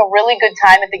who's having a really good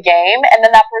time at the game, and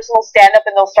then that person will stand up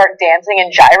and they'll start dancing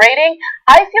and gyrating.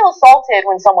 I feel assaulted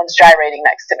when someone's gyrating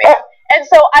next to me. And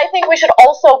so I think we should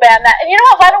also ban that. And you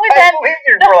know what? Why don't we ban... I believe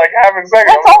you for like half a second.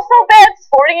 Let's also ban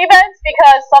sporting events,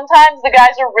 because sometimes the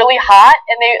guys are really hot,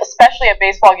 and they, especially at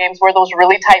baseball games, wear those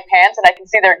really tight pants, and I can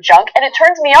see their junk, and it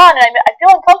turns me on, and I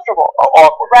feel uncomfortable. Oh,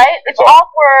 awkward. Right? It's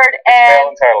awkward,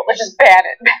 and let's just ban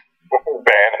it.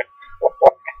 Ban it.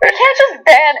 You can't just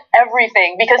ban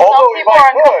everything, because some people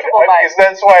are uncomfortable by it.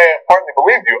 That's why I partly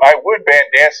believed you. I would ban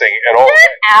dancing at all.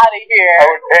 Get out of here.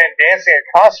 I would ban dancing at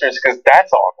concerts because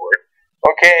that's awkward.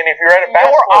 Okay, and if you're at a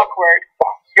basketball... You're awkward.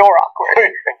 You're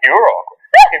awkward. You're awkward.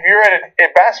 If you're at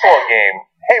a basketball game,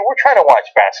 hey, we're trying to watch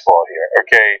basketball here,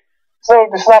 okay? So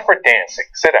it's not for dancing.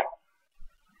 Sit down.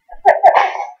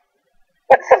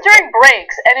 This is during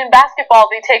breaks, and in basketball,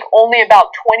 they take only about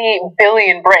 28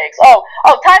 billion breaks. Oh,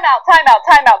 timeout. Play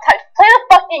the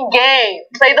fucking game.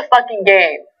 Play the fucking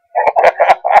game.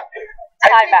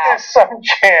 Timeout. There's some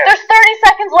chance. There's 30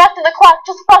 seconds left in the clock.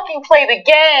 Just fucking play the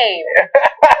game.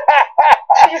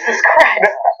 Jesus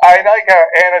Christ. I like how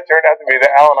Anna turned out to be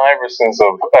the Allen Iversons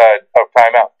of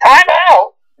timeout.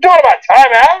 Timeout? You're talking about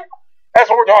timeout? That's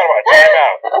what we're talking about.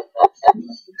 Timeout.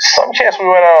 Some chance we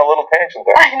went on a little tangent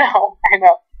there. I know.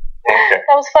 Okay.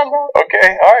 That was fun though.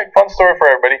 Okay. All right. Fun story for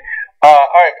everybody. All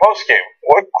right. Post game.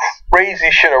 What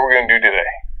crazy shit are we going to do today?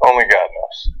 Only God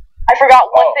knows. I forgot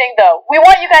one thing, though. We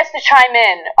want you guys to chime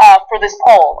in for this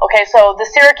poll. Okay, so the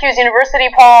Syracuse University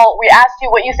poll, we asked you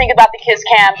what you think about the kiss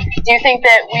cam. Do you think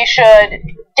that we should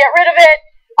get rid of it?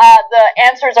 The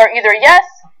answers are either yes,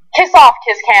 kiss off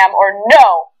kiss cam, or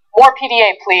no, more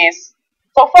PDA, please.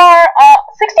 So far, 68%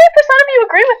 of you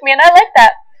agree with me, and I like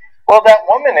that. Well, that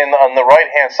woman on the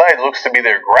right-hand side looks to be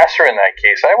the aggressor in that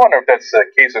case. I wonder if that's a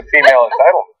case of female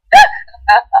entitlement.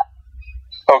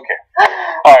 Okay.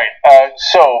 All right.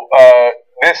 So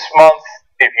this month,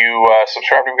 if you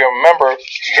subscribe to become a member,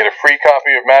 you get a free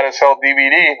copy of Mad as Hell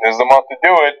DVD. This is the month to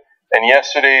do it. And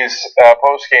yesterday's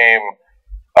post game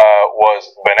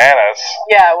was bananas.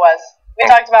 Yeah, it was. We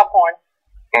talked about porn.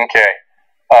 Okay.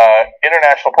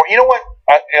 International porn. You know what?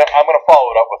 I'm going to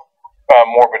follow it up with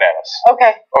more bananas.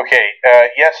 Okay. Okay.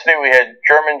 Yesterday we had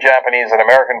German, Japanese, and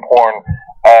American porn.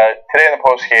 Today in the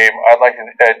post game, I'd like to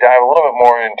dive a little bit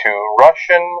more into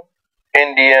Russian,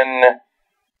 Indian,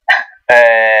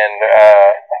 and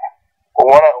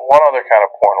one other kind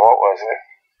of porn. What was it?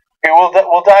 Okay,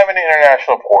 we'll dive into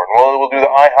international porn. We'll do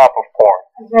the IHOP of porn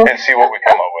and see what we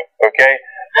come up with. Okay,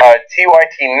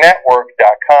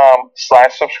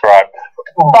 TYTnetwork.com/subscribe.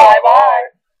 Bye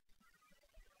bye.